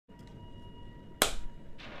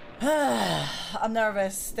I'm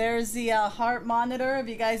nervous. There's the heart monitor. If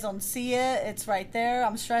you guys don't see it, it's right there.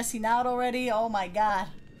 I'm stressing out already. Oh my god.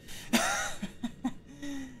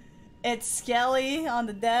 It's Skelly on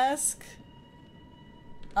the desk.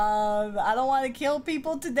 I don't want to kill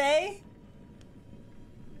people today.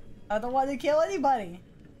 I don't want to kill anybody.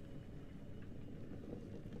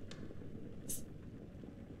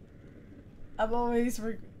 I'm always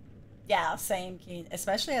yeah, same, Keen.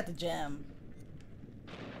 Especially at the gym.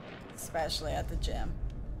 Especially at the gym.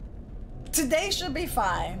 Today should be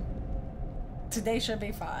fine. Today should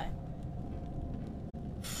be fine.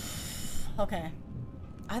 Okay.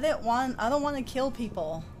 I don't want to kill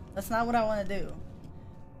people. That's not what I want to do.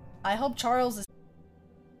 I hope Charles is...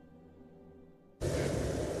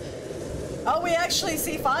 Oh, we actually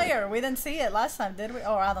see fire. We didn't see it last time, did we?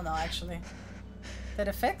 Oh, I don't know, actually. Did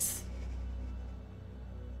it fix?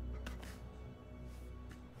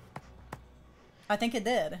 I think it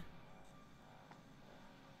did.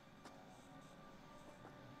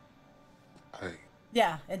 Hey.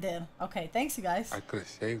 Yeah, it did. Okay, thanks you guys. I could have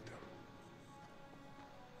saved them.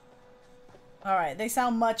 Alright, they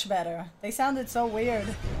sound much better. They sounded so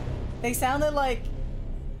weird. They sounded like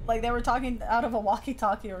they were talking out of a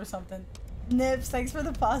walkie-talkie or something. Nibs, thanks for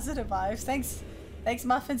the positive vibes. Thanks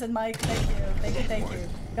Muffins and Mike. Thank you. Thank you.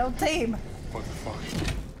 Go team! What the fuck?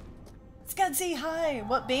 Scudsy, hi!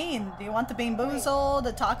 What bean? Do you want the Bean Boozled,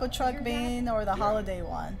 the taco truck bean, or the holiday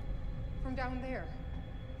one? From down there.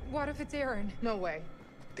 What if it's Aaron? No way.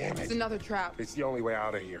 Damn it. It's another trap. It's the only way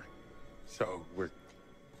out of here. So, we're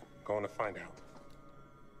going to find out.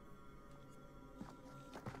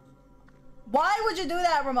 Why would you do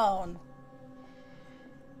that, Ramon?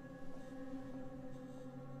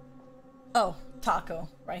 Oh, taco,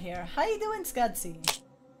 right here. How you doing, Scudsy?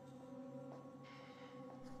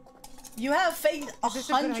 You have faith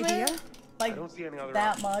 100? Like, I don't see any other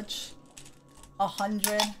that option. much?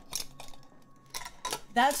 100?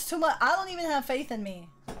 That's too much. I don't even have faith in me.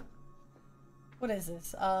 What is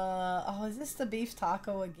this? Oh, is this the beef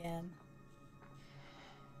taco again?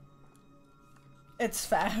 It's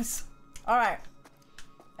fast. Alright.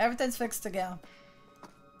 Everything's fixed again.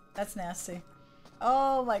 That's nasty.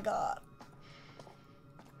 Oh my god.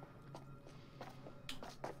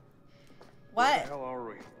 What? Where the hell are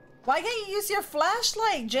we? Why can't you use your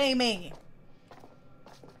flashlight, Jamie?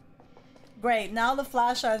 Great, now the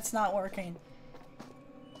flashlight's not working.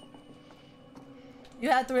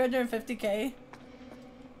 You had 350k?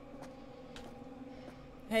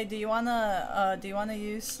 Hey, do you wanna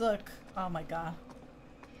use, look. Oh my god.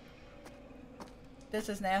 This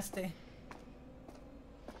is nasty.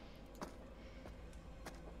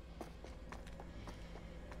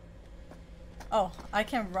 Oh, I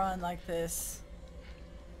can run like this.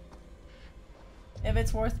 If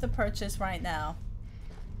it's worth the purchase right now.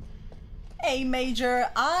 Hey, Major,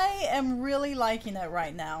 I am really liking it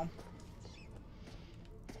right now.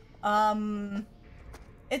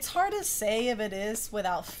 It's hard to say if it is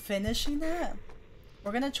without finishing it.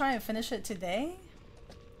 We're gonna try and finish it today.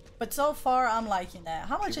 But so far, I'm liking it.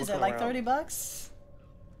 How much is it? Like 30 bucks?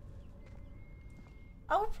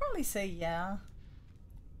 I would probably say yeah.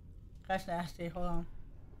 That's nasty. Hold on.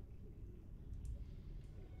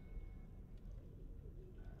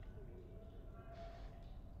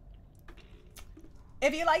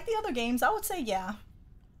 If you like the other games, I would say yeah.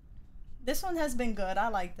 This one has been good. I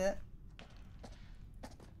liked it.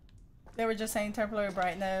 They were just saying temporary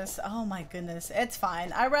brightness. Oh my goodness. It's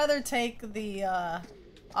fine. I'd rather take the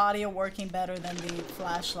audio working better than the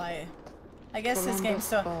flashlight. I guess this game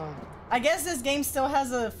still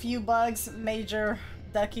has a few bugs, Major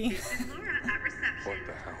Ducky. Laura at reception. What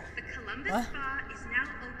the hell? The Columbus Spa is now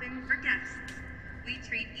open for guests. We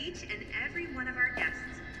treat each and every one of our guests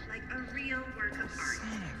like a real work of art.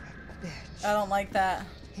 Son of a bitch. I don't like that.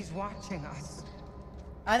 He's watching us.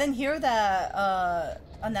 I didn't hear that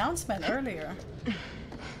announcement earlier.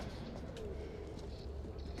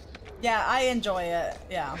 Yeah, I enjoy it.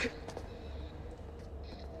 Yeah.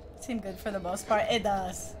 Seemed good for the most part. It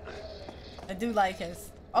does. I do like it.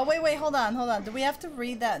 Oh, wait, hold on. Do we have to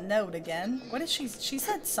read that note again? What is she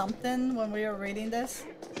said something when we were reading this?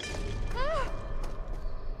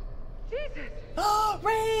 Jesus! Oh,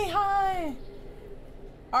 Ray, hi!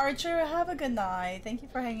 Archer, have a good night. Thank you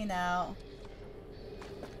for hanging out.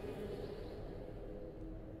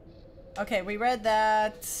 Okay, we read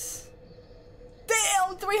that.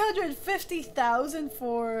 Damn, 350,000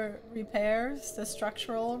 for repairs, the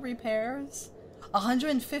structural repairs.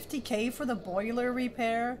 150k for the boiler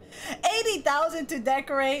repair. 80,000 to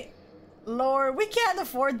decorate. Lord, we can't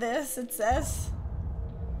afford this, it says.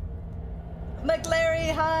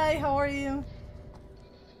 McLary, hi, how are you?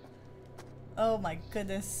 Oh my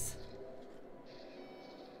goodness.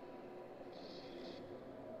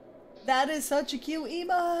 That is such a cute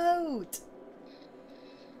emote.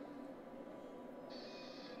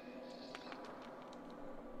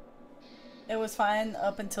 It was fine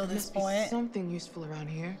up until this point. Something useful around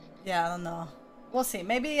here. Yeah, I don't know. We'll see.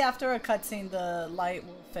 Maybe after a cutscene, the light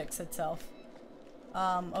will fix itself.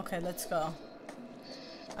 Okay, let's go.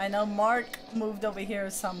 I know Mark moved over here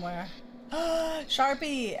somewhere.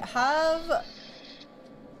 Sharpie, have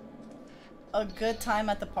a good time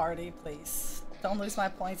at the party, please. Don't lose my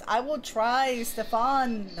points. I will try,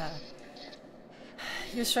 Stefan.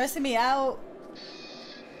 You're stressing me out.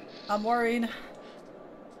 I'm worried.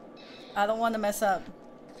 I don't want to mess up.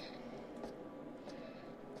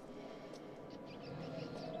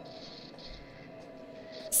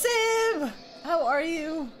 Sib! How are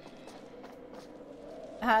you?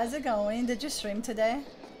 How's it going? Did you stream today?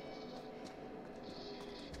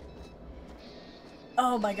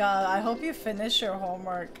 Oh my god, I hope you finish your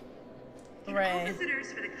homework, Can Ray. all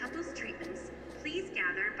visitors for the couple's treatments please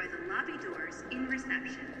gather by the lobby doors in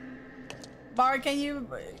reception? Bar,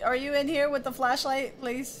 are you in here with the flashlight,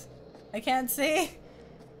 please? I can't see.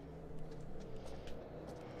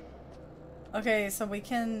 Okay, so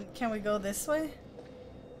can we go this way?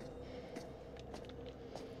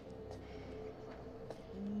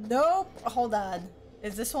 Nope. Hold on.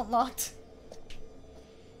 Is this one locked?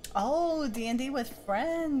 Oh, D&D with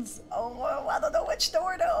friends. Oh, I don't know which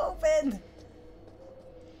door to open.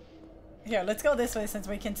 Here, let's go this way since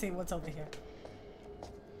we can see what's over here.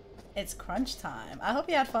 It's crunch time. I hope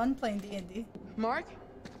you had fun playing D&D. Mark,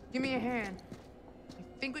 give me a hand.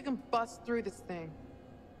 I think we can bust through this thing.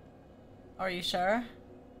 Are you sure?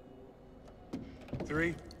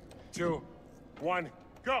 3, 2, 1,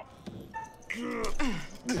 go!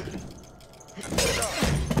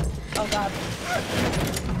 Oh god.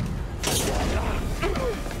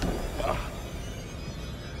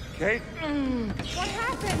 Okay? What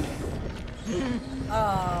happened?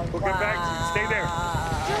 Oh, We'll get back to you. Stay there.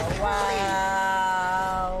 Wow.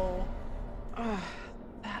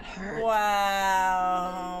 That hurt.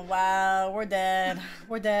 Wow. Wow. We're dead.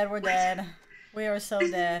 We're dead. We're dead. We are so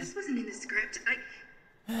dead. This wasn't in the script.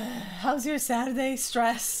 How's your Saturday?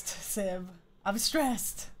 Stressed, Sib. I'm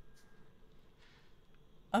stressed.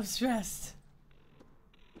 I'm stressed.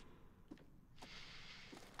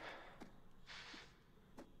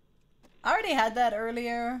 I already had that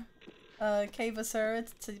earlier, Kavasur,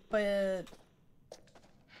 but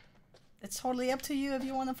it's totally up to you if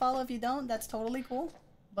you want to follow. If you don't, that's totally cool.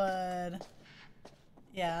 But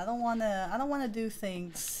yeah, I don't wanna do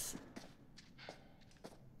things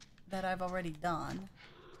that I've already done.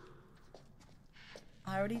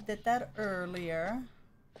 I already did that earlier.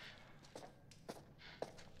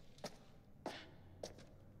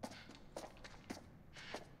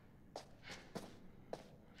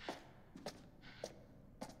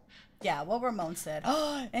 Yeah, what Ramon said.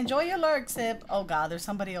 Oh, enjoy your lurk, Sip. Oh god, there's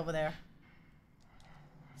somebody over there.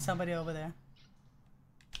 Somebody over there.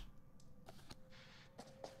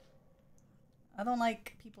 I don't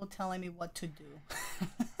like people telling me what to do.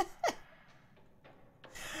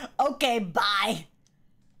 Okay, bye.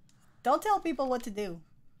 Don't tell people what to do.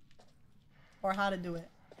 Or how to do it.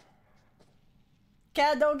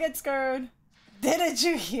 Cat, don't get scared. Didn't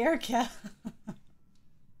you hear, Cat?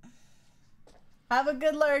 Have a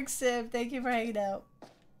good lurk, Sib. Thank you for hanging out.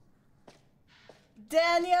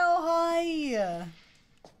 Daniel, hi.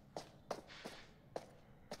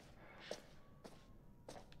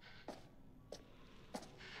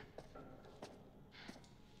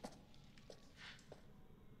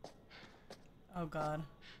 Oh god.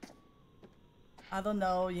 I don't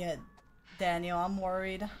know yet, Daniel. I'm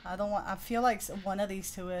worried. I feel like one of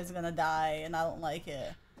these two is gonna die and I don't like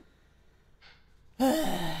it.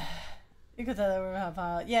 Because they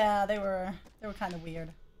were yeah, they were kind of weird.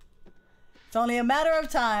 It's only a matter of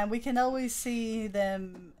time. We can always see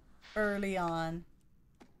them early on.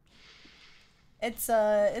 It's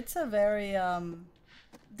a very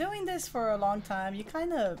doing this for a long time, you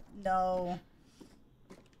kind of know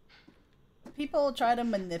people try to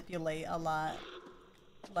manipulate a lot.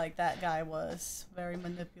 Like that guy was very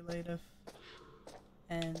manipulative.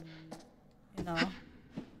 And you know,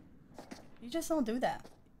 you just don't do that.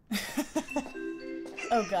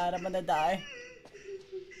 Oh god, I'm gonna die.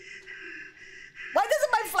 Why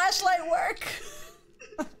doesn't my flashlight work?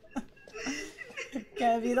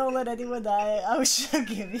 Okay, if you don't let anyone die, I should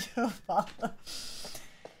give you a follow.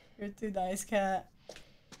 You're too nice, Cat.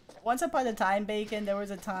 Once upon a time, Bacon, there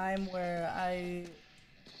was a time where I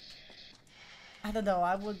don't know,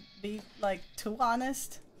 I would be like too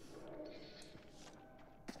honest.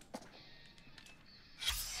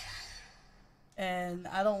 And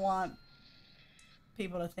I don't want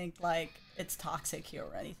people to think like it's toxic here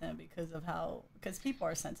or anything because people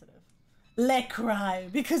are sensitive. Let cry,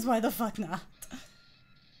 because why the fuck not?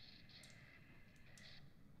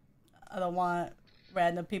 I don't want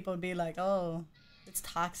random people to be like, oh, it's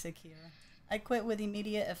toxic here. I quit with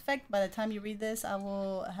immediate effect. By the time you read this, I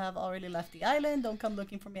will have already left the island. Don't come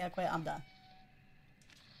looking for me. I quit. I'm done.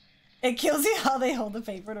 It kills you how they hold the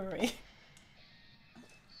paper to read.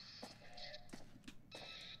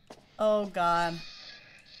 Oh god.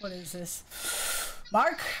 What is this?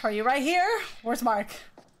 Mark, are you right here? Where's Mark?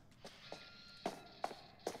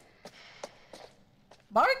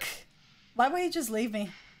 Mark? Why would you just leave me?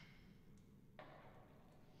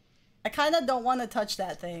 I kind of don't want to touch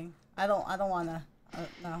that thing. I don't want to.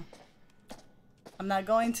 No. I'm not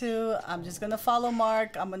going to. I'm just going to follow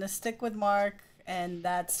Mark. I'm going to stick with Mark. And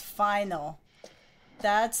that's final.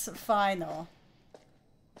 That's final.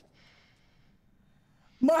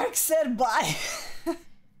 Mark said bye.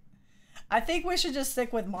 I think we should just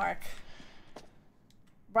stick with Mark.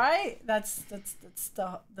 Right? That's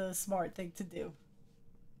the smart thing to do.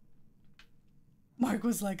 Mark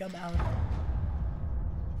was like, I'm out.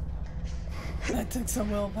 That took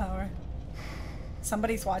some willpower.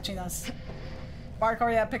 Somebody's watching us. Mark,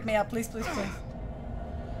 hurry up, pick me up, please, please, please.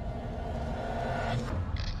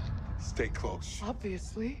 Stay close.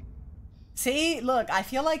 Obviously. See, look, I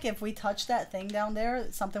feel like if we touched that thing down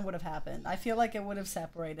there, something would have happened. I feel like it would have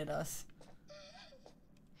separated us.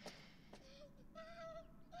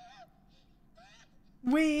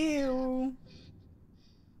 Wee.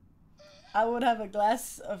 I would have a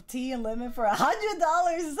glass of tea and lemon for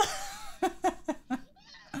 $100.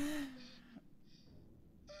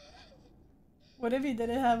 What if he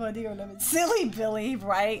didn't have a tea or lemon? Silly Billy,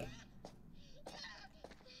 right?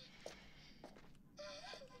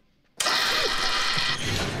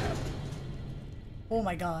 Oh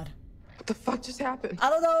my god. What the fuck just happened? I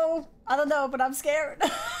don't know. I don't know, but I'm scared.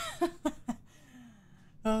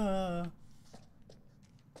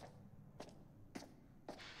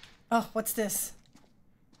 Oh, what's this?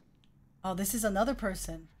 Oh, this is another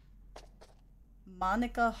person.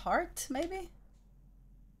 Monica Hart, maybe?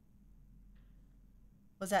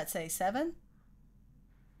 What does that say? 7?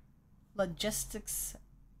 Logistics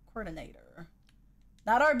coordinator.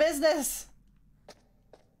 Not our business!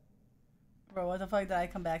 Bro, what the fuck did I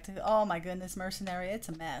come back to? Oh my goodness, mercenary. It's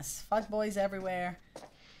a mess. Fuck boys everywhere.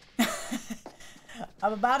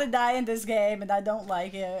 I'm about to die in this game and I don't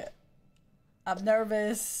like it. I'm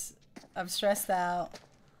nervous. I'm stressed out.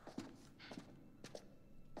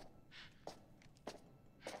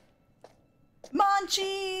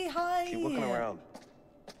 Manchi! Hi! Keep looking around.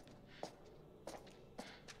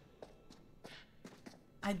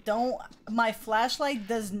 I don't... My flashlight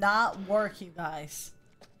does not work, you guys.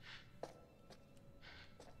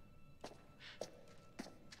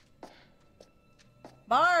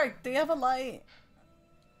 Mark, do you have a light?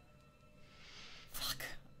 Fuck.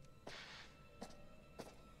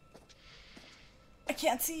 I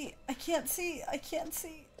can't see. I can't see. I can't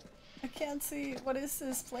see. I can't see. What is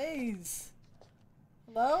this place?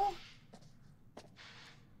 Hello?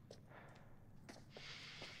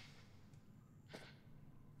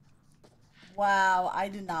 Wow, I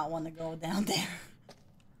do not want to go down there.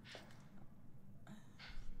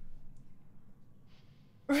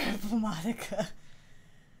 Monica.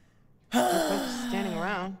 Just standing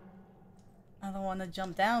around. I don't want to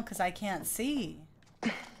jump down because I can't see.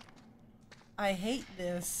 I hate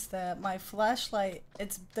this, that my flashlight,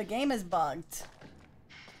 the game is bugged.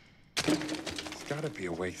 There's gotta be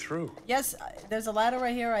a way through. Yes, there's a ladder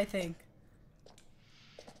right here, I think.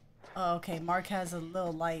 Oh, okay, Mark has a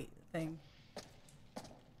little light thing.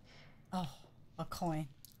 Oh, a coin.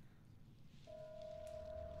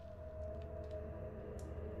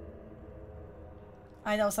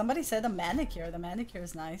 I know, somebody said a manicure. The manicure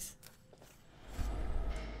is nice.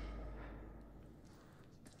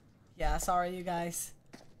 Yeah, sorry you guys.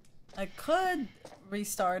 I could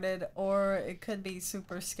restart it, or it could be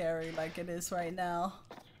super scary like it is right now.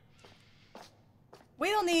 We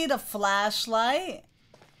don't need a flashlight.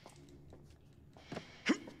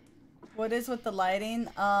 What is with the lighting?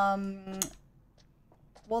 Well,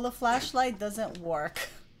 the flashlight doesn't work.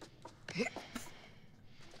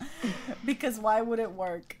 Because why would it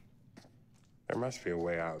work? There must be a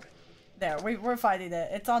way out. There, we're fighting it.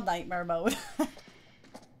 It's on nightmare mode.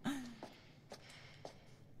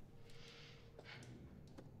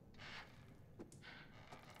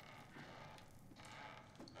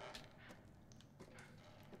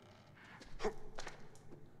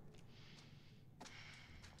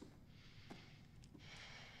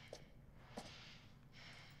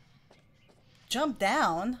 Jump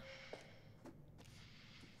down?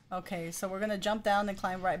 Okay, so we're gonna jump down and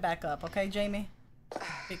climb right back up. Okay, Jamie?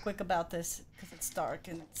 Be quick about this, because it's dark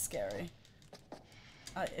and it's scary.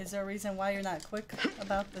 Is there a reason why you're not quick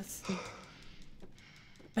about this?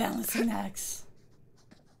 Balancing axe.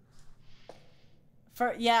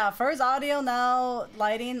 First audio, now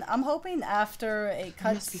lighting. I'm hoping after a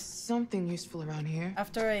There must be something useful around here.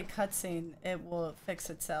 after a cutscene, it will fix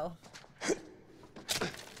itself.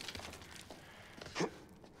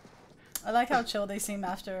 I like how chill they seem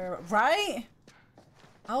after, right?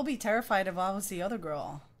 I would be terrified if I was the other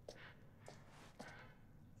girl.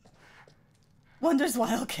 Wonders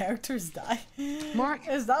why all characters die. Mark,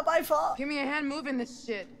 It's not my fault. give me a hand moving this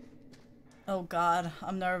shit. Oh god,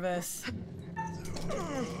 I'm nervous.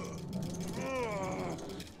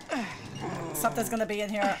 Something's gonna be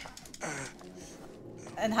in here.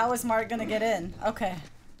 And how is Mark gonna get in? Okay.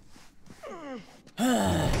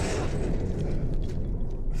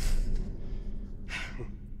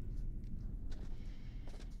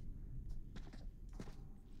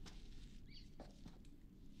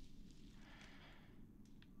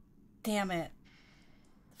 Damn it.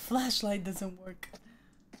 Flashlight doesn't work.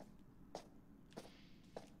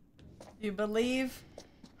 You believe?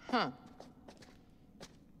 Huh.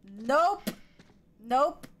 Nope.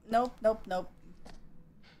 Nope. Nope. Nope. Nope.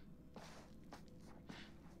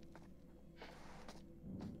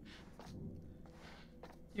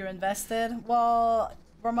 You're invested? Well,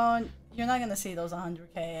 Ramon, you're not gonna see those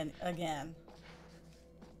 100K again.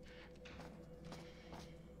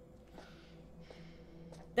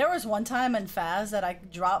 There was one time in Faz that I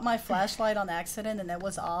dropped my flashlight on accident and it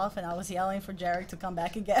was off, and I was yelling for Jarek to come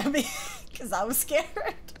back and get me because I was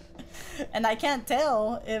scared. And I can't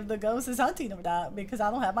tell if the ghost is hunting or not because I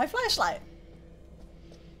don't have my flashlight.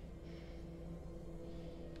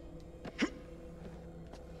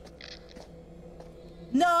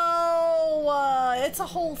 No! It's a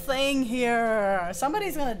whole thing here.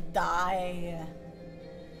 Somebody's gonna die.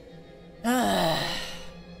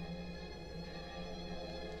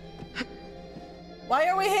 Why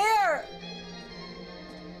are we here?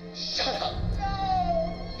 Shut up!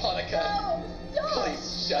 No! Monica! No!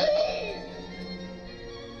 Please shut up!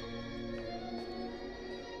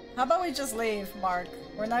 How about we just leave, Mark?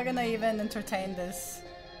 We're not gonna even entertain this.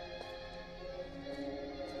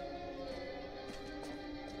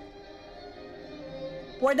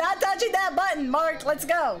 We're not touching that button, Mark! Let's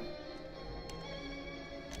go!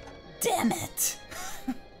 Damn it!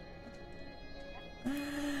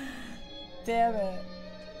 Damn it.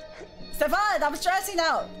 Stefan, I'm stressing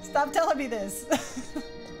out! Stop telling me this.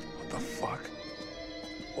 What the fuck?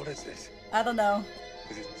 What is this? I don't know.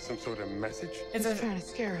 Is it some sort of message? It's He's a... trying to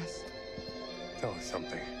scare us. Tell us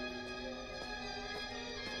something.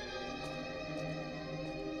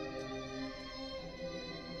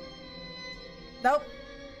 Nope.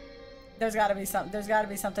 There's gotta be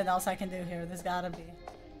something else I can do here. There's gotta be.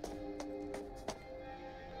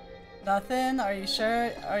 Nothing? Are you sure?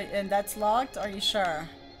 And that's locked? Are you sure?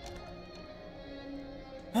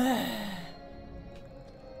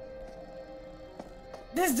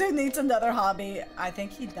 This dude needs another hobby. I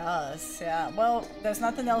think he does. Yeah. Well, there's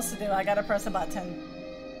nothing else to do. I gotta press a button.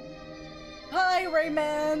 Hi,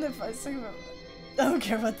 Rayman. If I see, I don't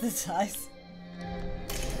care about the size.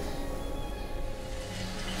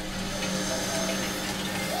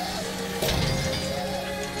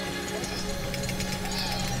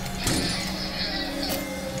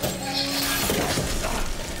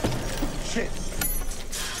 Shit!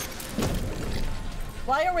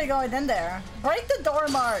 Why are we going in there? Break the door,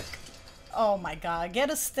 Mark! Oh my god, get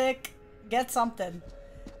a stick. Get something.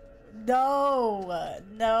 No,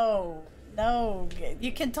 no, no.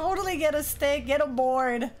 You can totally get a stick, get a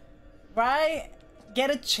board, right? Get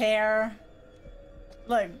a chair.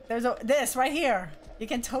 Look, there's this right here. You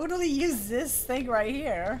can totally use this thing right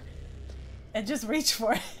here and just reach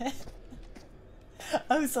for it.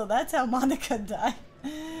 Oh, so that's how Monica died.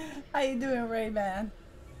 How you doing, Rayman?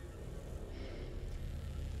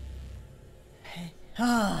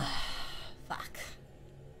 Ah, fuck.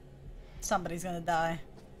 Somebody's gonna die.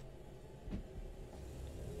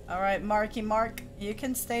 Alright, Marky Mark, you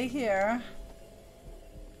can stay here.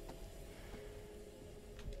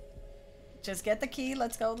 Just get the key.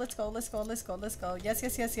 Let's go, let's go, let's go, let's go, let's go. Yes,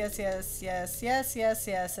 yes, yes, yes, yes, yes, yes, yes,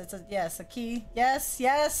 yes. It's a yes, a key. Yes,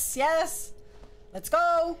 yes, yes. Let's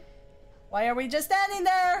go. Why are we just standing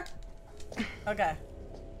there? Okay.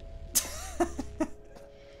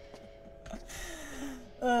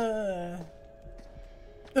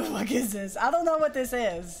 The fuck is this? I don't know what this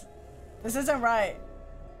is. This isn't right.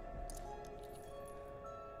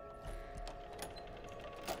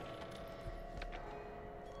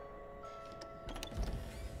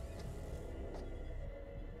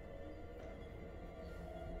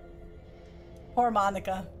 Poor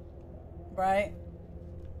Monica. Right?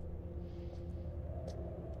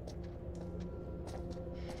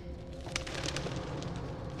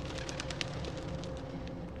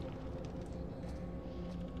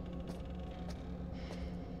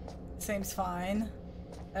 Seems fine.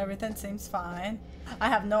 Everything seems fine. I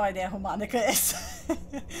have no idea who Monica is.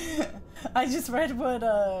 I just read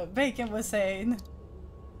what Bacon was saying.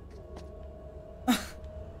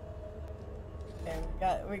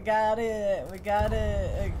 Okay, we got it.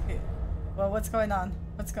 Okay. Well, what's going on?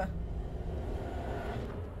 What's going?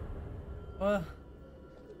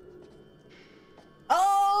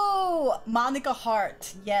 Oh, Monica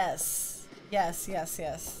Hart. Yes.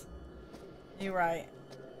 Yes. You're right.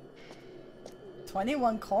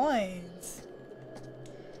 21 coins.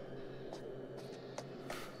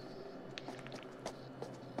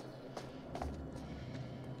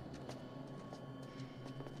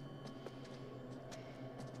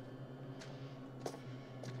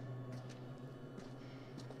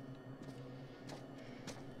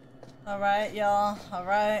 All right, y'all. All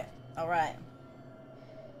right.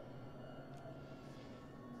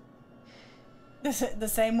 The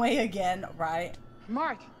same way again, right?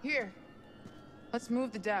 Mark, here. Let's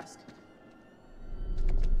move the desk.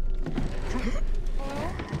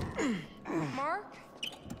 Hello? Mark?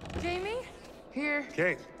 Jamie? Here.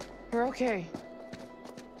 Kate, We're okay.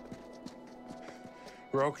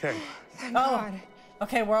 we're okay. Thank Oh. God.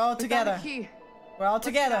 Okay, we're all We found together. the key. We're all Let's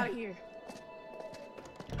get together. out of here.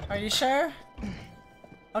 Are you sure?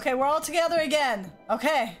 Okay, we're all together again.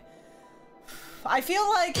 Okay. I feel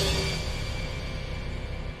like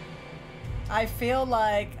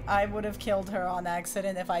I would have killed her on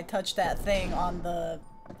accident if I touched that thing on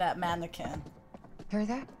that mannequin. Hear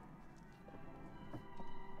that?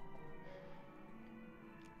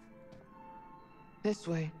 This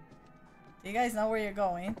way. Do you guys know where you're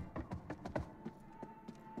going?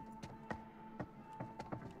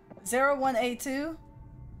 0182?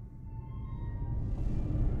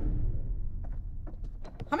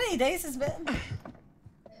 How many days has it been?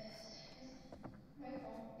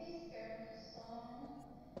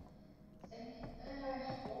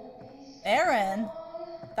 Aaron?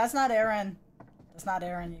 That's not Aaron. That's not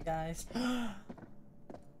Aaron, you guys.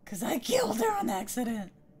 Cause I killed her on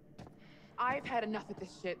accident. I've had enough of this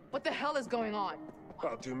shit. What the hell is going on?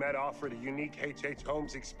 Well, Dumet offered a unique H.H.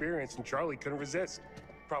 Holmes experience and Charlie couldn't resist.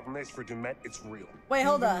 Problem is, for Dumet, it's real. Wait,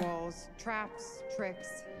 hold Moving on. walls, traps,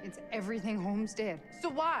 tricks. It's everything Holmes did. So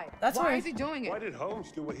why? That's why where- is he doing Why it? did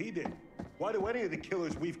Holmes do what he did? Why do any of the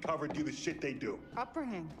killers we've covered do the shit they do?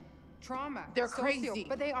 Upbringing, trauma. They're socio- crazy.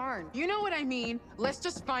 But they aren't. You know what I mean? Let's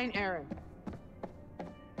just find Aaron.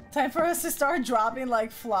 Time for us to start dropping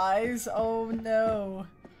like flies. Oh no.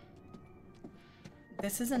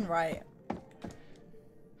 This isn't right.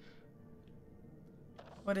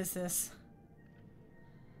 What is this?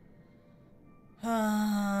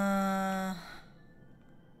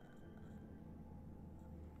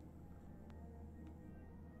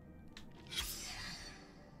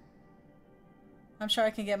 I'm sure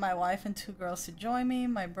I can get my wife and 2 girls to join me.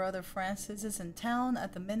 My brother Francis is in town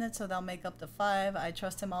at the minute, so they'll make up the 5. I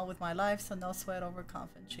trust him all with my life, so no sweat over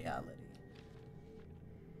confidentiality.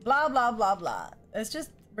 Blah, blah, blah, blah. It's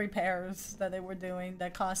just repairs that they were doing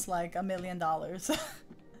that cost like $1 million.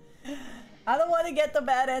 I don't want to get the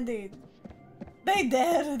bad ending. They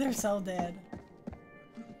dead. They're so dead.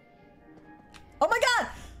 Oh my god!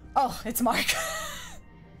 Oh, it's Mark.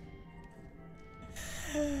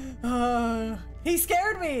 He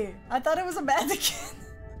scared me. I thought it was a mannequin.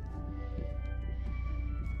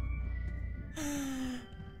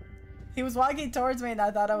 He was walking towards me and I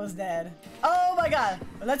thought I was dead. Oh my god.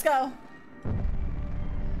 Let's go.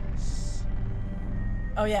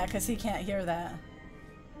 Oh yeah, because he can't hear that.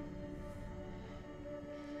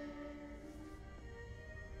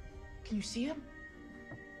 Can you see him?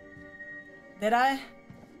 Did I?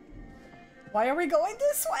 Why are we going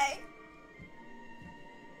this way?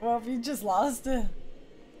 Well, if you just lost it.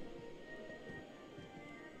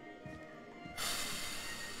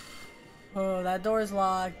 Oh, that door's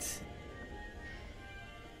locked.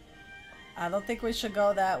 I don't think we should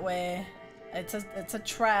go that way. It's a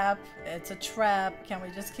trap. It's a trap. Can we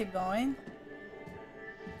just keep going?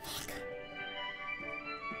 Fuck.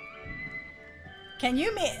 Can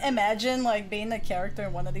you imagine like being a character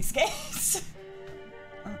in one of these games?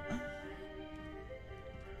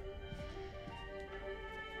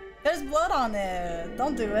 There's blood on it.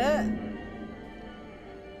 Don't do it.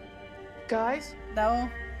 Guys, No,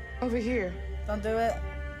 over here. don't do it.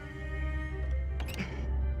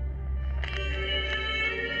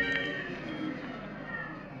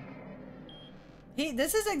 See,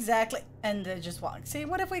 this is exactly... And they just walk. See,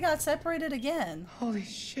 what if we got separated again? Holy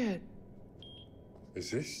shit.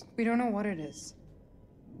 Is this? We don't know what it is.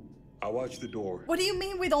 I'll watch the door. What do you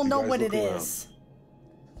mean we don't know guys what it look around. is?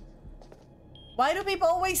 Why do people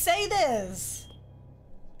always say this?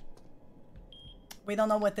 We don't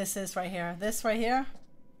know what this is right here. This right here?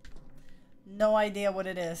 No idea what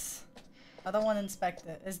it is. I don't want to inspect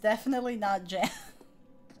it. It's definitely not jam.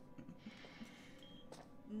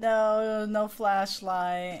 No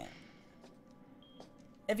flashlight.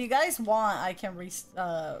 If you guys want, I can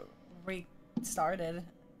restart it.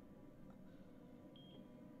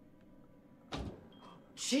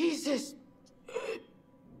 Jesus.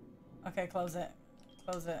 Okay, close it.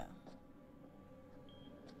 Close it.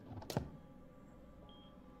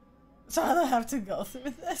 So I don't have to go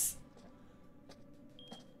through this.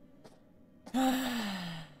 What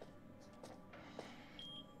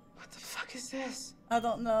the fuck is this? I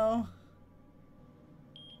don't know.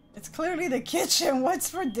 It's clearly the kitchen. What's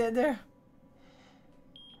for dinner?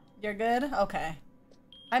 You're good? Okay.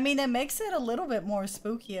 I mean, it makes it a little bit more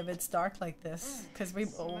spooky if it's dark like this, because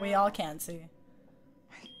we all can't see.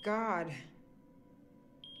 My God.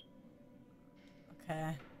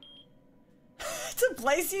 Okay. It's a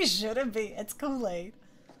place you shouldn't be. It's Kool-Aid.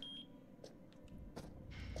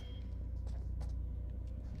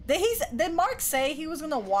 Did Mark say he was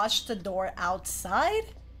gonna watch the door outside?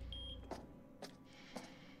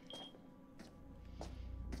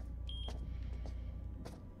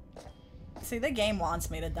 See, the game wants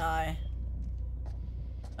me to die.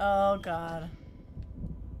 Oh God.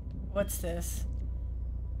 What's this?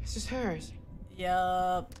 This is hers.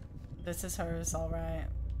 Yup. This is hers, alright.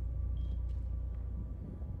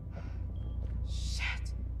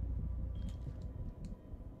 Shit.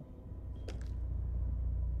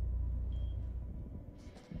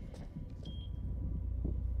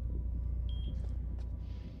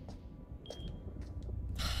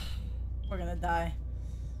 We're gonna die.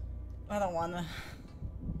 I don't wanna.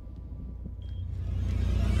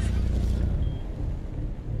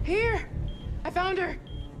 Here! I found her!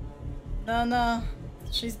 No.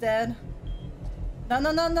 She's dead.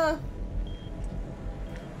 No.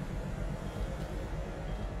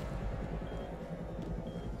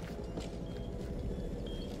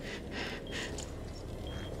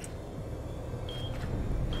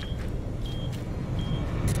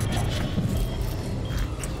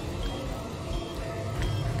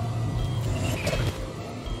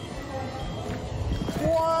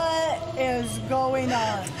 What is going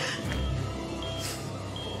on?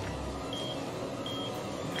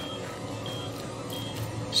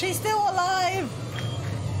 She's still alive!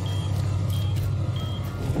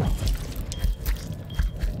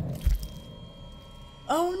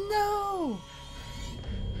 Oh no!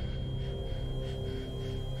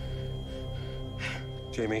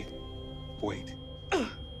 Jamie, wait.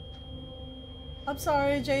 I'm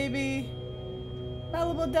sorry, JB.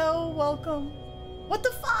 Malibu Doe, welcome. What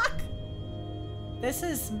the fuck? This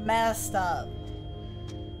is messed up.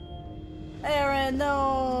 Aaron,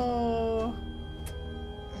 no!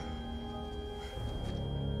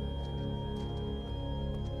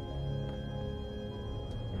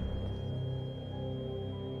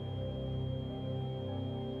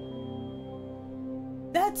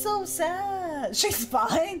 That's so sad. She's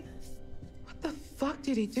fine. What the fuck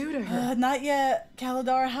did he do to her? Not yet.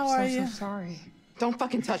 Kalidar, how are you? So sorry. Don't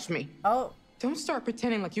fucking touch me. Oh. Don't start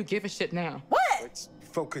pretending like you give a shit now. What? Let's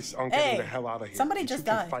focus on getting Hey, the hell out of here. somebody You just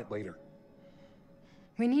can died. fight later.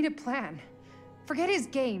 We need a plan. Forget his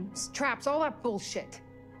games, traps, all that bullshit.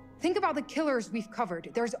 Think about the killers we've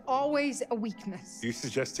covered. There's always a weakness. You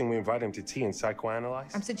suggesting we invite him to tea and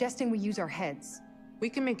psychoanalyze? I'm suggesting we use our heads. We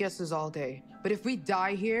can make guesses all day, but if we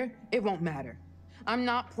die here, it won't matter. I'm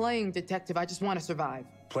not playing detective, I just want to survive.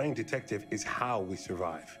 Playing detective is how we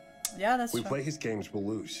survive. Yeah, that's We true. play his games, we'll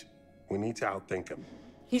lose. We need to outthink him.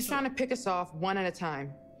 He's trying to pick us off one at a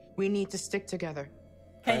time. We need to stick together.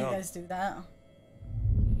 Can Hang you on. guys do that?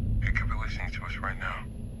 He could be listening to us right now.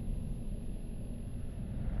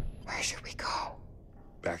 Where should we go?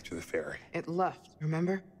 Back to the ferry. It left,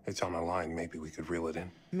 remember? It's on a line. Maybe we could reel it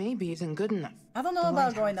in. Maybe isn't good enough. I don't know The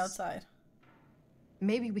about going lighthouse. outside.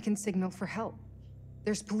 Maybe we can signal for help.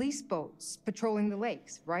 There's police boats patrolling the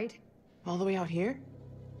lakes, right? All the way out here?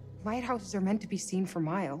 Lighthouses are meant to be seen for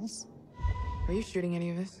miles. Are you shooting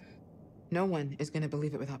any of this? No one is gonna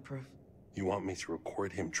believe it without proof. You want me to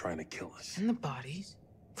record him trying to kill us? And the bodies?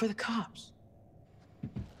 For the cops.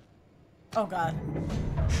 Oh God.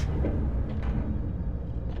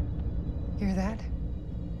 Hear that?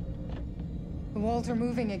 The walls are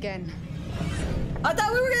moving again. I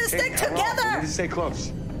thought we were gonna stick Hey, hang on. We need together! to stay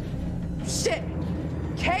close. Shit!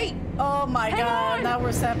 Kate! Oh my Hang god, on! now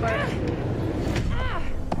we're separate.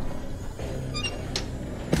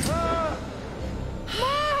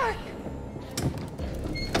 Mark!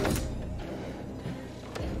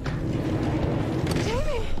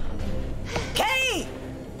 Jamie! Kate!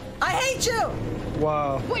 I hate you!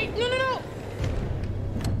 Wow. Wait, no, no, no!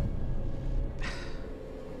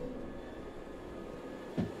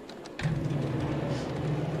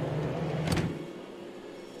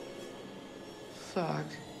 Fuck.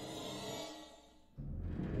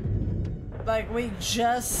 Like we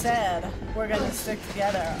just said, we're gonna stick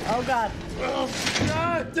together. Oh god. Oh,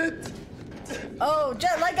 God. Oh,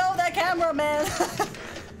 just let go of that camera, man.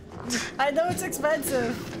 I know it's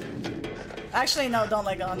expensive. Actually, no, don't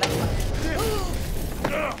let go. Never mind.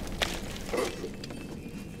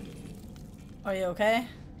 Are you okay?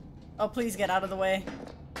 Oh, please get out of the way.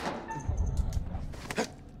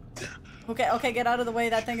 Okay, okay, get out of the way.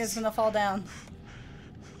 That thing is gonna fall down.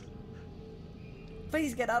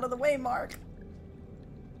 Please get out of the way, Mark.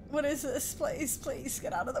 What is this place? Please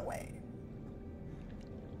get out of the way.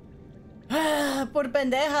 Por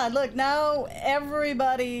pendeja. Look, now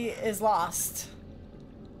everybody is lost.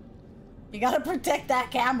 You gotta protect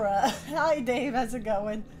that camera. Hi, Dave. How's it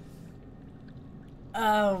going?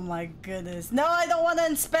 Oh my goodness. No, I don't want to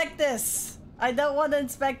inspect this. I don't want to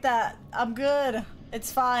inspect that. I'm good. It's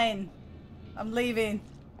fine. I'm leaving.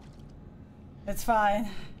 It's fine.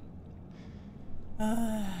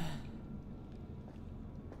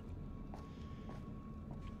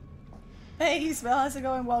 Hey, Smell, how's it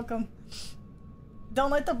going? Welcome.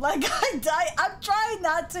 Don't let the black guy die. I'm trying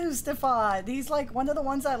not to, Stefan. He's like one of the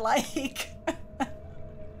ones I like.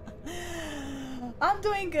 I'm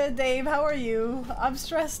doing good, Dave. How are you? I'm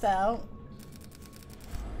stressed out.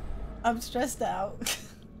 I'm stressed out.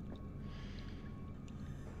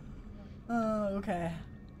 Oh, okay.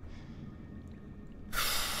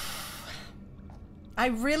 I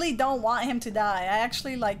really don't want him to die. I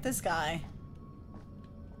actually like this guy.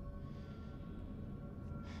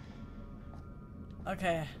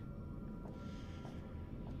 Okay.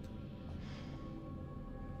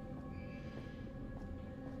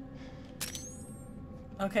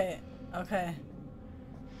 Okay, okay.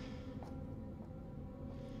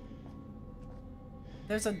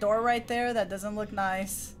 There's a door right there that doesn't look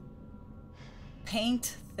nice.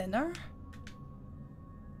 Paint thinner?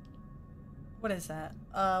 What is that?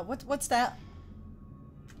 What's that?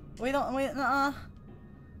 We don't,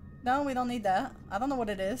 no, we don't need that. I don't know what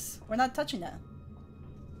it is. We're not touching that.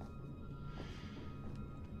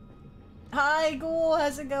 Hi, Ghoul,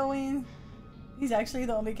 how's it going? He's actually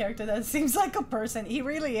the only character that seems like a person. He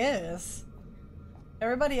really is.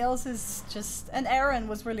 Everybody else is just... And Aaron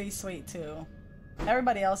was really sweet, too.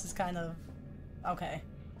 Everybody else is kind of... okay.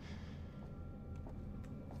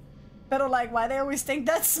 But like, why they always think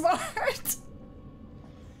that's smart?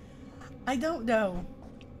 I don't know.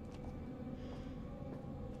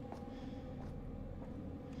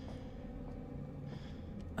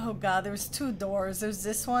 Oh god, there's two doors. There's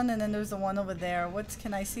this one and then there's the one over there. What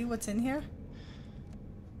can I see what's in here?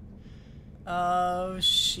 Oh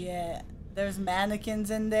shit. There's mannequins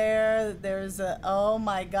in there. There's a... oh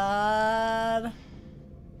my god.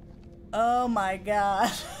 Oh my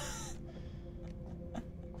god.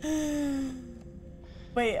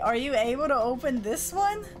 Wait, are you able to open this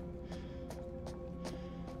one?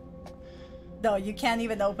 No, you can't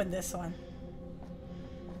even open this one.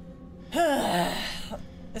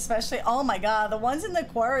 Especially, oh my god, the ones in the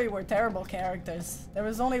quarry were terrible characters. There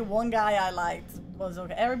was only one guy I liked. Was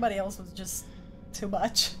okay. Everybody else was just too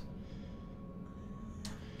much.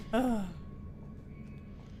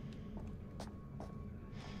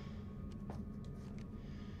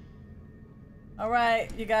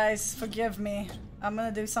 Alright, you guys, forgive me. I'm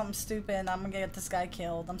gonna do something stupid and I'm gonna get this guy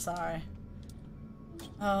killed. I'm sorry.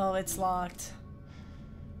 Oh, it's locked.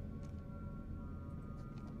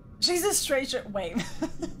 She's a straight shot. Wait.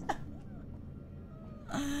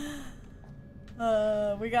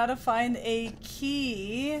 We gotta find a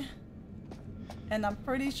key. And I'm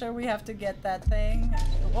pretty sure we have to get that thing.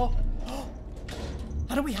 Oh.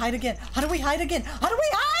 How do we hide again? How do we hide again? How do we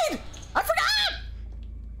hide? I forgot!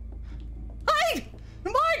 Hide!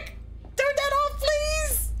 Mark! Turn that off,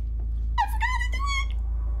 please! I forgot to do it!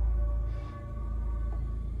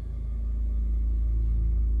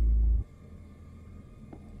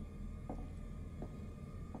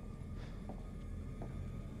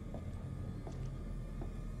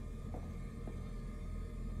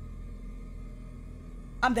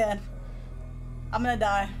 I'm dead. I'm gonna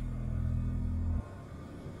die.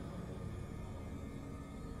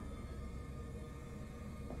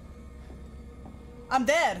 I'm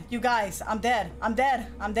dead, you guys. I'm dead. I'm dead.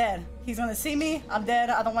 I'm dead. He's gonna see me. I'm dead.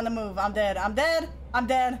 I don't want to move. I'm dead. I'm dead. I'm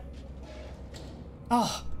dead.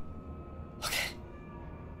 Oh. Okay.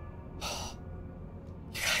 Oh.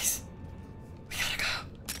 You guys. We gotta go.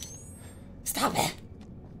 Stop it.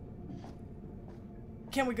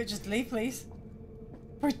 Can't we go just leave, please?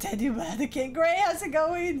 Pretend you mannequin. Gray, how's it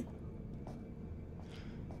going?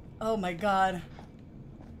 Oh my god.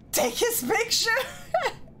 Take his picture.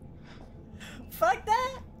 Fuck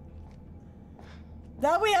that.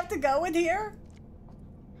 Now we have to go in here.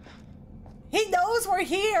 He knows we're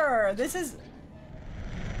here. This is...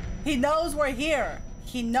 He knows we're here.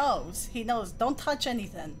 He knows. He knows. Don't touch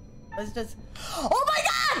anything. Let's just... Oh my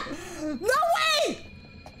god! No way!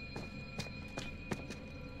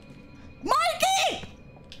 Mikey!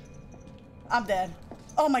 I'm dead.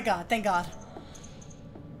 Oh my god, thank god.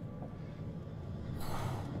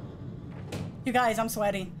 You guys, I'm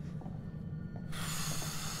sweating.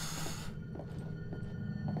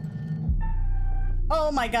 Oh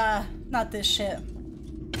my god, not this shit.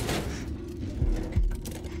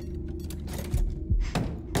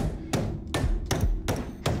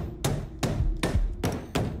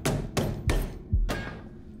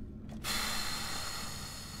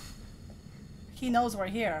 He knows we're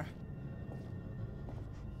here.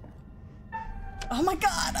 Oh my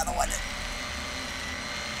god, I don't want it.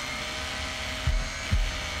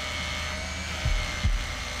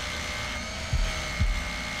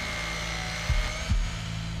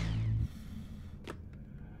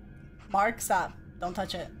 Mark, stop. Don't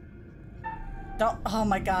touch it. Don't. Oh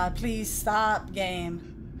my god, please stop, game.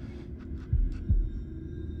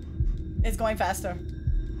 It's going faster.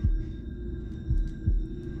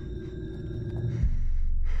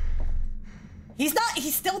 He's not.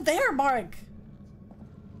 He's still there, Mark.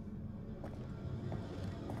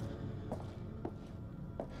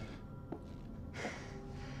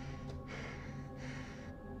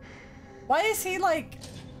 Why is he like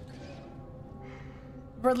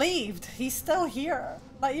relieved? He's still here.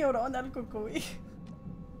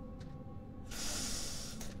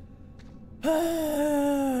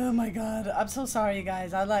 Oh my god, I'm so sorry, you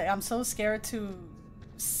guys. I'm so scared to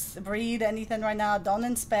read anything right now. Don't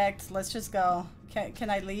inspect. Let's just go. Can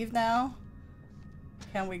I leave now?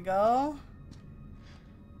 Can we go?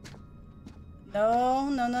 No,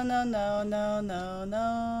 no, no, no, no, no, no,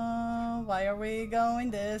 no. Why are we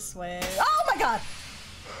going this way? Oh my god!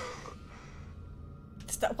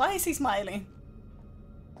 Stop. Why is he smiling?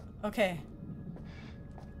 Okay.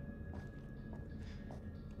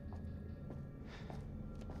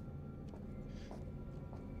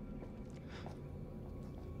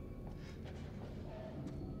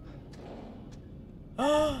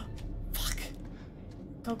 Oh, fuck.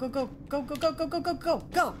 Go, go, go, go, go, go, go, go, go, go,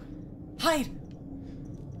 go. Hide.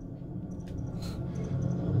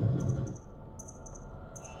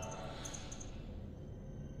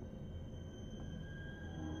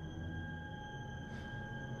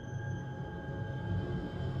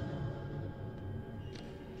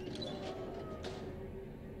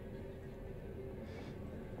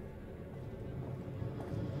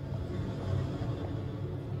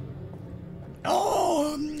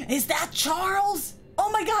 Oh, is that Charles?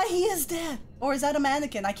 Oh my god, he is dead. Or is that a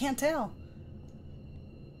mannequin? I can't tell.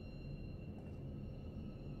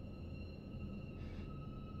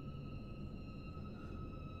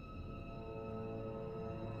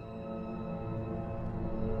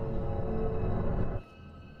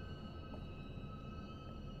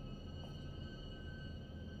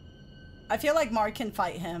 I feel like Mark can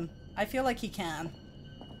fight him. I feel like he can.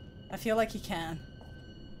 I feel like he can.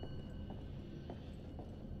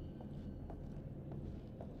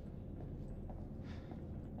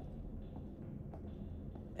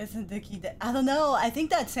 Isn't Dickie dead? I don't know. I think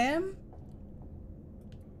that's him.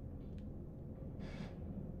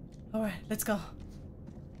 Alright, let's go.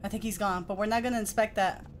 I think he's gone, but we're not gonna inspect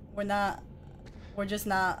that. We're just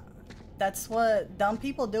not. That's what dumb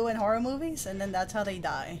people do in horror movies, and then that's how they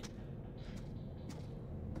die.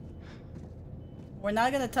 We're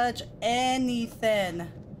not gonna touch anything.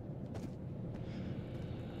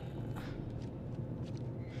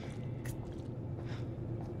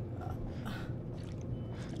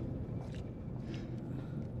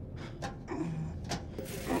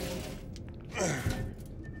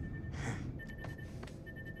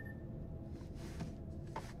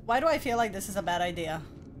 Why do I feel like this is a bad idea?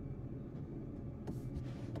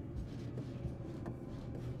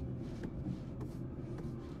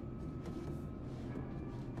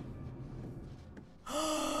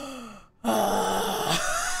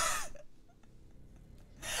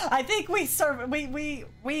 I think we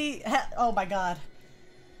oh my god.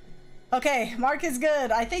 Okay, Mark is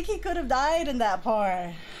good. I think he could have died in that part.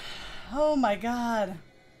 Oh my god.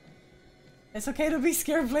 It's okay to be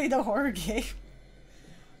scared, play the horror game.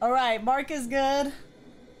 Alright, Mark is good.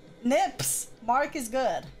 Nips! Mark is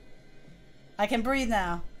good. I can breathe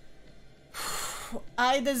now.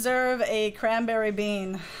 I deserve a cranberry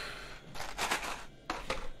bean.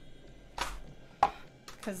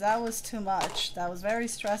 Because that was too much. That was very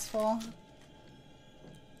stressful.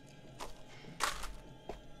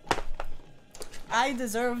 I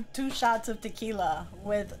deserve 2 shots of tequila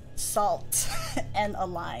with salt and a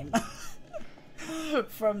lime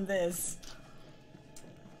from this.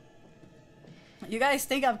 You guys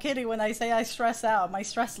think I'm kidding when I say I stress out. My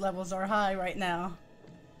stress levels are high right now.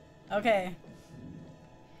 Okay.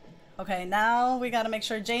 Okay, now we gotta make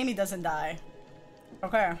sure Jamie doesn't die.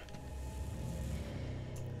 Okay.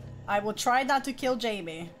 I will try not to kill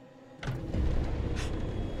Jamie.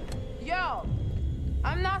 Yo!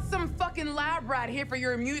 I'm not some fucking lab rat here for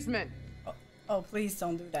your amusement. Oh, please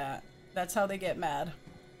don't do that. That's how they get mad.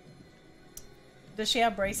 Does she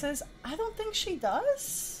have braces? I don't think she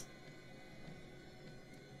does.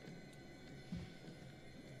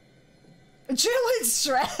 Jillian's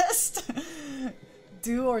stressed.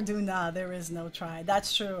 Do or do not. There is no try.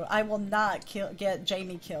 That's true. I will not get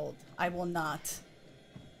Jamie killed. I will not.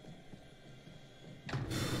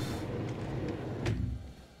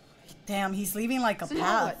 Damn, he's leaving like a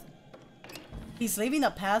path. He's leaving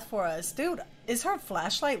a path for us. Dude, is her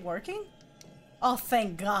flashlight working? Oh,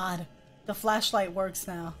 thank God. The flashlight works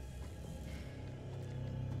now.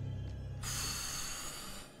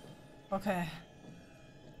 Okay.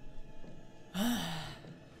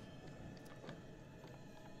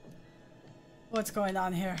 What's going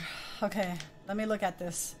on here? Okay, let me look at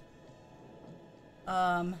this.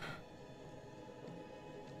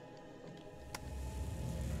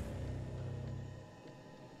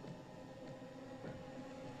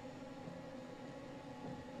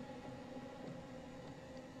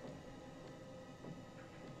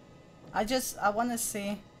 I want to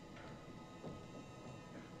see.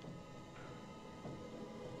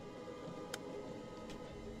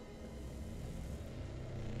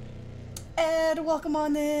 Ed, welcome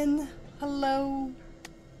on in. Hello.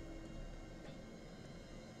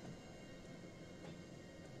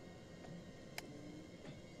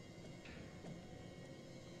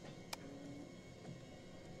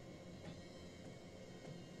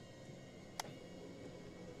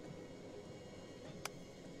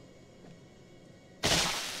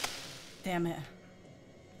 Damn it.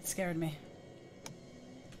 It scared me.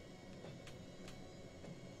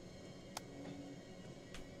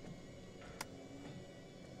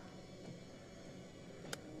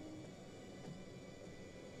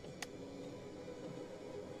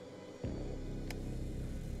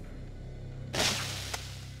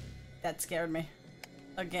 That scared me.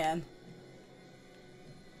 Again.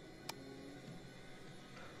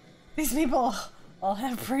 These people all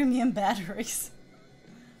have premium batteries.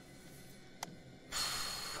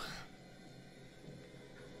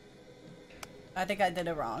 I think I did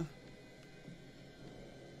it wrong.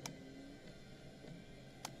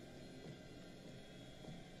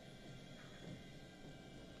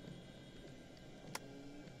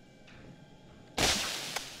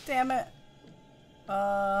 Damn it.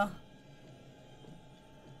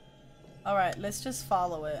 Alright, let's just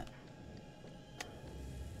follow it.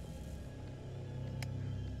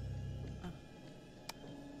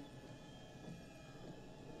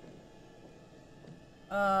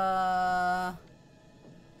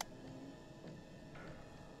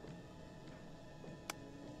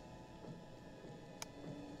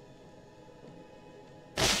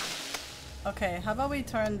 Okay, how about we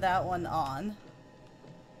turn that one on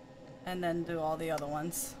and then do all the other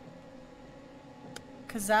ones?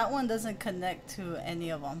 Because that one doesn't connect to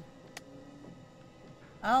any of them.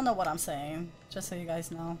 I don't know what I'm saying, just so you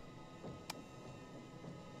guys know.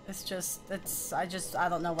 It's just, I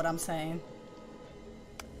don't know what I'm saying.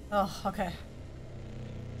 Oh, okay.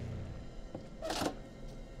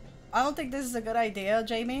 I don't think this is a good idea,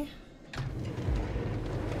 Jamie.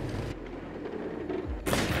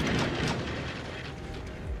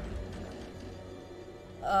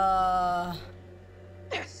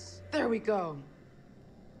 Yes! There we go.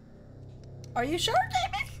 Are you sure,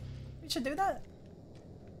 Jamie? We should do that?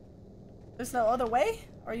 There's no other way?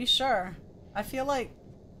 Are you sure? I feel like...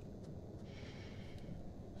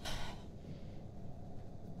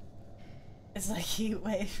 It's like heat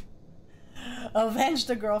wave. Avenge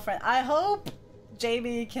the girlfriend. I hope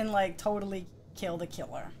Jamie can like totally kill the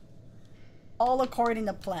killer. All according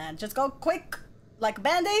to plan. Just go quick, like a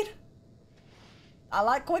band-aid. I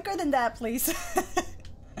like quicker than that, please.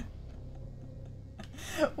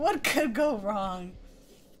 What could go wrong?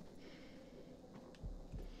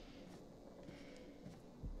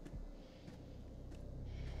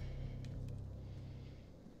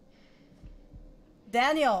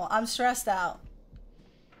 Daniel, I'm stressed out.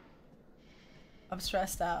 I'm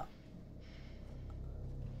stressed out.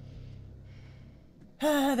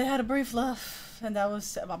 They had a brief love, and that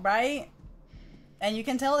was right. And you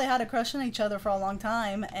can tell they had a crush on each other for a long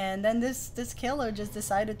time, and then this killer just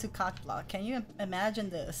decided to cock block. Can you imagine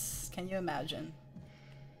this? Can you imagine?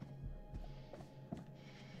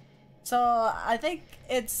 So I think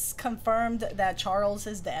it's confirmed that Charles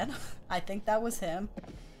is dead. I think that was him.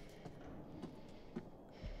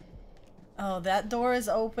 Oh, that door is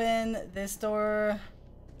open. This door...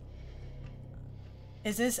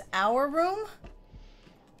 Is this our room?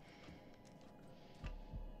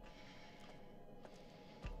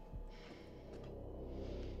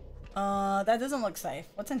 That doesn't look safe.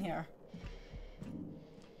 What's in here?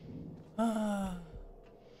 Good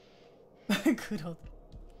old...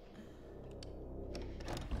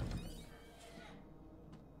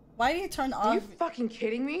 Why do you turn off? Are you fucking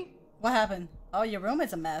kidding me? What happened? Oh, your room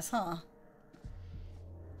is a mess, huh?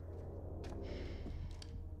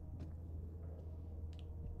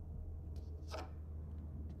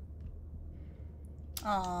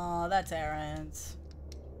 Oh, that's Aaron's.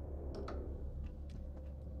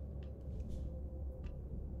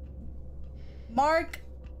 Mark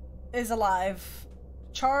is alive.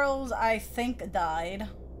 Charles, I think, died.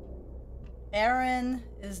 Aaron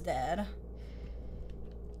is dead.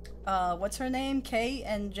 What's her name? Kay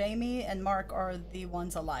and Jamie and Mark are the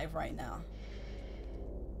ones alive right now.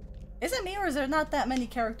 Is it me, or is there not that many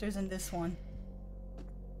characters in this one?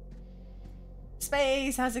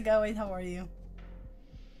 Space, how's it going? How are you?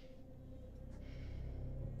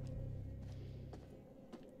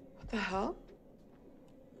 What the hell?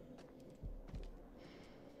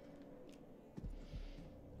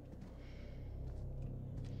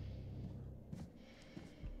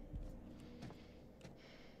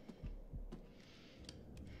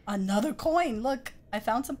 Another coin! Look, I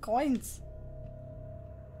found some coins.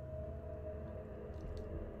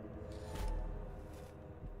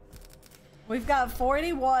 We've got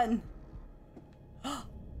 41.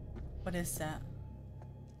 What is that?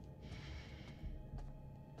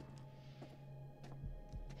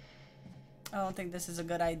 I don't think this is a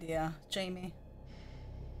good idea, Jamie.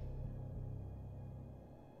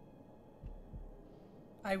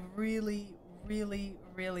 I really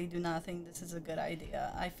do not think this is a good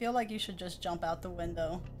idea. I feel like you should just jump out the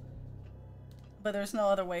window. But there's no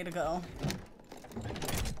other way to go.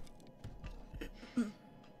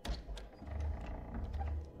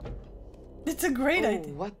 It's a great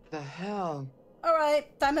idea. What the hell?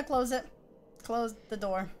 Alright, time to close it. Close the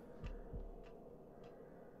door.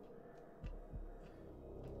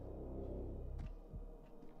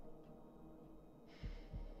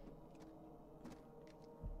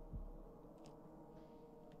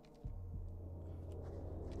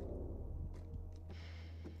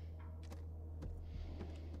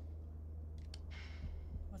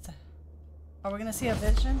 Are we gonna see a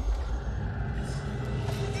vision?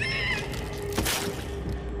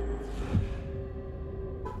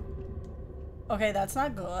 Okay, that's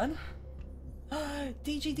not good.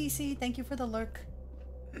 DGDC, thank you for the lurk.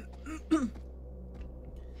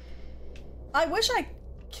 I wish I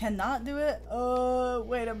cannot do it.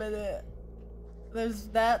 Wait a minute. There's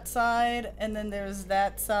that side, and then there's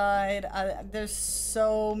that side. There's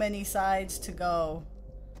so many sides to go.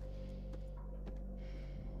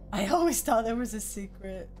 I always thought there was a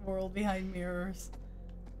secret world behind mirrors.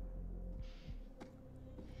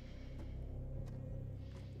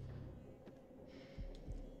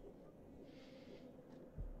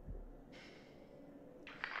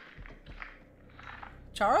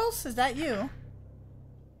 Charles, is that you?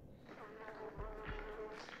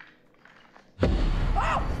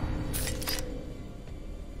 Oh!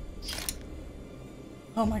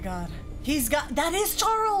 Oh my god. He's got— that is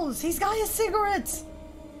Charles! He's got his cigarettes!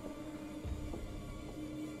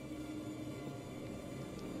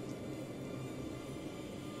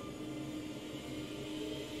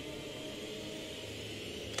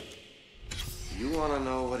 You want to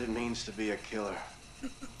know what it means to be a killer?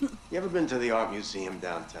 You ever been to the art museum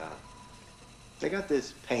downtown? They got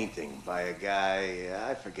this painting by a guy,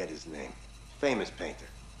 I forget his name. Famous painter.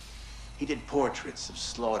 He did portraits of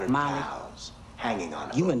slaughtered cows hanging on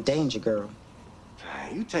hooks. You in danger, girl.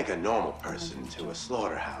 You take a normal person to a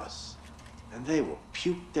slaughterhouse, and they will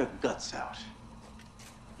puke their guts out.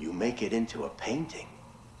 You make it into a painting,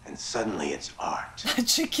 and suddenly it's art. A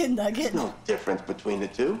chicken nugget. There's no difference between the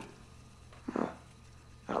two. Huh.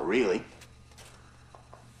 Not really.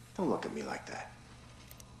 Don't look at me like that.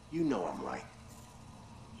 You know I'm right.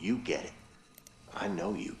 You get it. I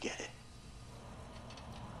know you get it.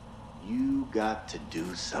 You got to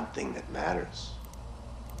do something that matters.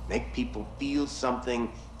 Make people feel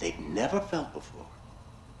something they've never felt before.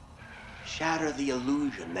 Shatter the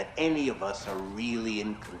illusion that any of us are really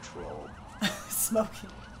in control. Smoking.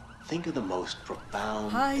 Think of the most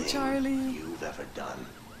profound thing Charlie. you've ever done.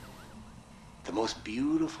 The most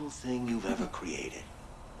beautiful thing you've ever created.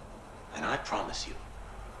 And I promise you,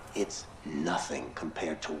 it's nothing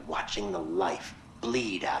compared to watching the life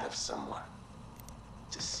bleed out of someone.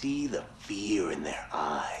 To see the fear in their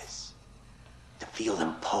eyes. To feel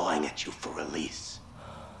them pawing at you for release.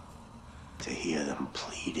 To hear them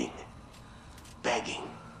pleading, begging.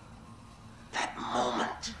 That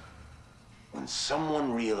moment when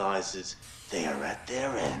someone realizes they are at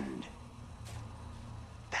their end.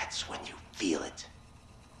 That's when you feel it.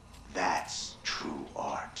 That's true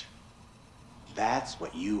art. That's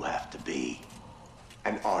what you have to be.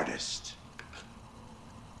 An artist.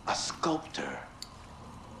 A sculptor.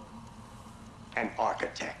 An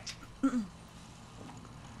architect.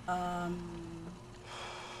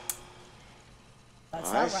 That's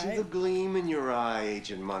I not see right. the gleam in your eye,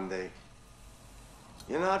 Agent Monday.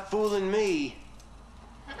 You're not fooling me.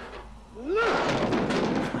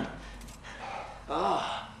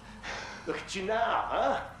 Ah, look at you now,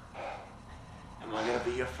 huh? Am I gonna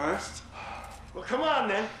be your first? Well, come on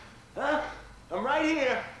then, huh? I'm right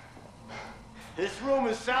here. This room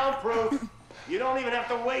is soundproof. You don't even have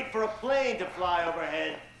to wait for a plane to fly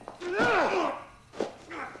overhead.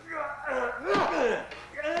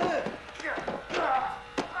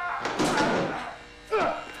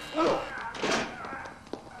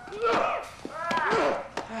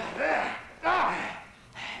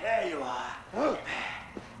 There you are.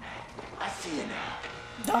 I see you now.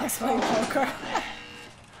 Dogs playing poker.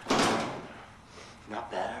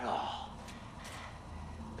 Not bad at all.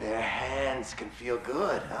 Bare hands can feel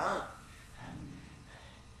good, huh?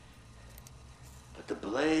 But the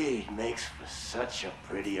blade makes for such a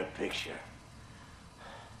prettier picture.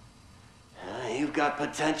 You've got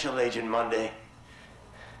potential, Agent Monday.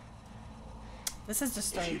 This is If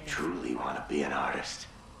disturbing. you truly want to be an artist.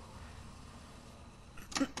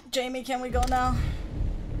 Jamie, can we go now?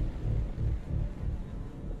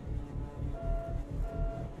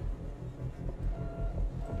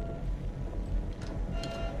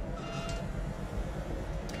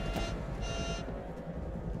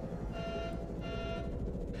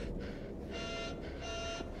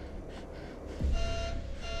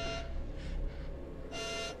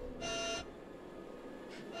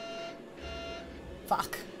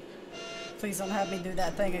 Fuck. Please don't have me do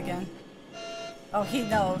that thing again. Oh, he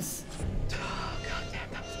knows. Oh, goddamn,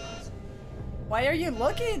 that was close. Why are you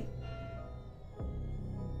looking?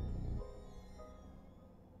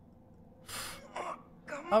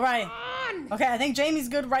 All right. Okay, I think Jamie's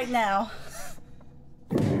good right now.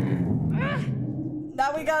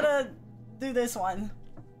 Now we gotta do this one.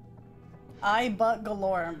 Eye butt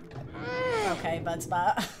galore. Okay, butt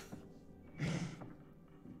spot.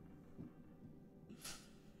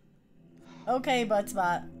 Okay, butt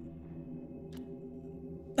spot.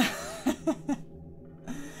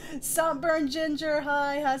 Sunburn Ginger,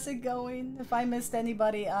 hi, how's it going? If I missed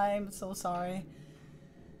anybody, I'm so sorry.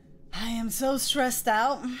 I am so stressed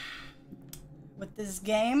out with this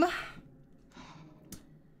game.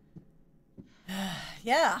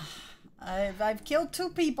 Yeah, I've killed 2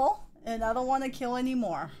 people, and I don't want to kill any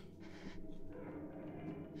more.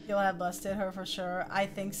 He'll have busted her for sure. I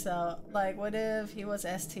think so. Like, what if he was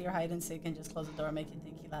S tier hide and seek and just close the door, make you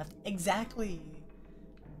think he left? Exactly.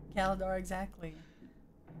 Calidor, exactly.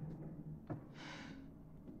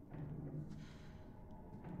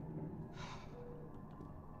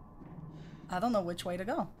 I don't know which way to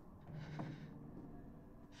go.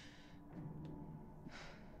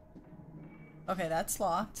 Okay, that's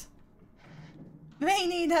locked.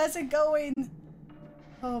 Mayneen, how's it going?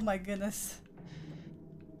 Oh my goodness.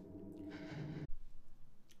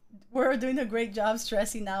 We're doing a great job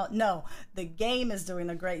stressing out. No, the game is doing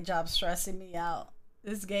a great job stressing me out.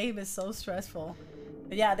 This game is so stressful.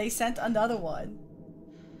 But yeah, they sent another one.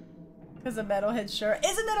 Because the Metalhead shirt.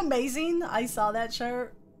 Isn't it amazing? I saw that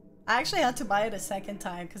shirt. I actually had to buy it a second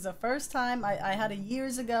time. Because the first time I had it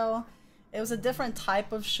years ago. It was a different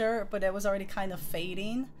type of shirt, but it was already kind of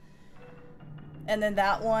fading. And then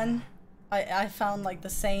that one, I found like the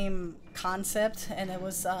same concept, and it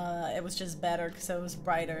was just better because it was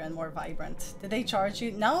brighter and more vibrant. Did they charge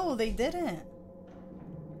you? No, they didn't.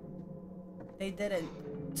 They didn't.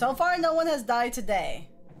 So far, no one has died today.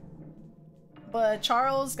 But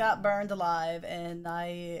Charles got burned alive, and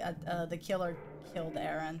the killer killed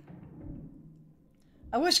Aaron.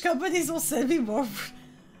 I wish companies will send me more.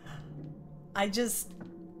 I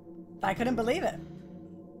couldn't believe it.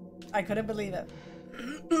 I couldn't believe it.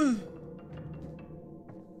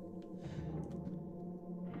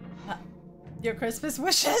 Your Christmas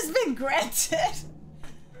wish has been granted.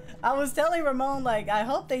 I was telling Ramon, like, I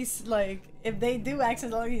hope they, like, if they do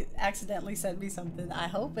accidentally send me something, I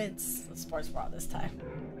hope it's a sports bra this time.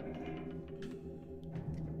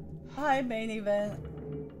 Hi, main event.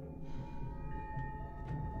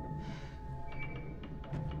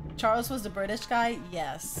 Charles was the British guy?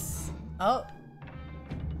 Yes. Oh.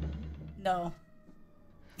 No.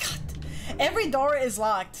 God. Every door is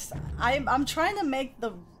locked. I'm trying to make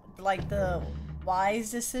the wise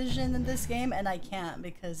decision in this game, and I can't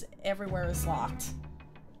because everywhere is locked.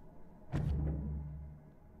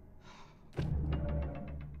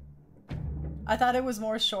 I thought it was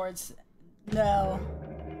more shorts. No.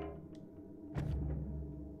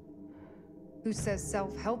 Who says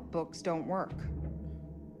self-help books don't work?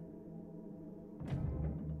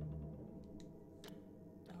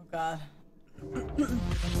 Oh God.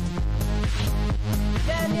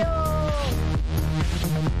 Daniel!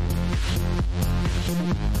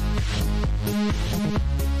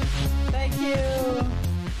 Thank you.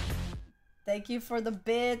 Thank you for the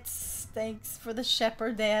bits. Thanks for the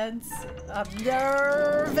shepherd dance. I'm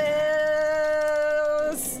nervous.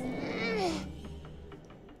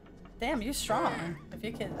 Damn, you're strong. If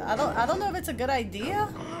you can, I don't know if it's a good idea.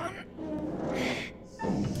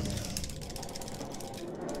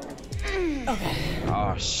 Okay.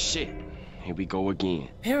 Oh shit. Here we go again.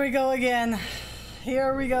 Here we go again.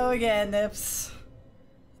 Here we go again, Nips.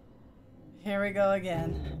 Here we go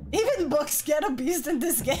again. Even books get abused in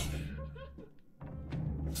this game.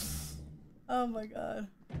 Oh my God.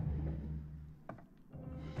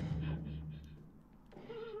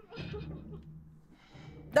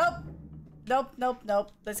 Nope. Nope, nope,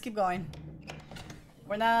 nope. Let's keep going.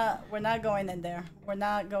 We're not going in there. We're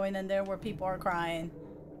not going in there where people are crying.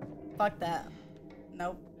 Fuck that.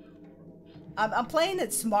 Nope. I'm playing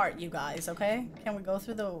it smart, you guys, okay? Can we go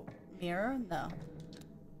through the mirror? No.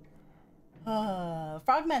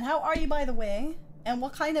 Frogman, how are you, by the way? And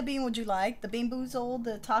what kind of bean would you like? The Bean Boozled,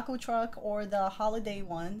 the taco truck, or the holiday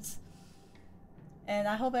ones? And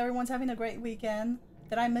I hope everyone's having a great weekend.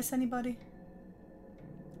 Did I miss anybody?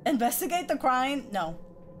 Investigate the crime? No.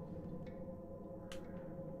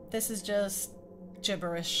 This is just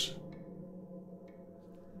gibberish.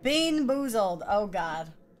 Bean Boozled. Oh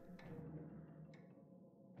God.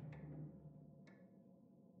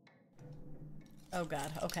 Oh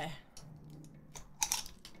God. Okay.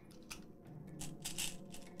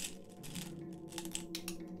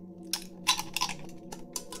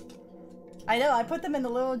 I know, I put them in the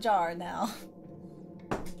little jar now.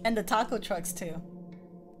 And the taco trucks too.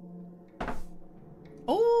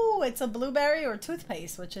 Oh, it's a blueberry or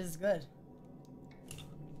toothpaste, which is good.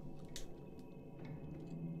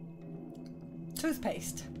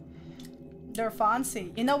 Toothpaste. They're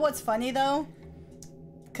fancy. You know what's funny though?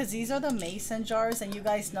 Because these are the mason jars, and you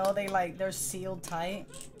guys know they're sealed tight.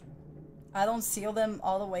 I don't seal them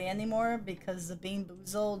all the way anymore because the Bean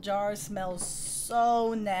Boozled jar smells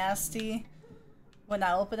so nasty. When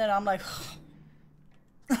I open it, I'm like,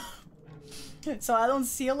 so I don't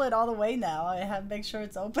seal it all the way now. I have to make sure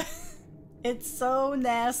it's open. It's so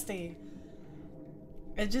nasty.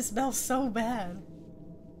 It just smells so bad.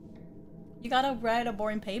 You gotta write a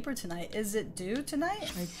boring paper tonight. Is it due tonight?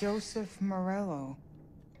 By Joseph Morello.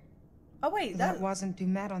 Oh wait, that wasn't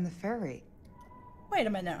Dumet on the ferry. Wait a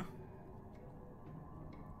minute now.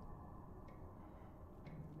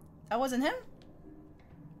 That wasn't him?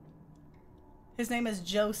 His name is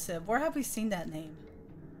Joseph. Where have we seen that name?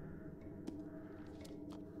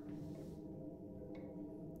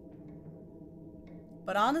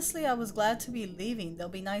 But honestly, I was glad to be leaving. They'll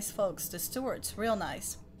be nice folks. The Stewarts, real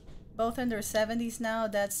nice. Both in their 70s now.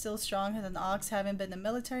 Dad's still strong as an ox, having been a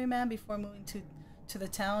military man before moving to the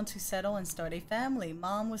town to settle and start a family.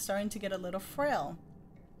 Mom was starting to get a little frail.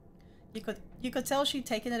 You could tell she'd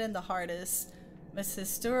taken it in the hardest. Mrs.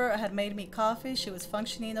 Stewart had made me coffee. She was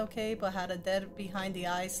functioning okay, but had a dead behind the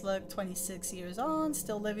eyes look. 26 years on,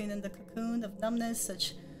 still living in the cocoon of numbness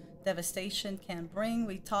such devastation can bring.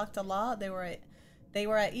 We talked a lot. They were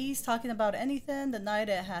at ease, talking about anything. The night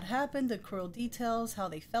it had happened, the cruel details, how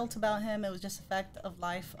they felt about him. It was just a fact of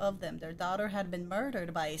life of them. Their daughter had been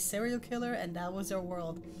murdered by a serial killer, and that was their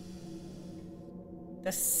world.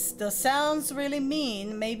 The sounds really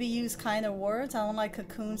mean. Maybe use kinder words. I don't like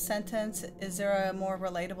cocoon sentence. Is there a more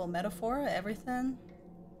relatable metaphor? Everything?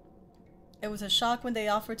 It was a shock when they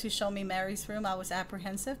offered to show me Mary's room. I was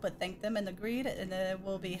apprehensive, but thanked them and agreed, and it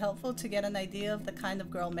will be helpful to get an idea of the kind of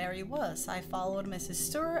girl Mary was. I followed Mrs.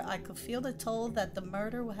 Stewart. I could feel the toll that the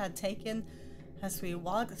murder had taken as we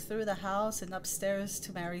walked through the house and upstairs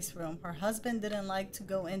to Mary's room. Her husband didn't like to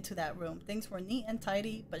go into that room. Things were neat and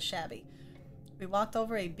tidy, but shabby. We walked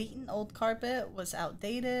over a beaten old carpet, was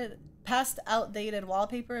outdated, past outdated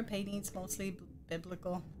wallpaper and paintings, mostly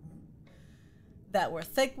biblical, that were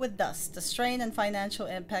thick with dust. The strain and financial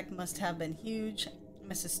impact must have been huge.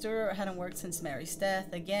 Mrs. Stewart hadn't worked since Mary's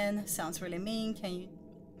death. Again, sounds really mean. Can you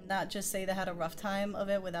not just say they had a rough time of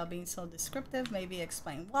it without being so descriptive? Maybe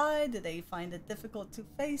explain why. Did they find it difficult to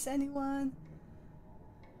face anyone?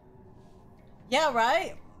 Yeah,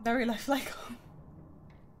 right? Very lifelike.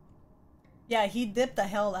 Yeah, he dipped the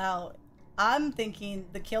hell out. I'm thinking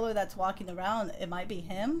the killer that's walking around, it might be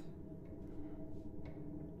him.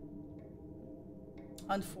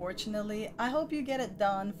 Unfortunately, I hope you get it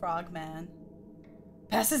done, Frogman.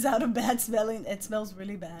 Passes out a bad smelling. It smells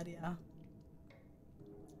really bad, yeah.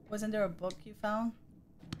 Wasn't there a book you found?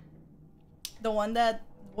 The one that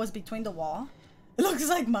was between the wall? It looks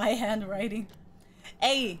like my handwriting.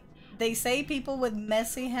 Hey, they say people with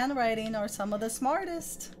messy handwriting are some of the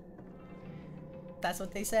smartest. That's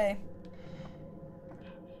what they say.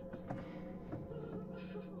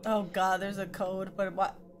 Oh god, there's a code, but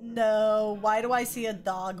what? No, why do I see a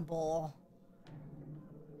dog bowl?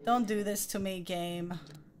 Don't do this to me, game.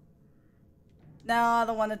 No, I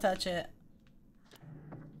don't want to touch it.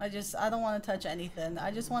 I don't want to touch anything. I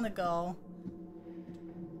just want to go.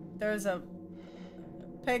 There's a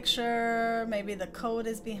picture. Maybe the code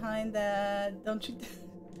is behind that. Don't you?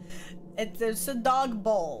 There's a dog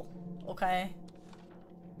bowl. Okay.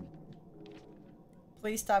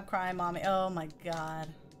 Please stop crying, mommy. Oh my god.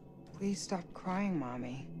 Please stop crying,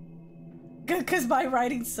 mommy. Good, cause my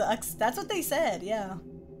writing sucks. That's what they said. Yeah.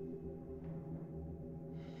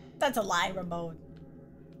 That's a lie, Ramon.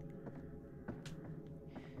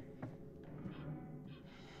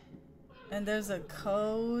 And there's a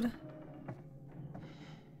code.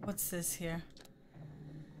 What's this here?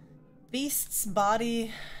 Beast's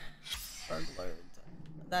body burglared.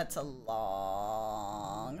 That's a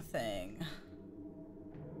long thing.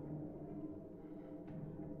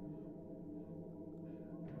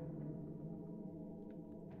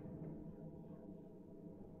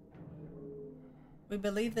 We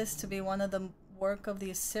believe this to be one of the work of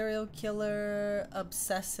the serial killer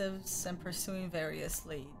obsessives and pursuing various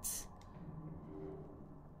leads.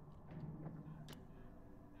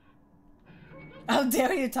 How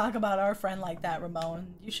dare you talk about our friend like that,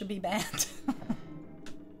 Ramon? You should be banned.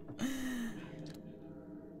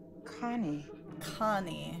 Connie.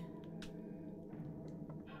 Connie.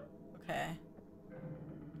 Okay.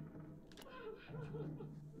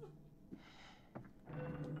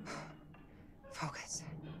 Focus.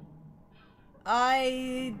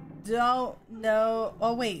 I don't know.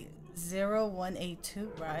 Oh wait,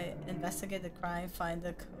 0182, right? Investigate the crime, find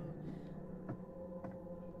the code.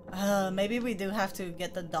 Maybe we do have to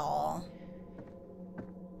get the doll.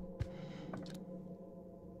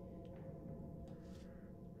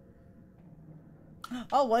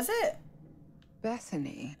 Oh, was it?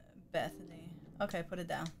 Bethany. Bethany. Okay, put it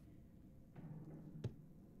down.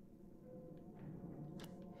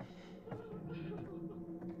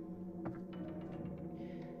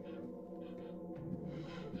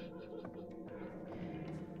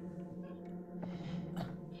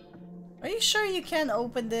 Are you sure you can't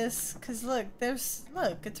open this? Cause look,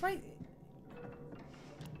 look, it's right.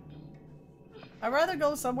 I'd rather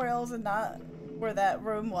go somewhere else and not where that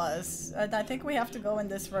room was. And I think we have to go in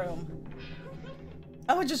this room.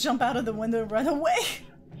 I would just jump out of the window and run away.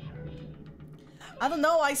 I don't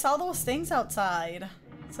know, I saw those things outside.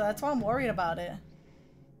 So that's why I'm worried about it.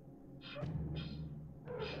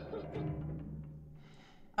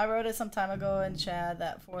 I wrote it some time ago in chat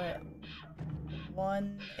that for it.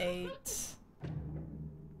 1-8.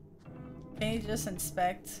 Can you just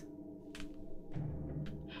inspect?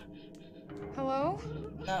 Hello?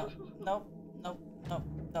 No, nope, nope, nope,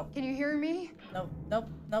 nope. Can you hear me? Nope, nope,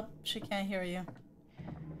 nope. She can't hear you.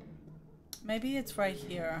 Maybe it's right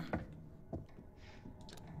here.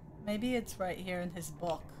 Maybe it's right here in his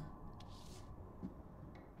book.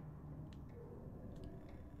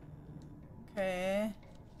 Okay.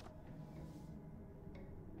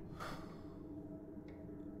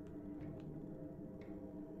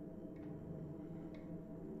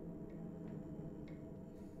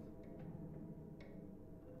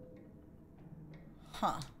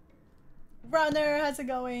 Huh. Runner, how's it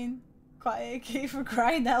going? Quiet key for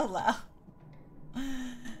crying out loud.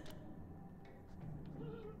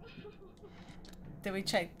 Did we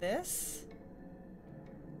check this?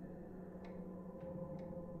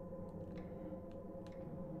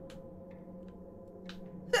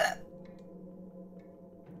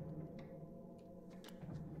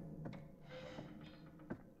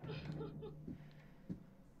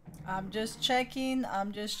 I'm just checking.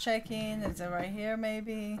 Is it right here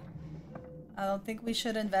maybe? I don't think we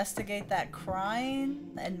should investigate that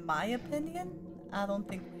crime, in my opinion. I don't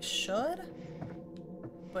think we should.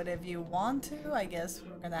 But if you want to, I guess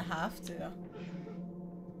we're gonna have to.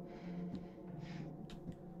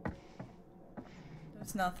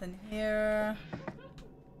 There's nothing here.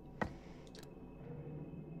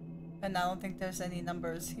 And I don't think there's any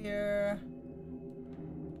numbers here.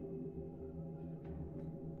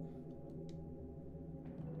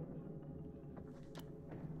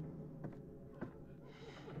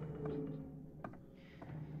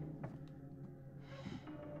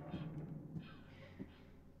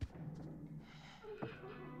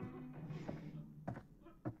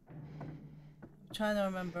 Trying to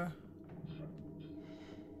remember.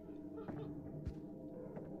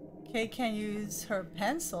 Kay can use her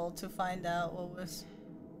pencil to find out what was.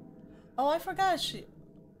 Oh, I forgot she.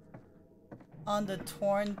 On the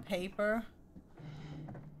torn paper.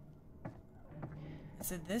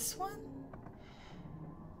 Is it this one?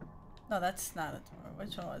 No, that's not a torn.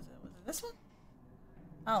 Which one was it? Was it this one?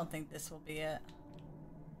 I don't think this will be it.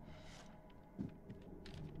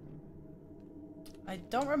 I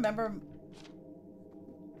don't remember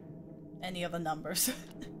any of the numbers.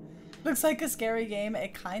 Looks like a scary game.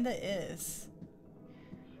 It kinda is.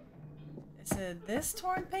 Is it this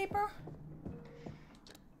torn paper?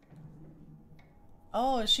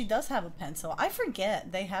 Oh, she does have a pencil. I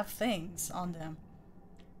forget they have things on them.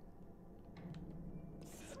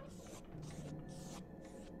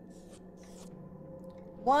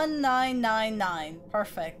 $1999.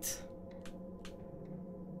 Perfect.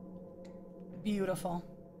 Beautiful.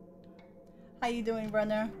 How you doing,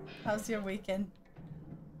 Runner? How's your weekend?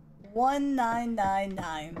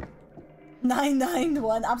 1999.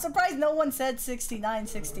 991. I'm surprised no one said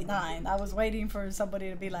 6969. I was waiting for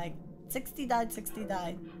somebody to be like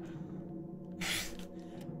 6969.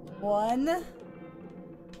 1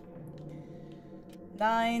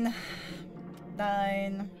 9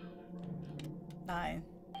 9 9.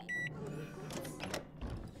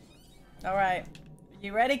 All right.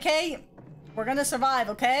 You ready, Kate? We're gonna survive,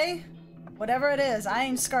 okay? Whatever it is, I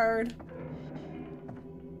ain't scared.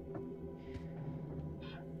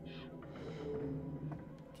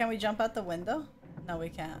 Can we jump out the window? No, we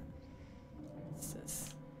can't. What's this?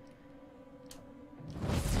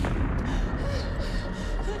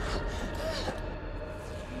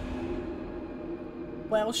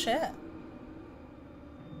 Well, shit.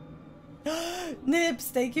 Nips,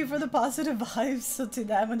 thank you for the positive vibes. So to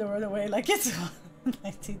them and to run away like it's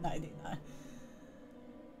 1999.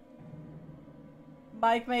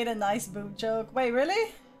 Mike made a nice boob joke. Wait,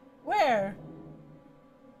 really? Where?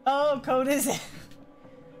 Oh, code is it?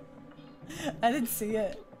 I didn't see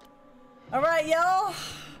it. Alright, y'all.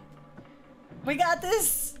 We got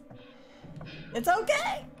this. It's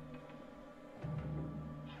okay.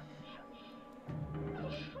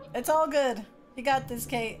 It's all good. You got this,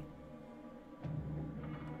 Kate.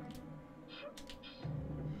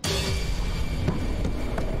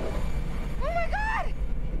 Oh my god!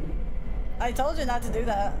 I told you not to do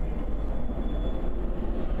that.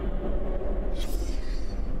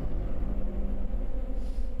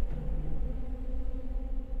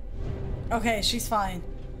 Okay, she's fine.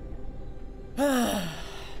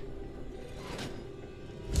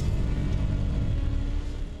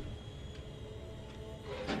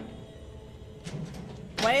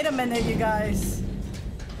 Wait a minute, you guys.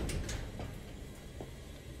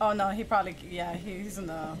 Oh no, he probably, yeah, he's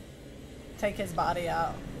gonna take his body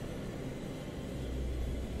out.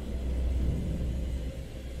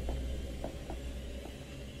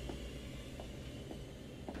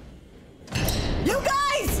 You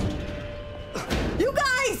guys! You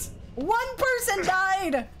guys! One person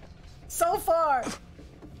died so far.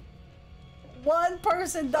 One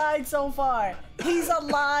person died so far. He's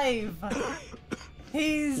alive.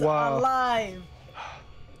 He's alive.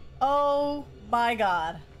 Oh my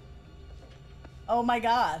god. Oh my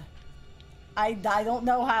god. I don't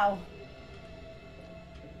know how.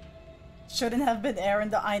 Shouldn't have been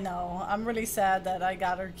Aaron. I know. I'm really sad that I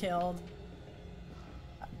got her killed.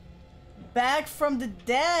 Back from the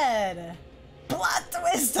dead. Plot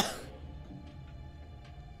twist.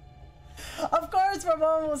 Of course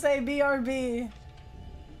Ramon will say BRB.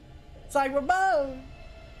 It's like, Ramon,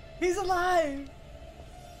 he's alive.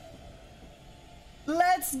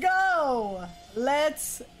 Let's go.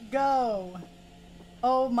 Let's go.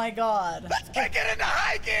 Oh my god. Let's kick it into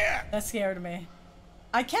high gear! That scared me.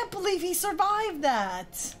 I can't believe he survived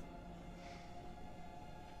that.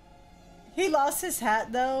 He lost his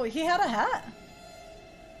hat though. He had a hat.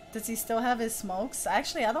 Does he still have his smokes?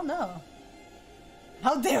 Actually, I don't know.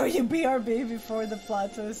 How dare you BRB before the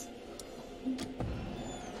plot twist?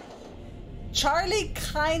 Charlie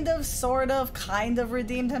kind of, sort of, kind of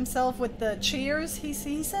redeemed himself with the cheers. He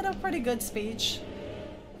said a pretty good speech.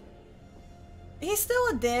 He's still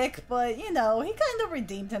a dick, but you know, he kind of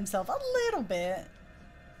redeemed himself a little bit.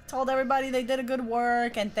 Told everybody they did a good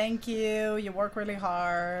work and thank you. You work really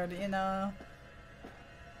hard, you know.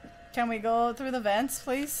 Can we go through the vents,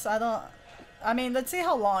 please? I mean, let's see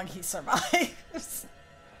how long he survives.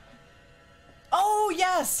 Oh,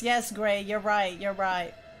 yes! Yes, Gray, you're right, you're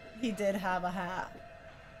right. He did have a hat.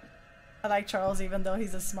 I like Charles even though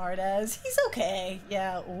he's a smartass. He's okay.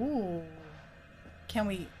 Yeah, ooh. Can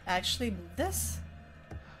we actually move this?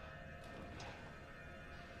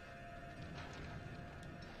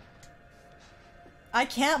 I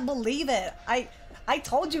can't believe it. I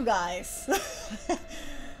told you guys.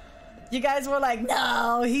 You guys were like,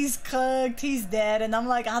 no, he's cooked, he's dead. And I'm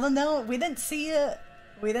like, I don't know. We didn't see it.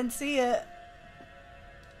 We didn't see it.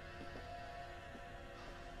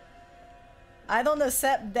 I don't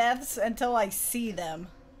accept deaths until I see them.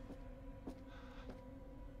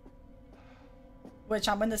 Which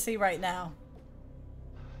I'm gonna see right now.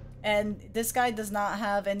 And this guy does not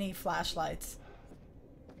have any flashlights.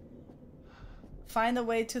 Find a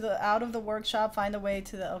way to the out of the workshop, find a way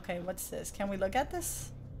to the okay, what's this? Can we look at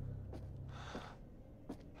this?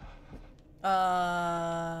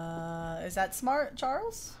 Is that smart,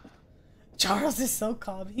 Charles? Charles is so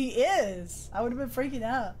calm. He is. I would have been freaking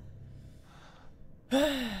out.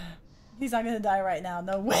 He's not gonna die right now.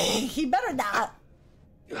 No way. He better not.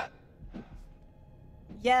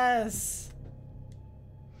 Yes.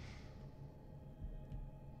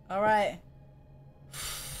 All right.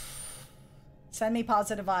 Send me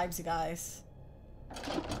positive vibes, you guys.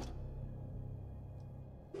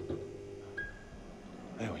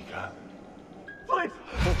 There we go. Please!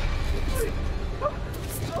 Please!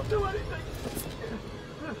 Don't do anything!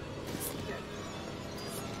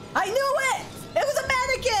 I knew it! It was a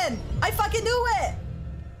mannequin! I fucking knew it!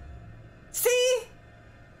 See?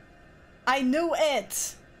 I knew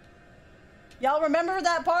it! Y'all remember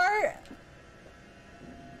that part?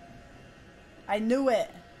 I knew it.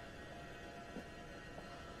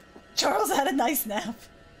 Charles had a nice nap.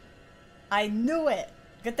 I knew it.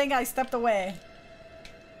 Good thing I stepped away.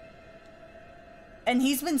 And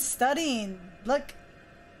he's been studying. Look,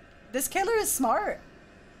 this killer is smart.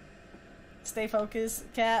 Stay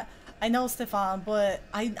focused, cat. I know, Stefan, but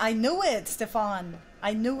I knew it, Stefan.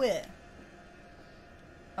 I knew it.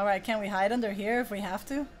 Alright, can we hide under here if we have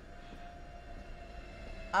to?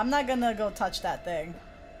 I'm not gonna go touch that thing.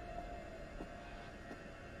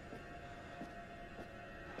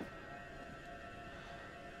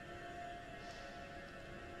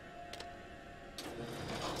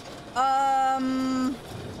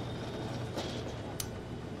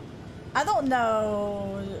 I don't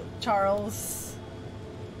know, Charles.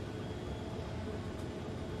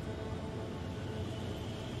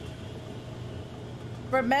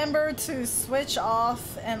 Remember to switch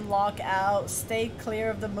off and lock out. Stay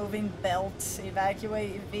clear of the moving belt.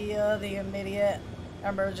 Evacuate via the immediate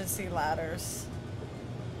emergency ladders.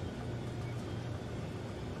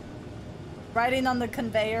 Riding on the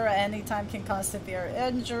conveyor at any time can cause severe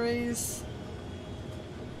injuries.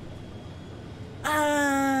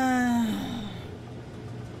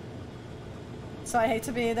 So I hate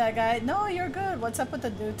to be that guy. No, you're good. What's up with the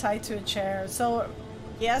dude tied to a chair? So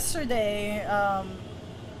yesterday,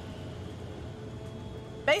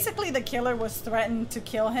 basically the killer was threatened to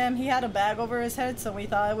kill him. He had a bag over his head, so we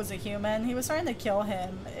thought it was a human. He was trying to kill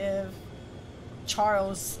him if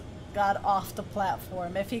Charles got off the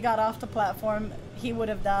platform. If he got off the platform, he would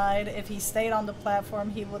have died. If he stayed on the platform,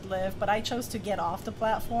 he would live. But I chose to get off the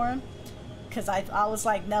platform because I was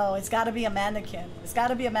like, no, it's got to be a mannequin. It's got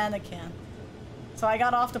to be a mannequin. So I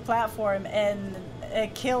got off the platform and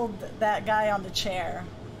it killed that guy on the chair.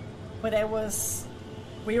 But it was...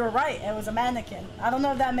 We were right. It was a mannequin. I don't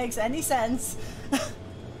know if that makes any sense.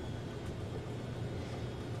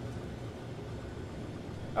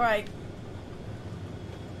 Alright.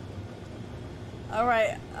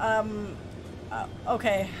 Alright,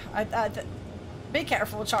 okay. Be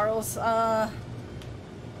careful, Charles.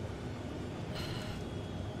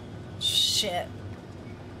 Shit.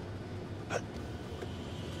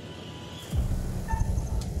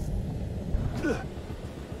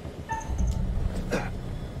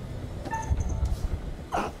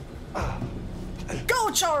 Go!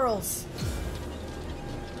 Charles.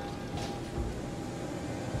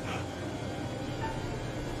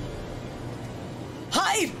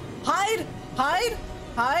 Hide! Hide! Hide!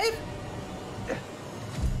 Hide!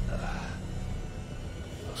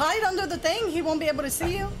 Hide under the thing. He won't be able to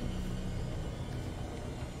see you.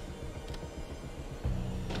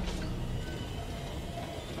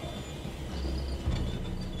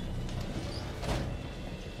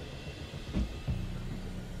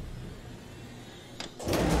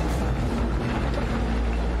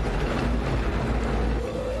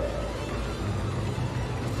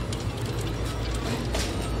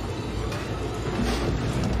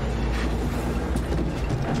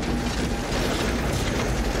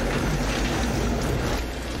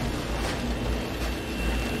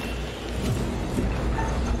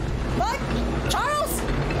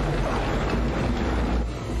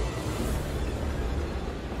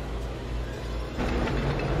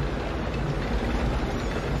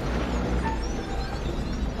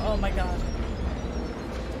 Oh my god.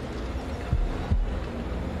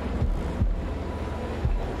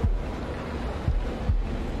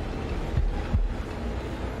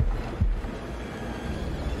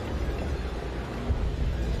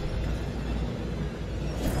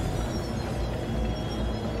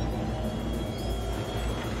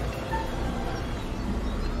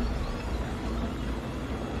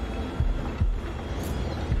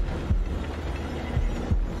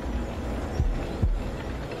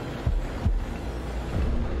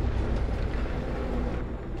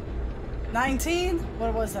 $19?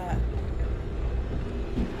 What was that?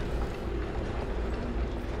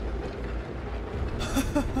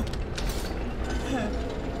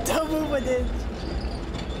 Don't move with it.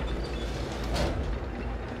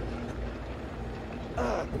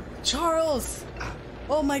 Charles!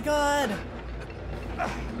 Oh my god!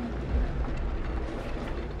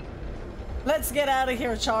 Let's get out of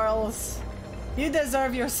here, Charles. You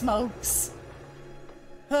deserve your smokes.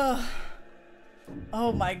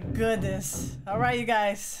 Oh my goodness. Alright, you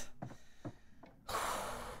guys.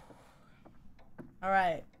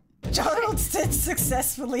 Alright. Charles did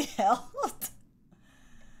successfully held.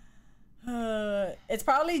 It's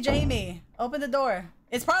probably Jamie. Open the door.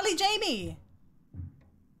 It's probably Jamie.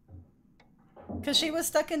 Because she was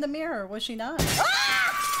stuck in the mirror, was she not?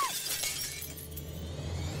 Ah!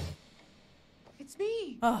 It's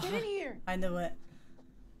me. Oh, Get in here. I knew it.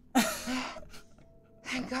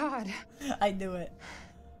 Thank God. I knew it.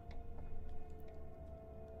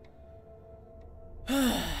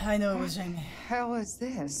 I knew it was Jamie. What the hell is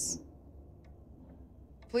this?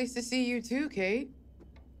 Pleased to see you too, Kate.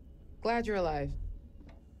 Glad you're alive.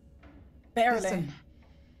 Barely. Listen,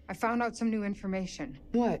 I found out some new information.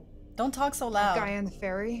 What? Don't talk so The loud. guy on the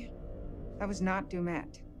ferry, that was not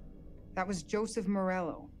Dumet. That was Joseph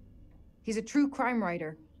Morello. He's a true crime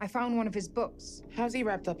writer. I found one of his books. How's he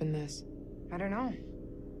wrapped up in this? I don't know.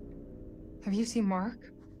 Have you seen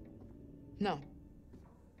Mark? No.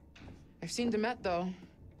 I've seen Demet, though.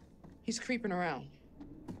 He's creeping around.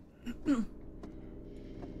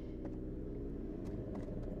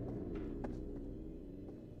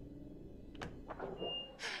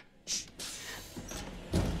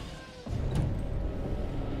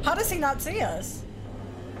 How does he not see us?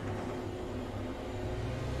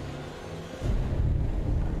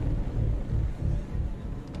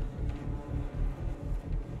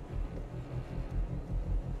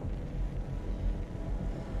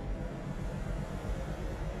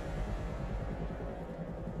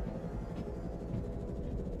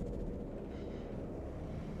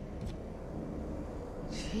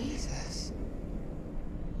 Jesus.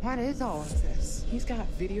 What is all of this? He's got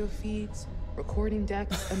video feeds, recording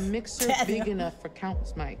decks, a mixer big enough for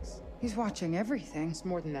countless mics. He's watching everything. It's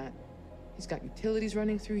more than that. He's got utilities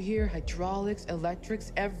running through here, hydraulics,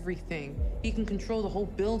 electrics, everything. He can control the whole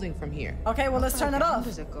building from here. Okay, well, let's turn it How off.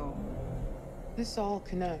 does it go? This all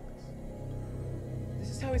connects. This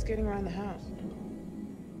is how he's getting around the house.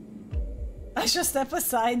 I should step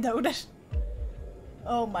aside, noted.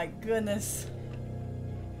 Oh my goodness.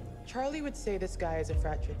 Charlie would say this guy is a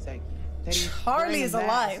fractured psyche. That he's Charlie wearing a is mask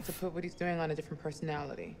alive. to put what he's doing on a different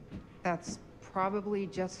personality. That's probably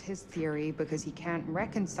just his theory because he can't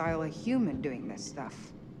reconcile a human doing this stuff.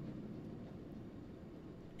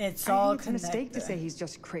 It's I all think it's a mistake to connected. say he's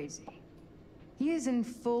just crazy. He is in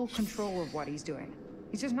full control of what he's doing.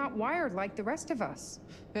 He's just not wired like the rest of us.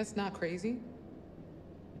 That's not crazy.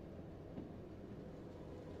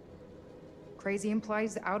 Crazy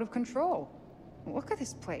implies out of control. Look at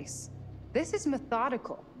this place. This is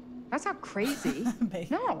methodical. That's not crazy.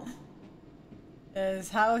 No. Is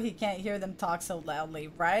how he can't hear them talk so loudly,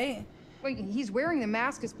 right? Wait, he's wearing the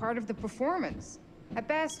mask as part of the performance. At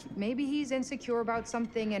best, maybe he's insecure about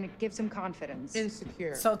something and it gives him confidence.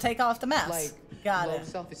 Insecure. So take off the mask. Like Got low it.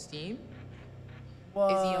 self-esteem? Whoa.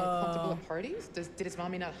 Is he uncomfortable at parties? Did his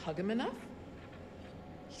mommy not hug him enough?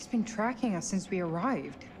 He's been tracking us since we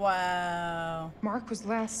arrived. Wow. Mark was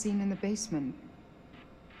last seen in the basement.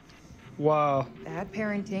 Wow. Bad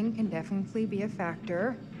parenting can definitely be a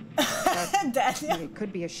factor. Daniel. It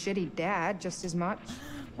could be a shitty dad just as much.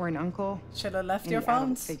 Or an uncle. Should have left your Any adult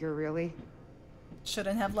phones. figure, really.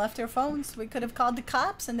 Shouldn't have left your phones. We could have called the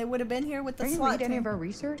cops and they would have been here with the Did you SWAT read any team. of our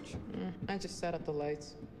research? I just set up the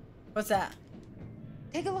lights. What's that?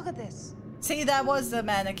 Take a look at this. See, that was the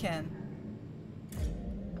mannequin.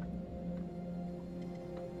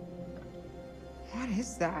 What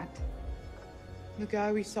is that? The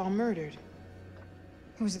guy we saw murdered.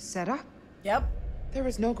 Was it set up? Yep. There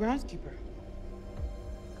was no groundskeeper.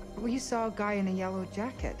 We saw a guy in a yellow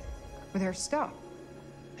jacket with our stuff.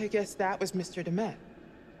 I guess that was Mr. Demet.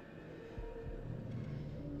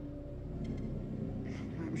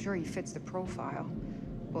 I'm sure he fits the profile.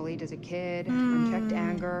 Bullied as a kid, unchecked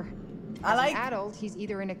anger. As an adult, he's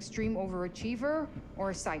either an extreme overachiever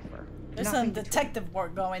or a cipher. There's Nothing some between. detective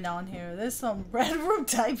work going on here. There's some Red Room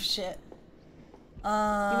type shit. He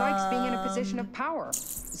likes being in a position of power,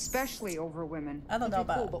 especially over women. I don't know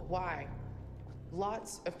about. Cool, but why?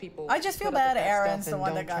 Lots of people. I just feel put up bad with that Aaron's stuff the and one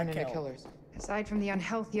don't that got turn into killed. killers. Aside from the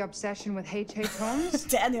unhealthy obsession with H.H. Holmes,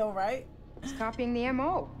 Daniel, right? he's copying the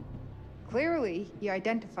M.O. Clearly, he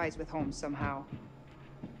identifies with Holmes somehow.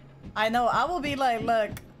 I know. I will be like,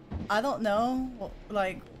 look, I don't know.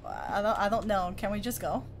 Like, I don't know. Can we just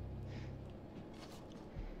go?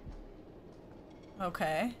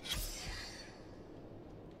 Okay.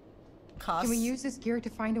 Cost. Can we use this gear to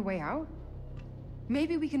find a way out?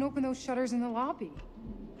 Maybe we can open those shutters in the lobby.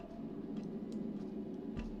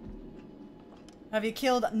 Have you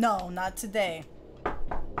killed? No, not today.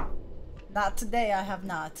 Not today, I have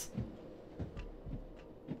not.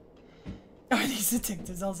 Are these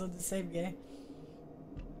detectives also the same game?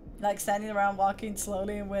 Like standing around walking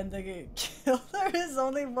slowly when the killer is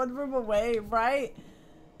only one room away, right?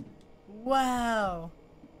 Wow.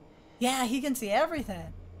 Yeah, he can see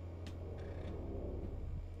everything.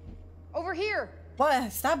 Over here!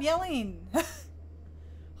 What? Stop yelling.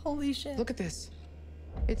 Holy shit. Look at this.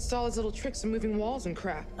 It saw his little tricks of moving walls and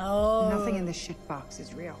crap. Oh. Nothing in this shit box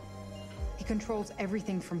is real. He controls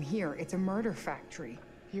everything from here. It's a murder factory.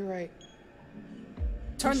 You're right.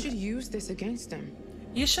 Turn. We should use this against him.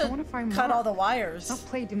 You should cut all the wires. I'll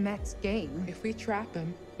play Demet's game. If we trap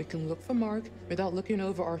him, we can look for Mark without looking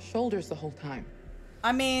over our shoulders the whole time.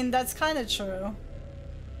 I mean, that's kind of true.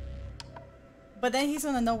 But then he's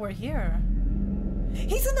gonna know we're here.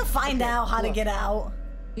 He's gonna find out how to get out.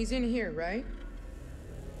 He's in here, right?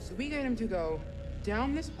 So we get him to go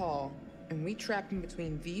down this hall, and we trap him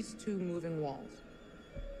between these two moving walls.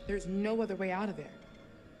 There's no other way out of there.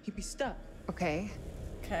 He'd be stuck. Okay.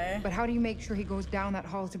 Okay. But how do you make sure he goes down that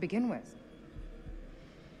hall to begin with?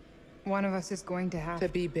 One of us is going to have to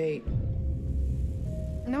be bait.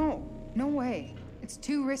 No, no way. It's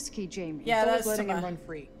too risky, Jamie. Yeah, that's letting him run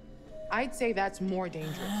free. I'd say that's more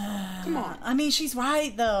dangerous. Come on. I mean, she's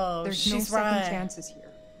right though. There's she's no second right. chances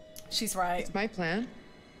here. She's right. It's my plan.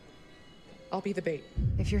 I'll be the bait.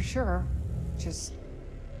 If you're sure, just...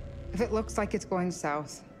 If it looks like it's going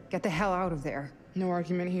south, get the hell out of there. No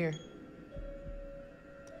argument here.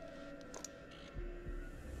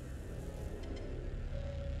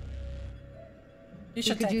 You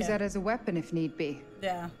should could take use it. that as a weapon if need be.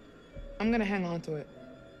 Yeah. I'm gonna hang on to it.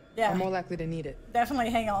 Yeah. I'm more likely to need it. Definitely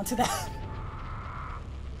hang on to that.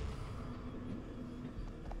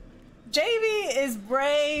 Jamie is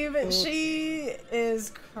brave. She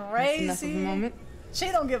is crazy. Enough of a moment. She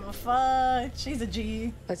don't give a fuck. She's a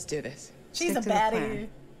G. Let's do this. She's Stick a to the baddie. plan.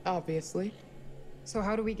 Obviously. So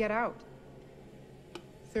how do we get out?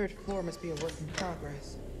 Third floor must be a work in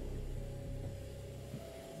progress.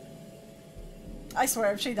 I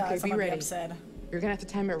swear, if she dies, Okay, I'm be gonna be ready. upset. You're gonna have to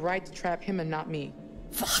time it right to trap him and not me.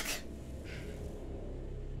 Fuck.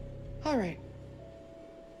 All right.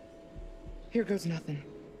 Here goes nothing.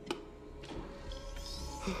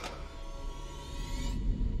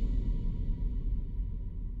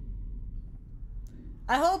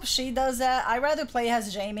 I hope she does that. I'd rather play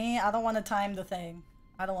as Jamie. I don't want to time the thing.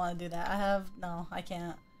 I don't want to do that. No, I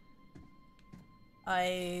can't.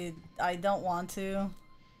 I don't want to.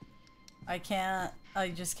 I can't. I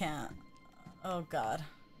just can't. Oh god.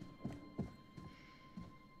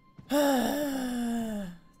 The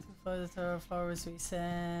third floor was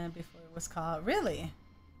recent before it was caught. Really?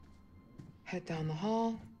 Head down the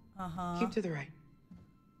hall. Uh-huh. Keep to the right.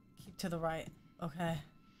 Keep to the right. Okay.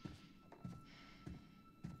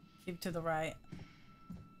 Keep to the right.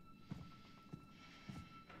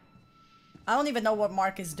 I don't even know what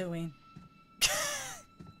Mark is doing.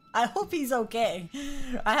 I hope he's okay.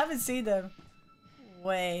 I haven't seen him.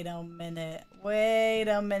 Wait a minute. Wait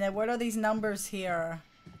a minute. What are these numbers here?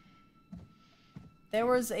 There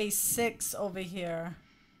was a 6 over here.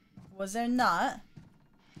 Was there not?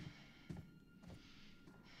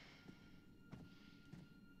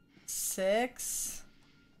 Six.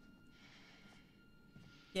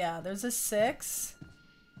 Yeah, there's a 6.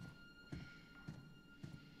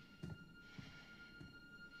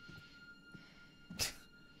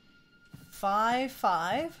 Five,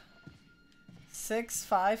 5. 6,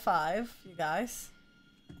 5, 5. You guys.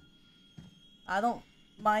 I don't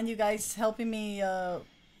mind you guys helping me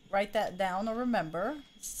write that down or remember.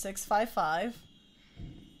 6, 5, 5.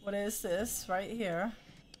 What is this right here?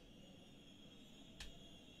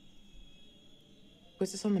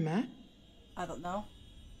 Was this on the map? I don't know.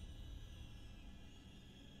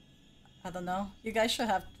 I don't know. You guys should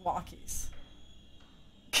have walkies.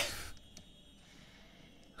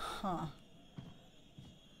 Huh.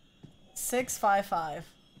 6, 5, 5.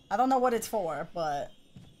 I don't know what it's for, but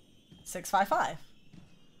 6, 5, 5.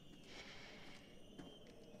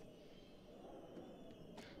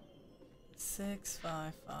 Six,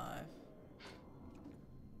 5, 5.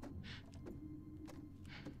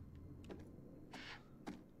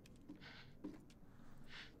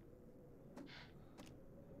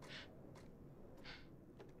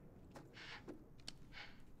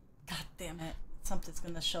 God damn it. Something's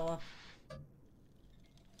gonna show up.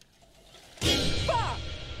 Fuck!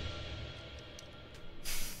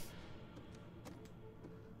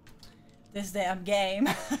 This damn game.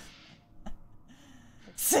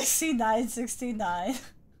 69, 69.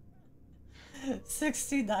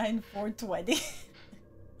 69, 420.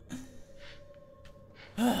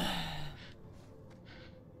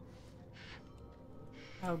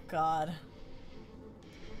 Oh God.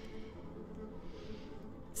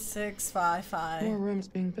 6, 5, 5. More rooms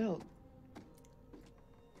being built.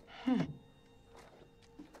 Huh.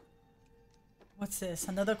 What's this?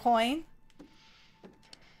 Another coin?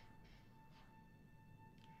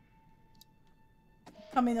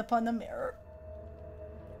 Coming upon the mirror.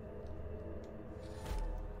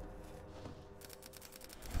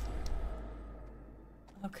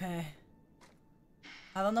 Okay.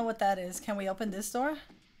 I don't know what that is. Can we open this door?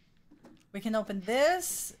 We can open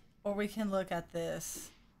this, or we can look at this.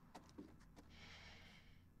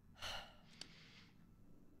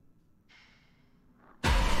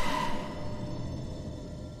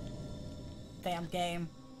 Damn game.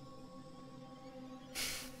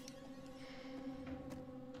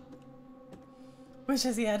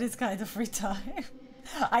 Wishes he had his kind of free time.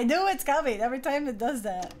 I knew it's coming every time it does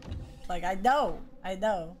that. Like, I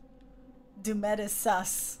know. Dumet is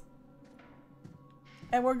sus.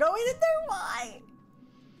 And we're going in there, why?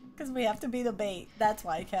 Because we have to be the bait. That's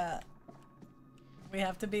why, cat. We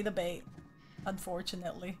have to be the bait.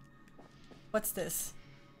 Unfortunately. What's this?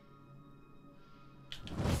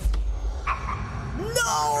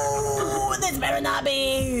 No! This better not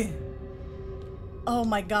be! Oh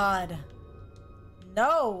my God.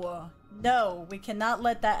 No! No, we cannot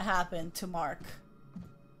let that happen to Mark.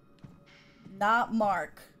 Not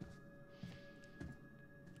Mark.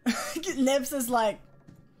 Nips is like,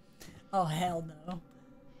 oh hell no.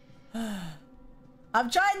 I'm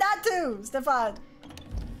trying not to, Stefan.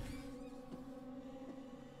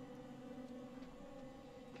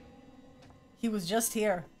 He was just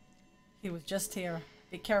here. He was just here.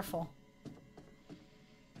 Be careful.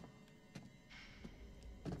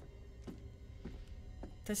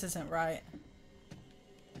 This isn't right.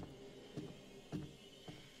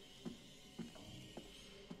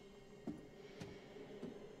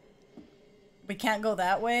 We can't go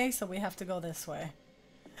that way, so we have to go this way.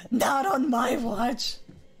 Not on my watch!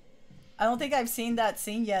 I don't think I've seen that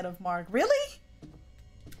scene yet of Mark. Really?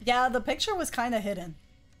 Yeah, the picture was kind of hidden.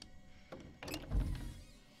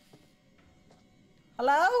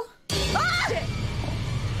 Hello? Ah!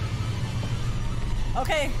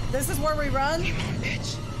 Okay, this is where we run. Come on,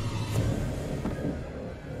 bitch.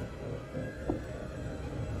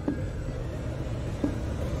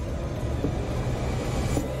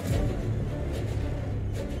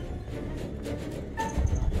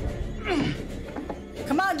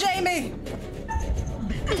 Come on, Jamie!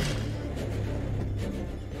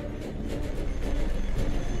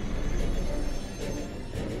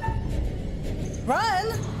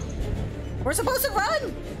 Run? We're supposed to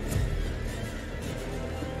run!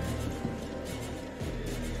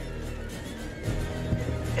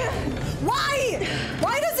 Why?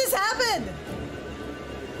 Why does this happen?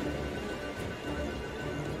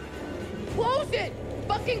 Close it!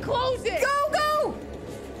 Fucking close it! Go, go!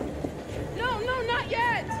 No, no, not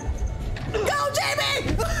yet! Go,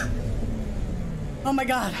 Jamie! Oh my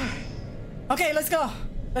god. Okay, let's go.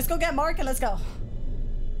 Let's go get Mark and let's go.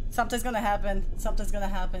 Something's gonna happen. Something's gonna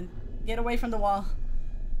happen. Get away from the wall.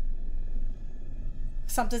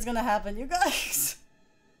 Something's gonna happen, you guys.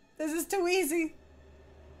 This is too easy.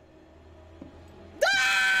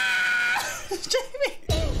 Ah! Jamie!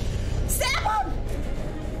 Stab him!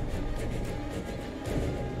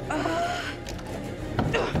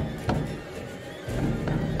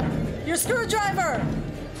 Your screwdriver!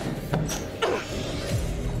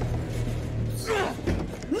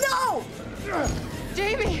 No!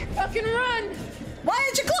 Jamie, fucking run! Why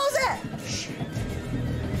didn't you close it?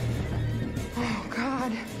 Oh,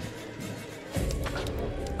 God.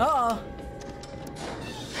 Uh-oh.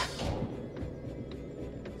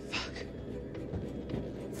 Fuck.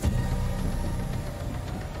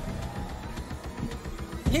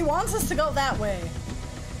 He wants us to go that way.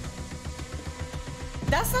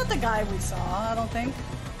 That's not the guy we saw, I don't think.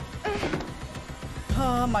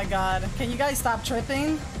 Oh my god. Can you guys stop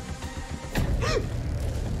tripping?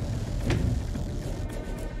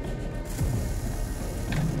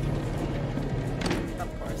 Of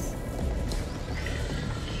course.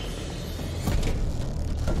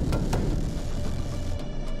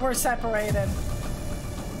 We're separated.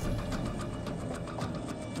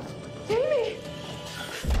 Jamie!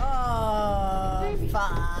 Oh,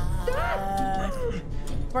 fuck.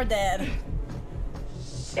 We're dead.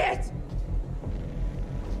 Shit!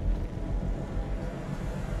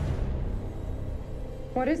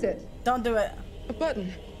 What is it? Don't do it. A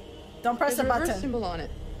button. Don't press There's the a reverse button. symbol on it.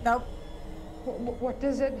 Nope. What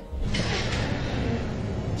does it?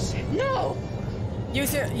 Shit, no!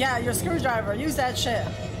 Use your screwdriver. Use that shit.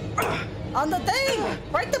 On the thing!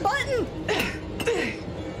 Break the button!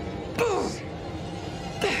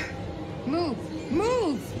 Move!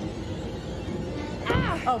 Move!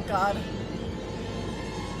 Oh god.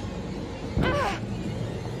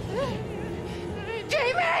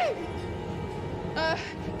 Jamie!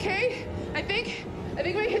 Kay, I think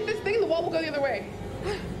when we hit this thing, the wall will go the other way.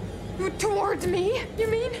 Towards me, you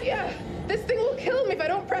mean? Yeah, this thing will kill me if I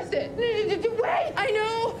don't press it. Wait! I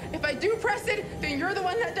know! If I do press it, then you're the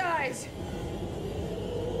one that dies.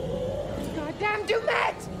 Goddamn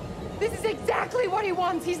Dumet! This is exactly what he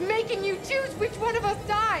wants. He's making you choose which one of us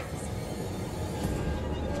dies.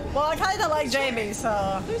 Well, I kinda like Jamie, so...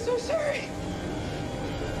 I'm so sorry.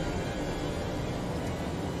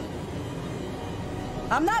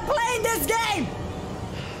 I'm not playing this game!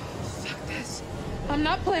 Fuck this. I'm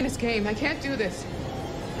not playing this game. I can't do this.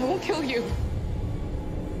 I won't kill you.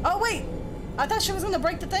 Oh, wait! I thought she was gonna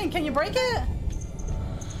break the thing. Can you break it?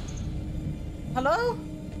 Hello?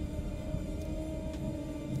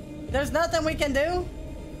 There's nothing we can do?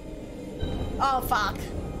 Oh, fuck.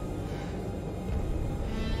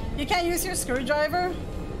 You can't use your screwdriver?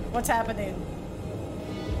 What's happening?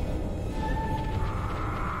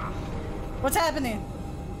 What's happening?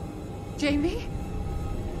 Jamie?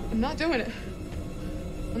 I'm not doing it.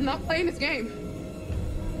 I'm not playing this game.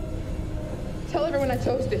 Tell everyone I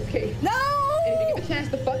chose this, Kate. No! And if you get the chance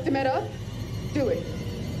to fuck Demet up, do it.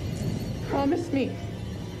 Promise me.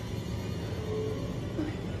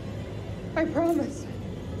 I promise.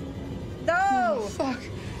 No! Oh, fuck.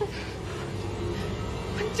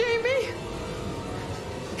 Jamie!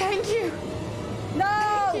 Thank you!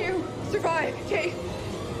 No! Thank you! Survive, Kate.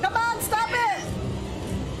 Come on, stop it!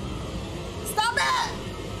 Stop it!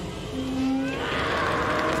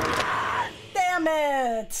 Damn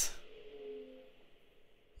it!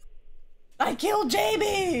 I killed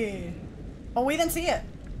Jamie! Oh, we didn't see it.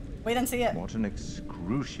 We didn't see it. What an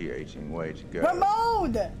excruciating way to go.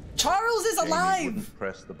 Ramon! Charles is Jamie alive! wouldn't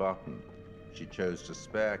press the button. She chose to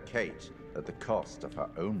spare Kate at the cost of her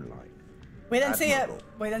own life. We didn't see it. Admirable.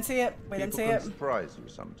 We didn't see it. We didn't see People it. can surprise you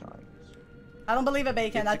sometimes. I don't believe it,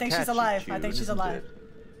 Bacon. It's I a think she's catchy alive. I tune, think she's isn't alive.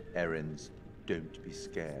 it? Erin's "Don't Be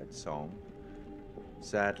Scared" song.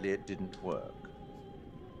 Sadly, it didn't work.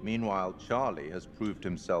 Meanwhile, Charlie has proved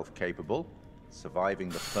himself capable, surviving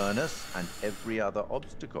the furnace and every other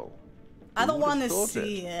obstacle. I don't Who would want have to thought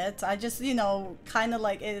see it. I just, you know, kind of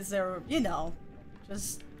like, is there, you know,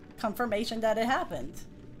 just confirmation that it happened.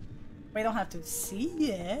 We don't have to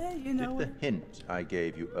see it, you know. Did the hint I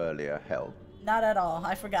gave you earlier help? Not at all.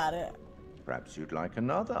 I forgot it. Perhaps you'd like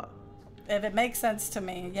another. If it makes sense to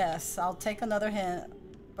me, yes, I'll take another hint.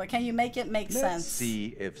 But can you make it make sense? Let's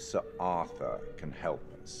see if Sir Arthur can help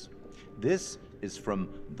us. This is from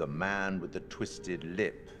The Man with the Twisted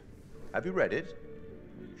Lip. Have you read it?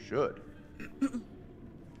 You should.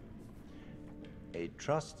 A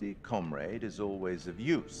trusty comrade is always of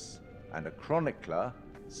use, and a chronicler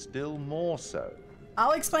still more so.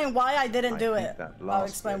 I'll explain why I didn't do think it. that I'll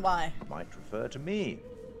explain bit why. Might refer to me.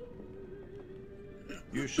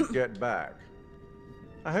 You should get back.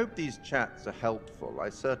 I hope these chats are helpful. I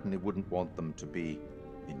certainly wouldn't want them to be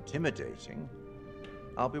intimidating.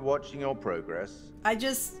 I'll be watching your progress.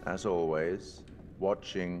 As always,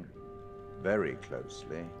 watching very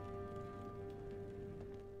closely.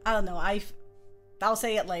 I don't know. I'll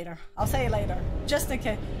say it later. I'll say it later. Just in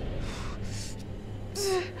case.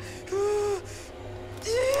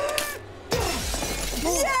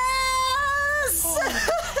 Yes!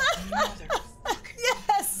 Oh,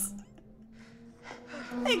 yes!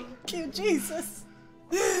 Thank you, Jesus.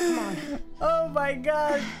 Come on. Oh my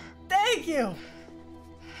God. Thank you.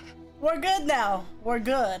 We're good now. We're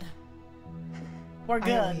good. We're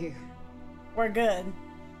good. I owe you. We're good.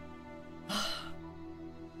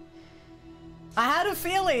 I had a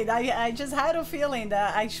feeling. I just had a feeling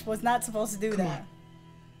that I was not supposed to do that.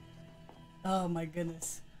 Oh my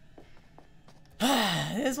goodness.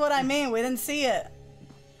 This is what I mean. We didn't see it.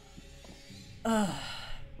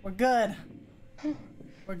 We're good.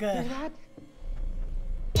 We're good.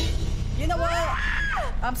 You know what?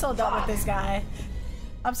 I'm so done with this guy.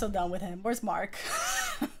 I'm so done with him. Where's Mark?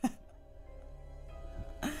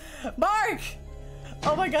 Mark!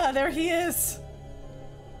 Oh my God, there he is.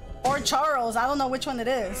 Or Charles. I don't know which one it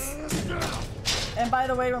is. And by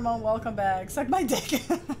the way, Ramon, welcome back. Suck my dick.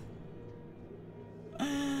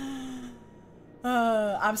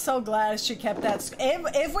 I'm so glad she kept that.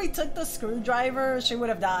 If we took the screwdriver, she would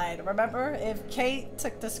have died. Remember? If Kate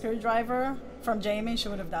took the screwdriver from Jamie, she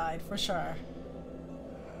would have died for sure.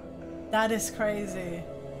 That is crazy.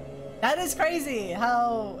 That is crazy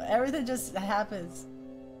how everything just happens.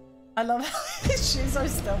 I love how his shoes are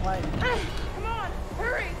still white. Come on,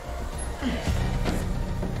 hurry!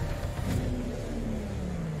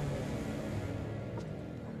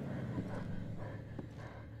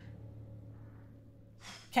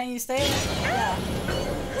 Can you stay? Yeah.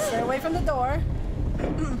 Stay away from the door.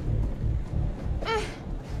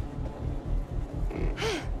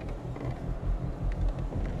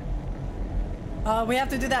 We have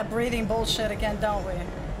to do that breathing bullshit again, don't we?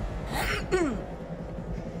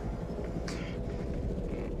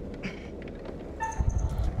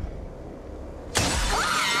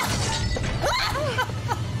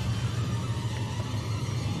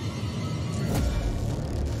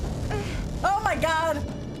 Oh my God!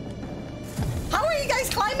 How are you guys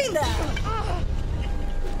climbing that?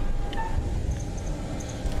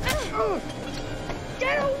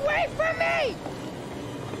 Get away from me!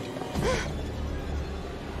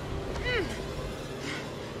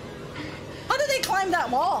 How did they climb that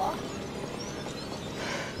wall?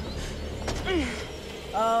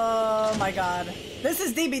 Oh my God. This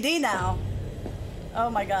is DBD now. Oh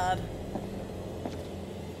my God.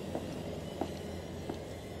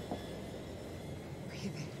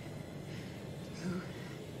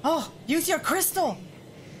 Oh, use your crystal.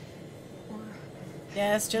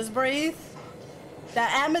 Yes, just breathe. The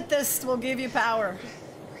amethyst will give you power.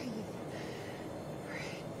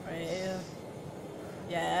 Breathe.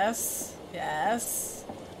 Yes, yes.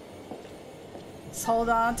 Just hold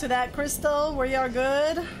on to that crystal. We are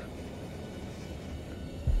good.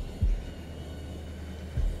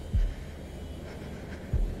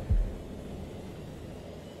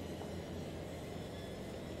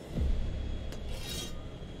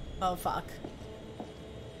 Oh, fuck.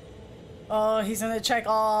 Oh, he's gonna check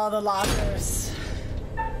all the lockers.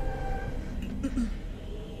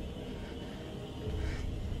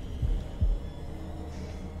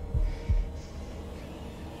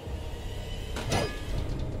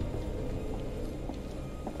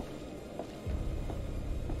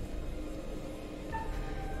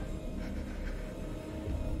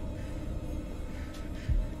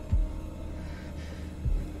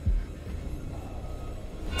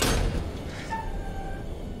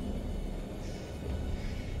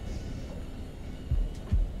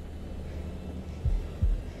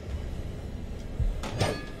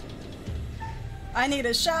 I need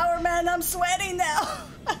a shower, man. I'm sweating now.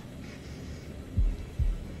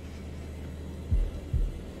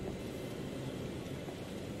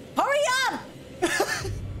 Hurry up!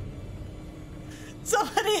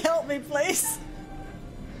 Somebody help me, please.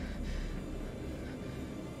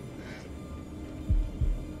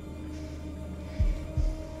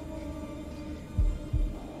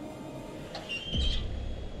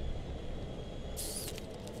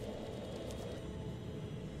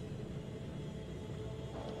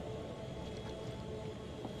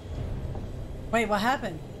 Wait, what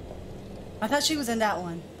happened? I thought she was in that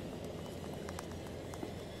one.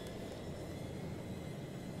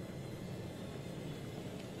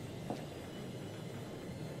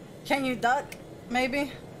 Can you duck?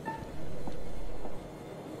 Maybe?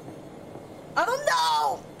 I don't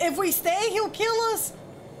know! If we stay, he'll kill us!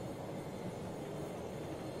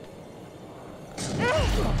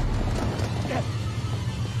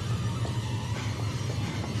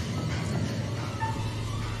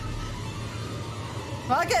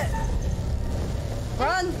 Fuck it!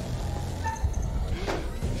 Run!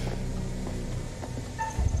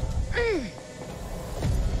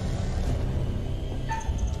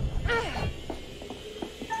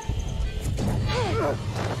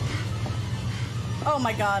 Oh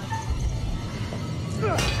my god.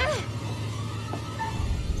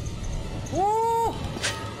 Whoa!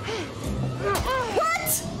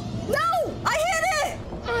 What? No! I hit it!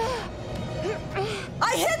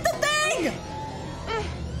 I hit the thing!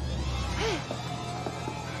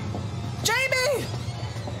 Jamie!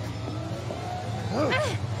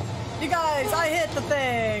 You guys, I hit the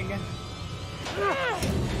thing!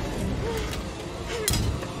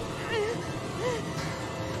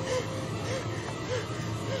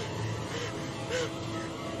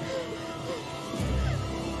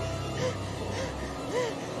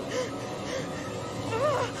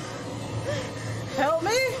 Help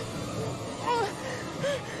me?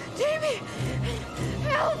 Jamie!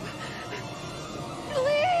 Help!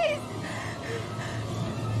 Please!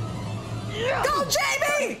 Go,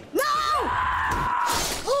 Jamie! No!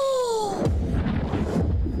 Oh!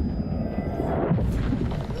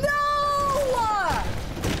 No!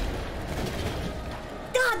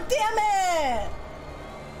 God damn it!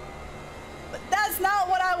 But that's not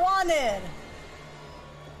what I wanted.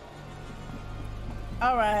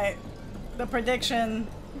 All right. The prediction.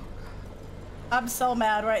 I'm so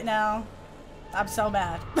mad right now. I'm so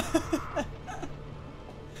mad.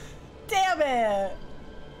 Damn it.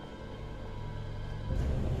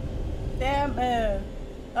 Damn it.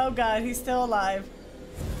 Oh god, he's still alive.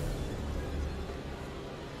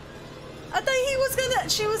 I thought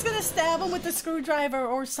she was gonna stab him with the screwdriver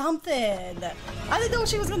or something. I didn't know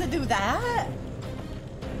she was gonna do that.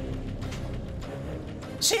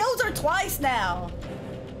 She owes her twice now.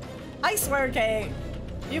 I swear, Kate,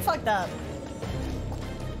 you fucked up.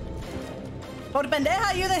 Por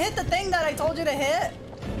pendeja, you didn't hit the thing that I told you to hit.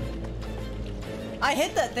 I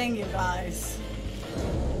hit that thing, you guys.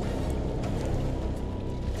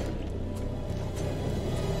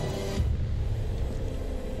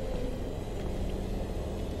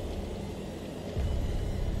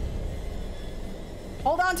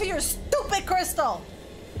 Hold on to your stupid crystal.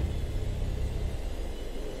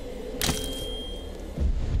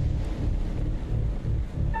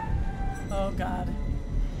 Oh god.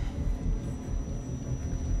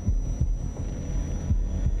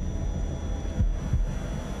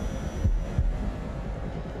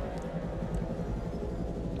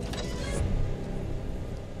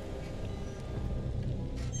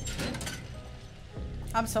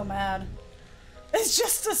 I'm so mad. It's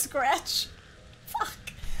just a scratch. Fuck.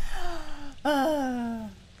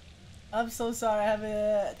 I'm so sorry. I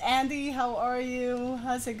haven't. Andy, how are you?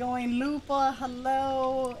 How's it going? Lupa,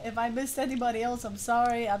 hello. If I missed anybody else, I'm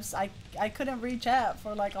sorry. I couldn't reach out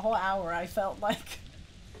for like a whole hour. I felt like.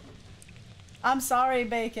 I'm sorry,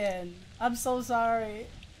 Bacon. I'm so sorry.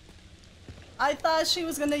 I thought she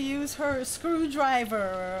was gonna use her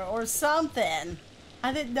screwdriver or something.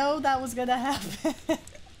 I didn't know that was gonna happen.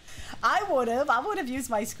 I would have used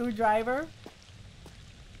my screwdriver.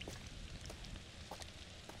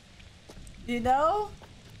 You know?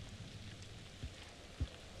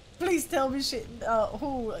 Please tell me she,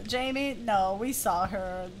 who, Jamie? No, we saw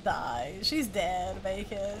her die. She's dead,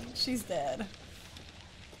 Bacon. She's dead.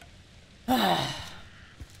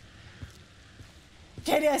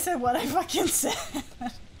 Katie, I said what I fucking said.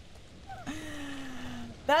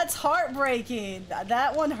 That's heartbreaking.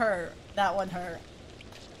 That one hurt. That one hurt.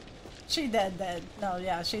 She dead. No,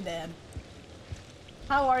 yeah, she dead.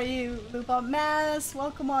 How are you, Lupa? Mass,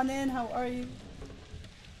 welcome on in. How are you?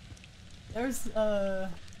 There's, oh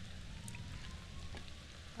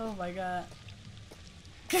my god.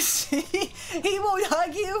 He won't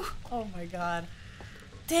hug you? Oh my god.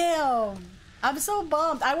 Damn. I'm so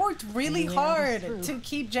bummed. I worked really hard to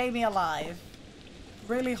keep Jamie alive.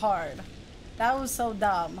 Really hard. That was so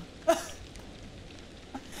dumb.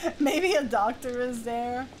 Maybe a doctor is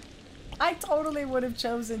there. I totally would have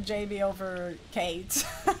chosen Jamie over Kate.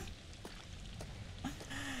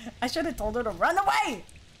 I should have told her to run away!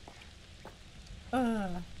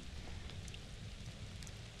 And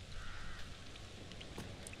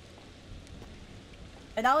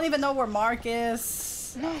I don't even know where Mark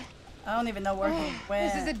is. I don't even know where he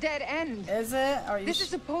went. This is a dead end. Is it? Are you This is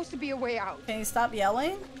supposed to be a way out. Can you stop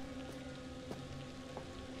yelling?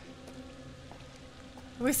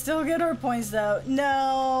 We still get our points though.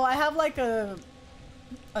 No, I have like a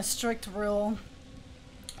strict rule.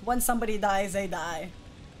 When somebody dies, they die.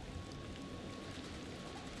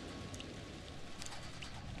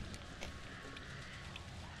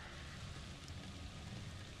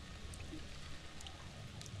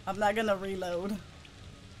 I'm not gonna reload.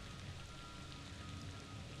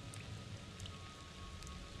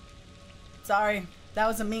 Sorry, that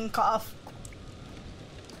was a mean cough.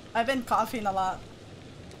 I've been coughing a lot.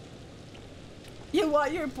 You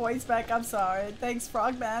want your points back? I'm sorry. Thanks,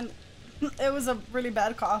 Frogman. It was a really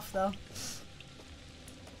bad cough, though.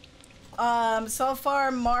 So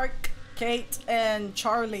far, Mark, Kate, and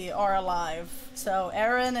Charlie are alive. So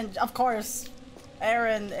Aaron and, of course,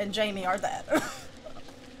 Aaron and Jamie are dead.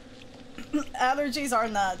 Allergies are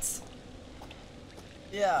nuts.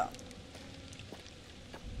 Yeah.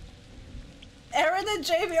 Aaron and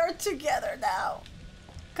Jamie are together now.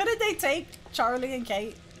 Couldn't they take Charlie and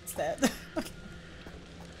Kate instead?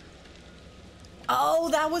 Oh,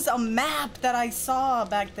 that was a map that I saw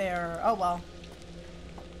back there. Oh, well.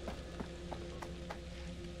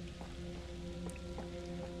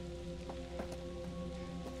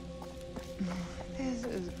 This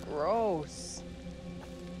is gross.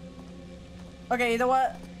 Okay, you know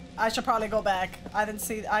what? I should probably go back. I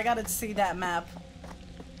gotta see that map.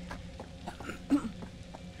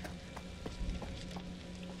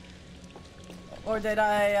 Or did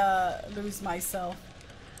I lose myself?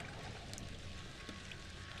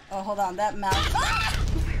 Oh, hold on, that map. Ah!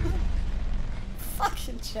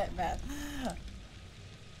 Fucking shit, man.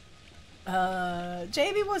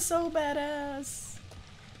 Jamie was so badass.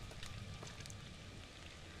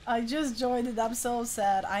 I just joined it. I'm so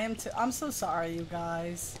sad. I'm so sorry, you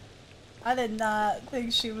guys. I did not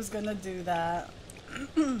think she was gonna do that.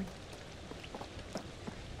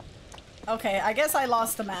 Okay, I guess I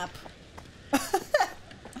lost the map.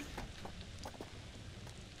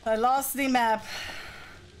 I lost the map.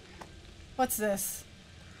 What's this?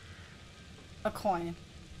 A coin.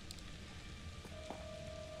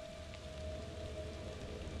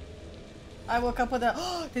 I woke up with a...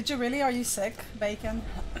 Oh, did you really? Are you sick, Bacon?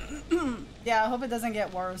 Yeah, I hope it doesn't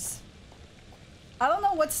get worse. I don't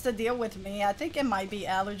know what's the deal with me. I think it might be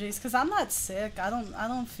allergies, because I'm not sick. I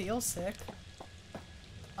don't feel sick.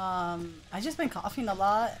 I just been coughing a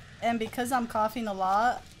lot, and because I'm coughing a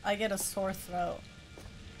lot, I get a sore throat.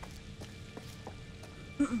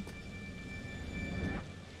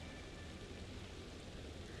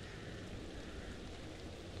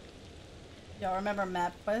 Y'all remember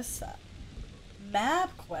MapQuest?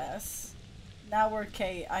 MapQuest? Now we're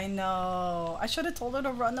Kate. I know. I should have told her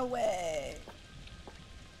to run away.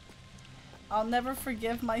 I'll never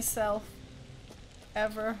forgive myself.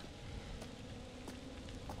 Ever.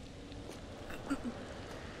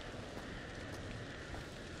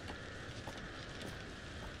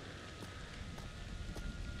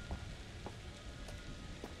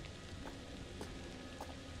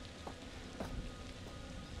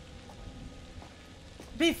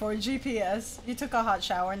 Before GPS, you took a hot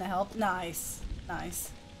shower and it helped. Nice,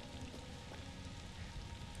 nice.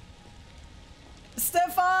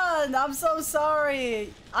 Stefan, I'm so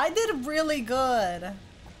sorry. I did really good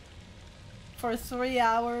for 3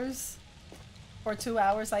 hours, or 2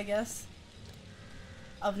 hours, I guess,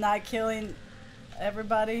 of not killing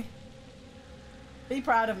everybody. Be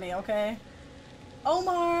proud of me, okay?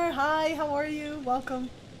 Omar, hi, how are you?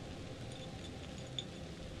 Welcome.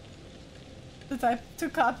 The type to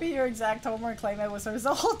copy your exact homework claim it was hers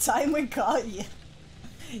the whole time we caught you.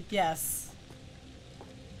 Yes.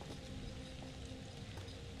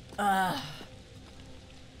 And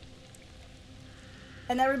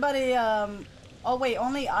everybody, oh wait,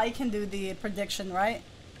 only I can do the prediction, right?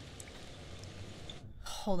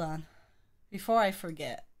 Hold on. Before I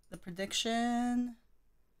forget. The prediction...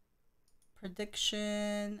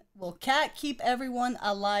 Will cat keep everyone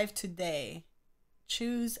alive today?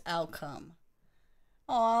 Choose outcome.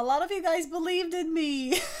 Aw, a lot of you guys believed in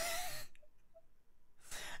me.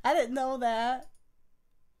 I didn't know that.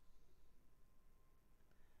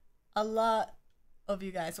 A lot of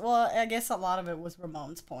you guys. Well, I guess a lot of it was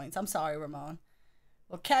Ramon's points. I'm sorry, Ramon.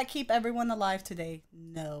 Will cat keep everyone alive today?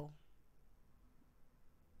 No.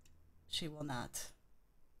 She will not.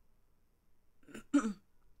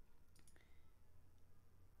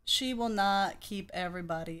 She will not keep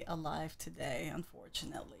everybody alive today,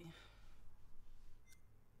 unfortunately.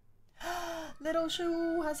 Little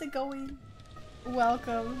Shoe, how's it going?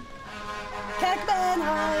 Welcome. Cacman,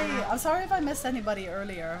 hi! I'm sorry if I missed anybody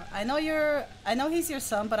earlier. I know he's your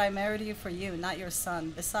son, but I married you for you, not your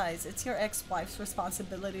son. Besides, it's your ex-wife's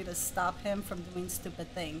responsibility to stop him from doing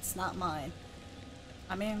stupid things, not mine.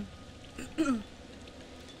 I mean,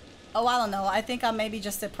 oh, I don't know. I think I'm maybe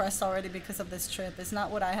just depressed already because of this trip. It's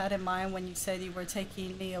not what I had in mind when you said you were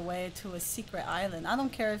taking me away to a secret island. I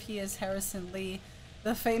don't care if he is Harrison Lee,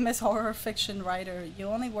 the famous horror fiction writer. You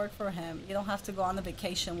only work for him. You don't have to go on a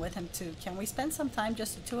vacation with him too. Can we spend some time,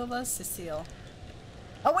 just the two of us, Cecile?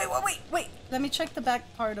 Oh, wait. Let me check the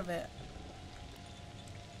back part of it.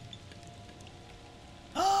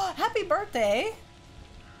 Oh, happy birthday.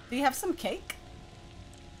 Do you have some cake?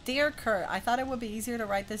 Dear Kurt, I thought it would be easier to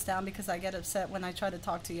write this down because I get upset when I try to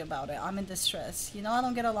talk to you about it. I'm in distress. You know I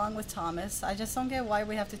don't get along with Thomas. I just don't get why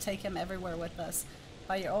we have to take him everywhere with us.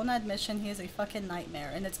 By your own admission, he is a fucking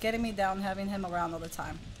nightmare, and it's getting me down having him around all the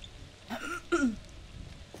time.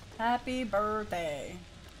 Happy birthday.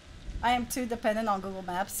 I am too dependent on Google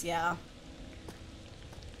Maps. Yeah.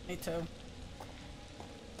 Me too.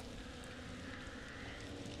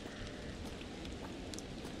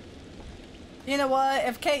 You know what?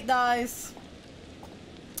 If Kate dies,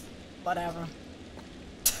 whatever.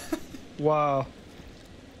 Wow.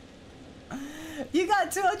 You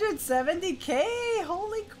got 270k?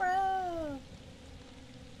 Holy crap.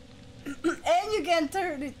 And you get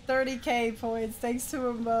 30k points thanks to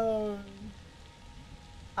Ramon.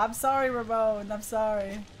 I'm sorry, Ramon. I'm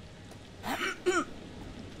sorry.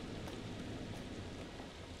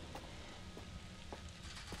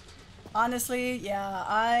 Honestly, yeah,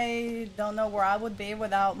 I don't know where I would be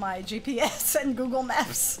without my GPS and Google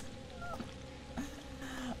Maps.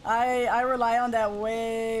 I rely on that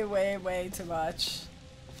way too much.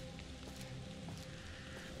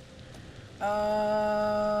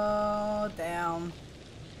 Oh, damn.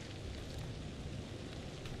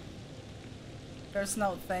 There's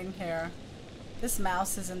no thing here. This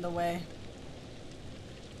mouse is in the way.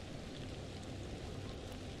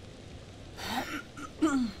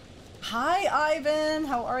 Hi, Ivan.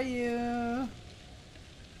 How are you?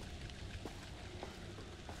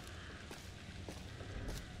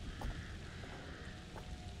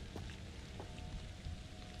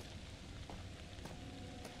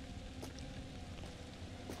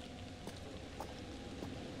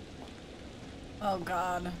 Oh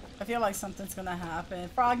god, I feel like something's gonna happen.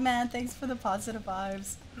 Frogman, thanks for the positive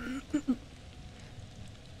vibes.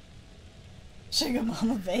 Sugar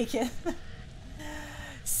Mama Bacon.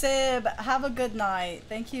 Sib, have a good night.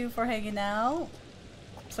 Thank you for hanging out.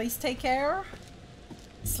 Please take care.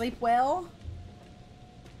 Sleep well.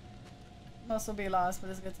 Most will be lost, but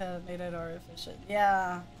it's good to have made it or efficient.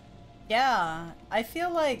 Yeah. Yeah. I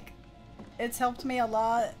feel like it's helped me a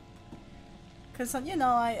lot. Because, you know,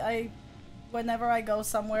 I whenever I go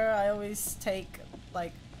somewhere, I always take,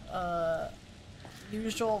 like, a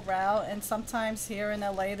usual route. And sometimes here in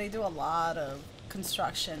LA, they do a lot of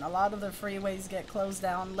construction. A lot of the freeways get closed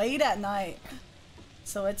down late at night.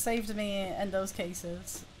 So it saved me in those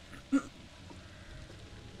cases.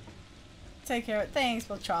 Take care. Thanks,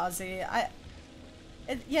 Beltrazi.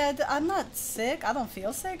 Yeah, I'm not sick. I don't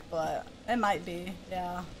feel sick, but it might be.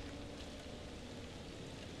 Yeah.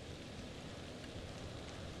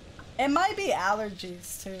 It might be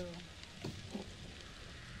allergies too.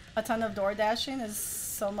 A ton of door dashing is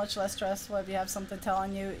so much less stressful if you have something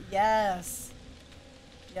telling you. Yes.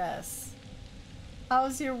 Yes.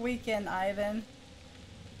 How's your weekend, Ivan?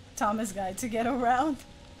 Thomas Guide to get around.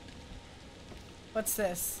 What's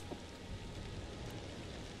this?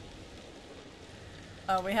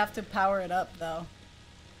 Oh, we have to power it up though.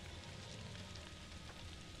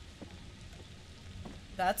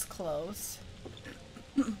 That's close.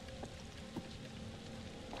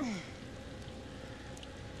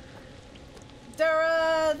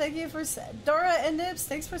 Dora, thank you for Dora and Nips,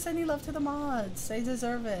 thanks for sending love to the mods. They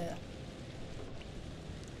deserve it.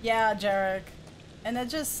 Yeah, Jarek. And it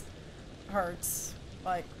just hurts.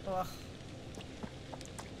 Like, ugh.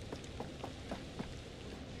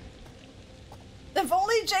 If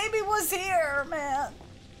only Jamie was here, man.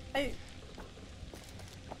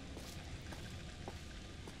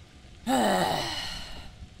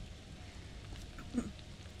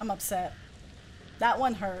 I'm upset. That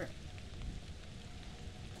one hurt.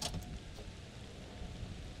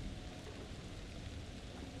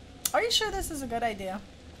 Are you sure this is a good idea?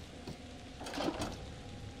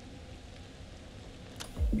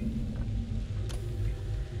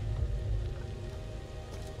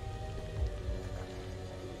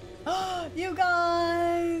 You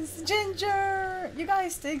guys! Ginger! You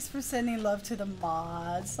guys, thanks for sending love to the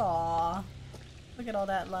mods. Aw. Look at all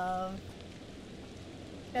that love.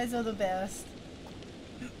 You guys are the best.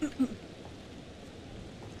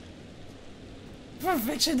 For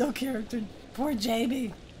fictional character. Poor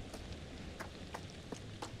Jamie.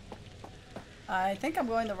 I think I'm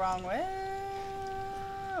going the wrong way.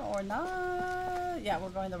 or not? Yeah, we're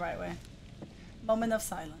going the right way. Moment of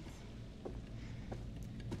silence.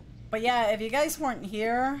 But yeah, if you guys weren't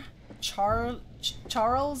here,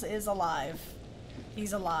 Charles is alive.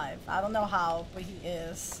 He's alive. I don't know how, but he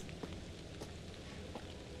is.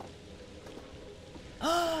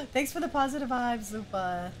 Thanks for the positive vibes,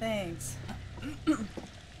 Lupa. Thanks.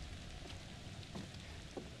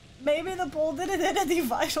 Maybe the bull didn't hit any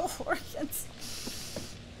vital organs.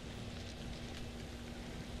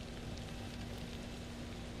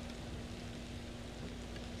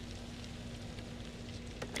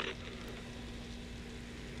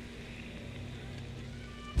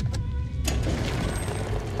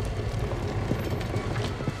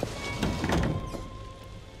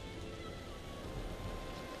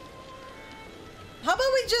 How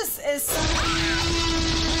about we just he's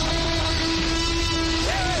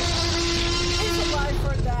alive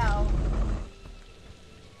for now.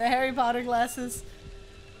 The Harry Potter glasses.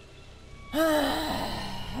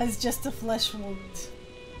 It's just a flesh wound.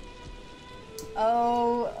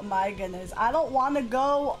 Oh my goodness. I don't want to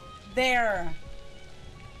go there.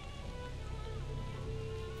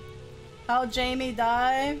 How'd Jamie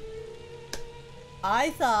die?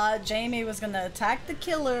 I thought Jamie was gonna attack the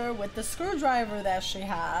killer with the screwdriver that she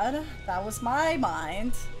had. That was my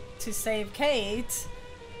mind, to save Kate.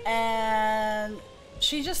 And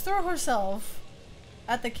she just threw herself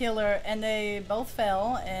at the killer and they both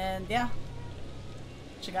fell, and yeah.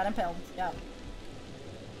 She got impaled, yeah.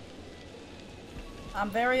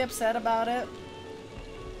 I'm very upset about it.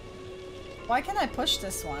 Why can't I push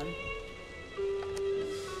this one?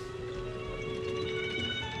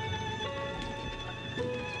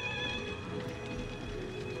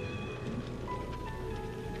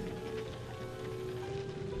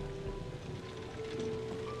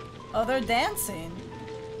 Oh, they're dancing.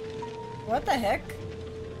 What the heck?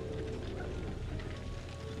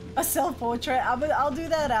 A self-portrait? I'll do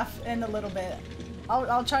that in a little bit.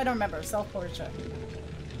 I'll try to remember. Self-portrait.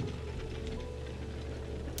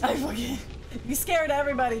 I fucking... You scared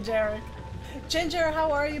everybody, Jarek. Ginger,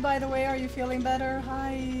 how are you, by the way? Are you feeling better?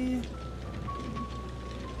 Hi.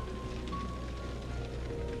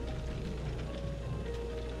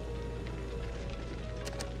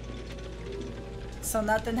 So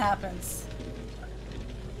nothing happens.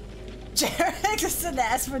 Jarek is an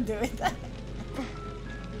ass for doing that.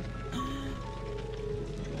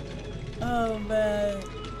 Oh man.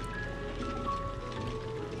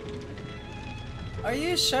 Are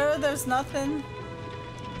you sure there's nothing?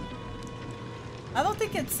 I don't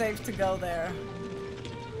think it's safe to go there.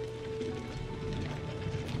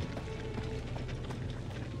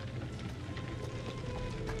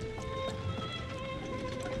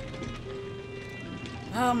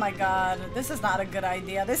 Oh my god, this is not a good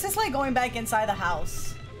idea. This is like going back inside the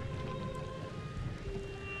house.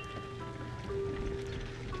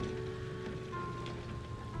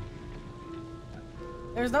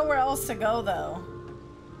 There's nowhere else to go though.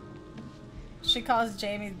 She caused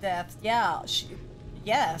Jamie's death. Yeah,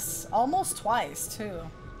 yes, almost twice too.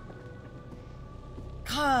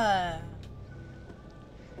 God.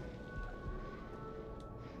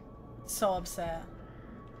 So upset.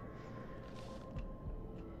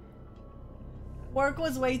 Work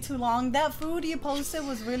was way too long. That food you posted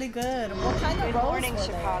was really good. What kind of rolls Good morning, were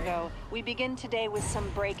Chicago. We begin today with some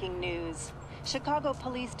breaking news. Chicago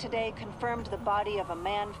police today confirmed the body of a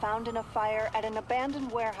man found in a fire at an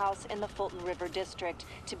abandoned warehouse in the Fulton River District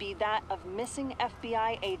to be that of missing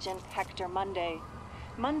FBI agent Hector Monday.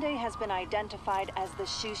 Monday has been identified as the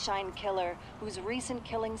shoeshine killer, whose recent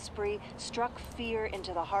killing spree struck fear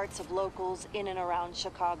into the hearts of locals in and around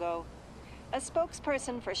Chicago. A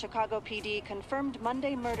spokesperson for Chicago PD confirmed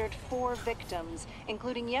Monday murdered 4 victims,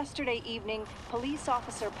 including yesterday evening police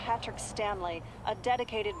officer Patrick Stanley, a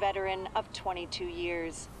dedicated veteran of 22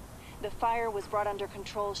 years. The fire was brought under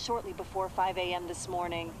control shortly before 5 a.m. this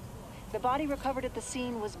morning. The body recovered at the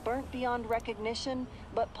scene was burnt beyond recognition,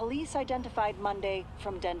 but police identified Monday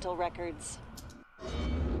from dental records.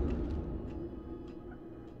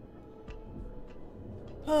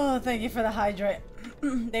 Oh, thank you for the hydrate.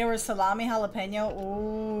 They were salami jalapeno.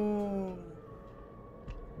 Ooh.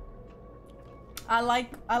 I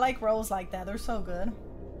like rolls like that. They're so good.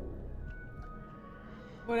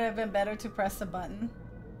 Would it have been better to press the button?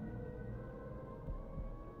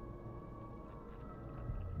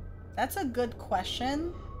 That's a good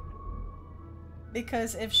question.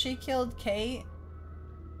 Because if she killed Kate,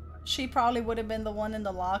 she probably would have been the one in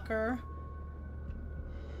the locker.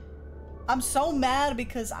 I'm so mad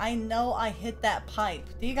because I know I hit that pipe.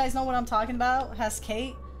 Do you guys know what I'm talking about? Has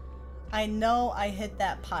Kate? I know I hit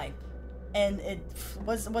that pipe. And it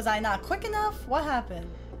was I not quick enough? What happened?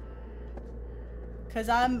 Cause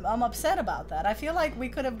I'm upset about that. I feel like we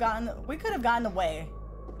could have gotten away.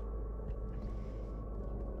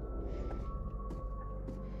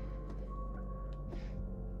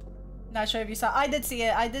 Not sure if you saw. I did see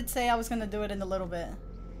it. I did say I was gonna do it in a little bit.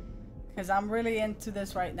 Cause I'm really into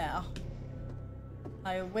this right now.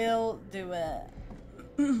 I will do it.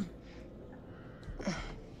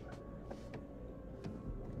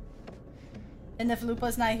 And if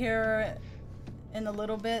Lupa's not here in a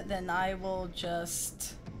little bit, then I will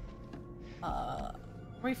just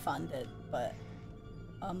refund it. But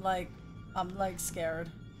I'm like scared.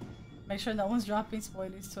 Make sure no one's dropping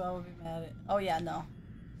spoilers too. I will be mad at. Oh yeah, no.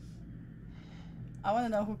 I want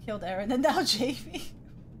to know who killed Aaron and now Jamie.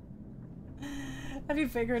 Have you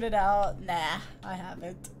figured it out? Nah, I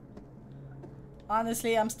haven't.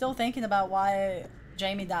 Honestly, I'm still thinking about why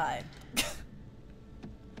Jamie died.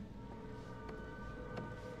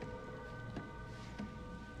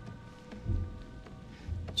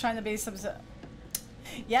 Trying to be some...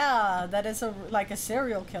 Yeah, that is like a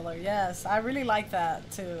serial killer. Yes, I really like that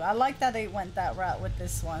too. I like that they went that route with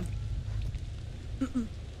this one.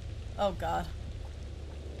 Oh god.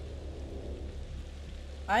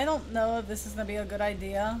 I don't know if this is gonna be a good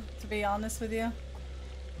idea, to be honest with you.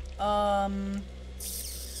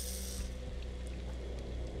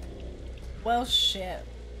 Well, shit.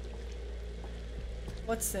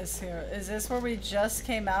 What's this here? Is this where we just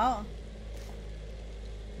came out?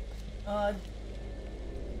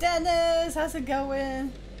 Dennis, how's it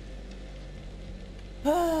going?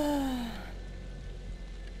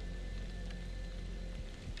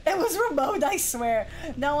 It was remote, I swear.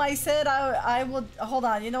 No, I said I would. Hold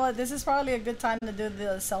on. You know what? This is probably a good time to do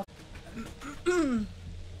the self.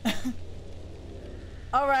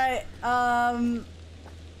 All right.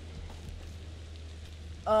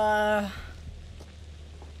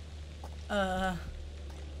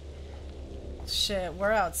 Shit,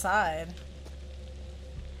 we're outside.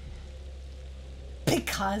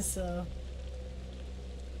 Picasso.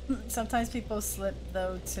 Sometimes people slip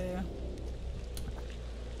though too.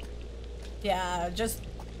 Yeah, just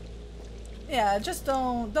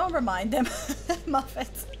don't remind them, Muffet.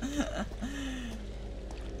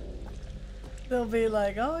 They'll be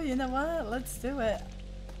like, oh, you know what? Let's do it.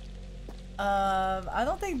 I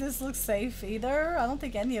don't think this looks safe either. I don't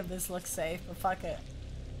think any of this looks safe, but fuck it.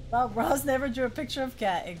 Well, Ross never drew a picture of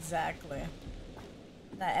Cat. Exactly.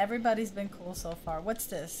 Now everybody's been cool so far. What's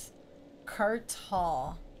this? Kurt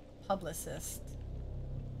Hall, publicist.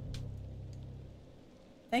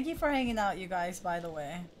 Thank you for hanging out, you guys, by the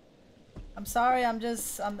way. I'm sorry, I'm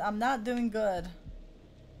not doing good.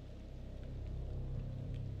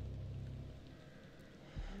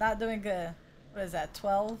 Not doing good. What is that,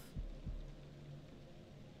 12?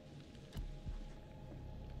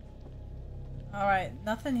 Alright,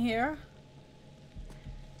 nothing here.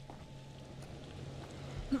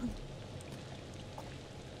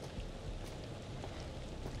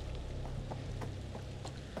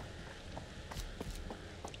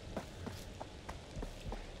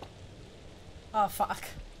 Oh, fuck.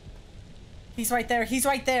 He's right there. He's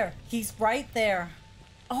right there. He's right there.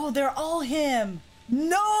 Oh, they're all him.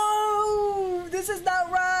 No! This is not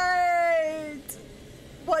right!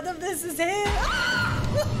 What if this is him?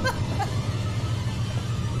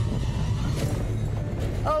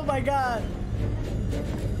 Oh my god.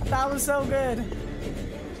 That was so good.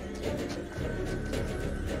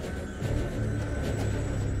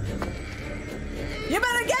 You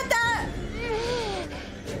better get that!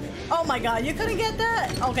 Oh my god, you couldn't get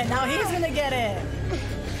that? Okay, now he's gonna get it.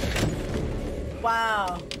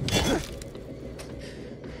 Wow.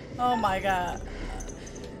 Oh my god.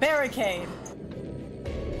 Barricade.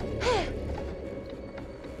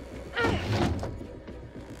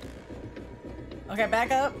 Okay,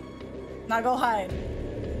 back up. Now go hide.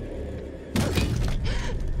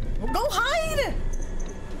 Go hide!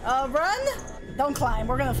 Run? Don't climb,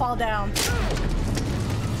 we're gonna fall down.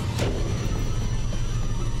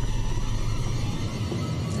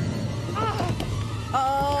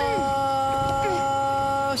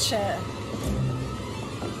 Oh, shit.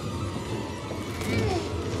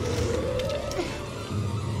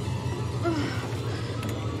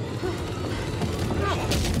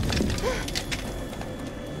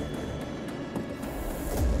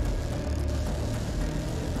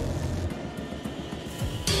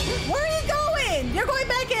 Where are you going? You're going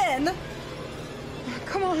back in.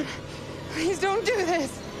 Come on. Please don't do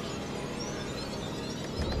this.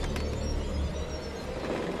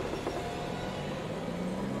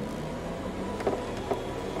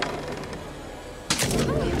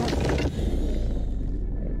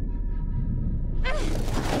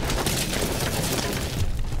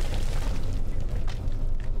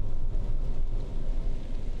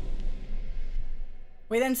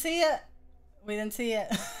 We didn't see it. We didn't see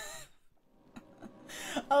it.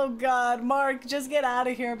 Oh God, Mark, just get out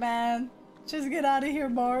of here, man. Just get out of here,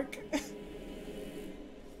 Mark.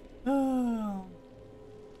 Oh.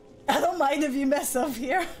 I don't mind if you mess up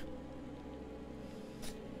here.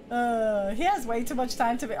 He has way too much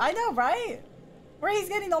time to be. I know, right? Where he's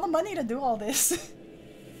getting all the money to do all this.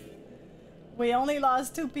 We only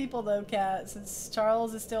lost 2 people though, Kat. Since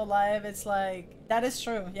Charles is still alive, it's like that is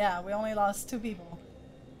true. Yeah, we only lost 2 people.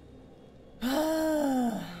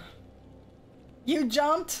 You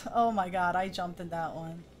jumped? Oh my God, I jumped in that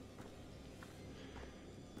one.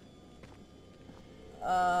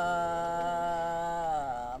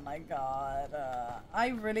 My God. I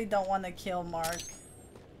really don't want to kill Mark.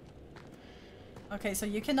 Okay, so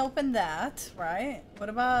you can open that, right? What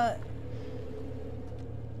about...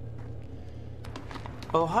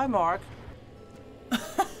 Oh, hi, Mark.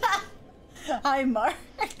 Hi, Mark.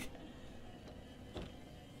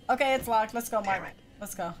 Okay, it's locked. Let's go, Mark.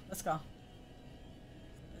 Let's go. Let's go.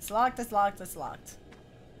 It's locked, it's locked, it's locked.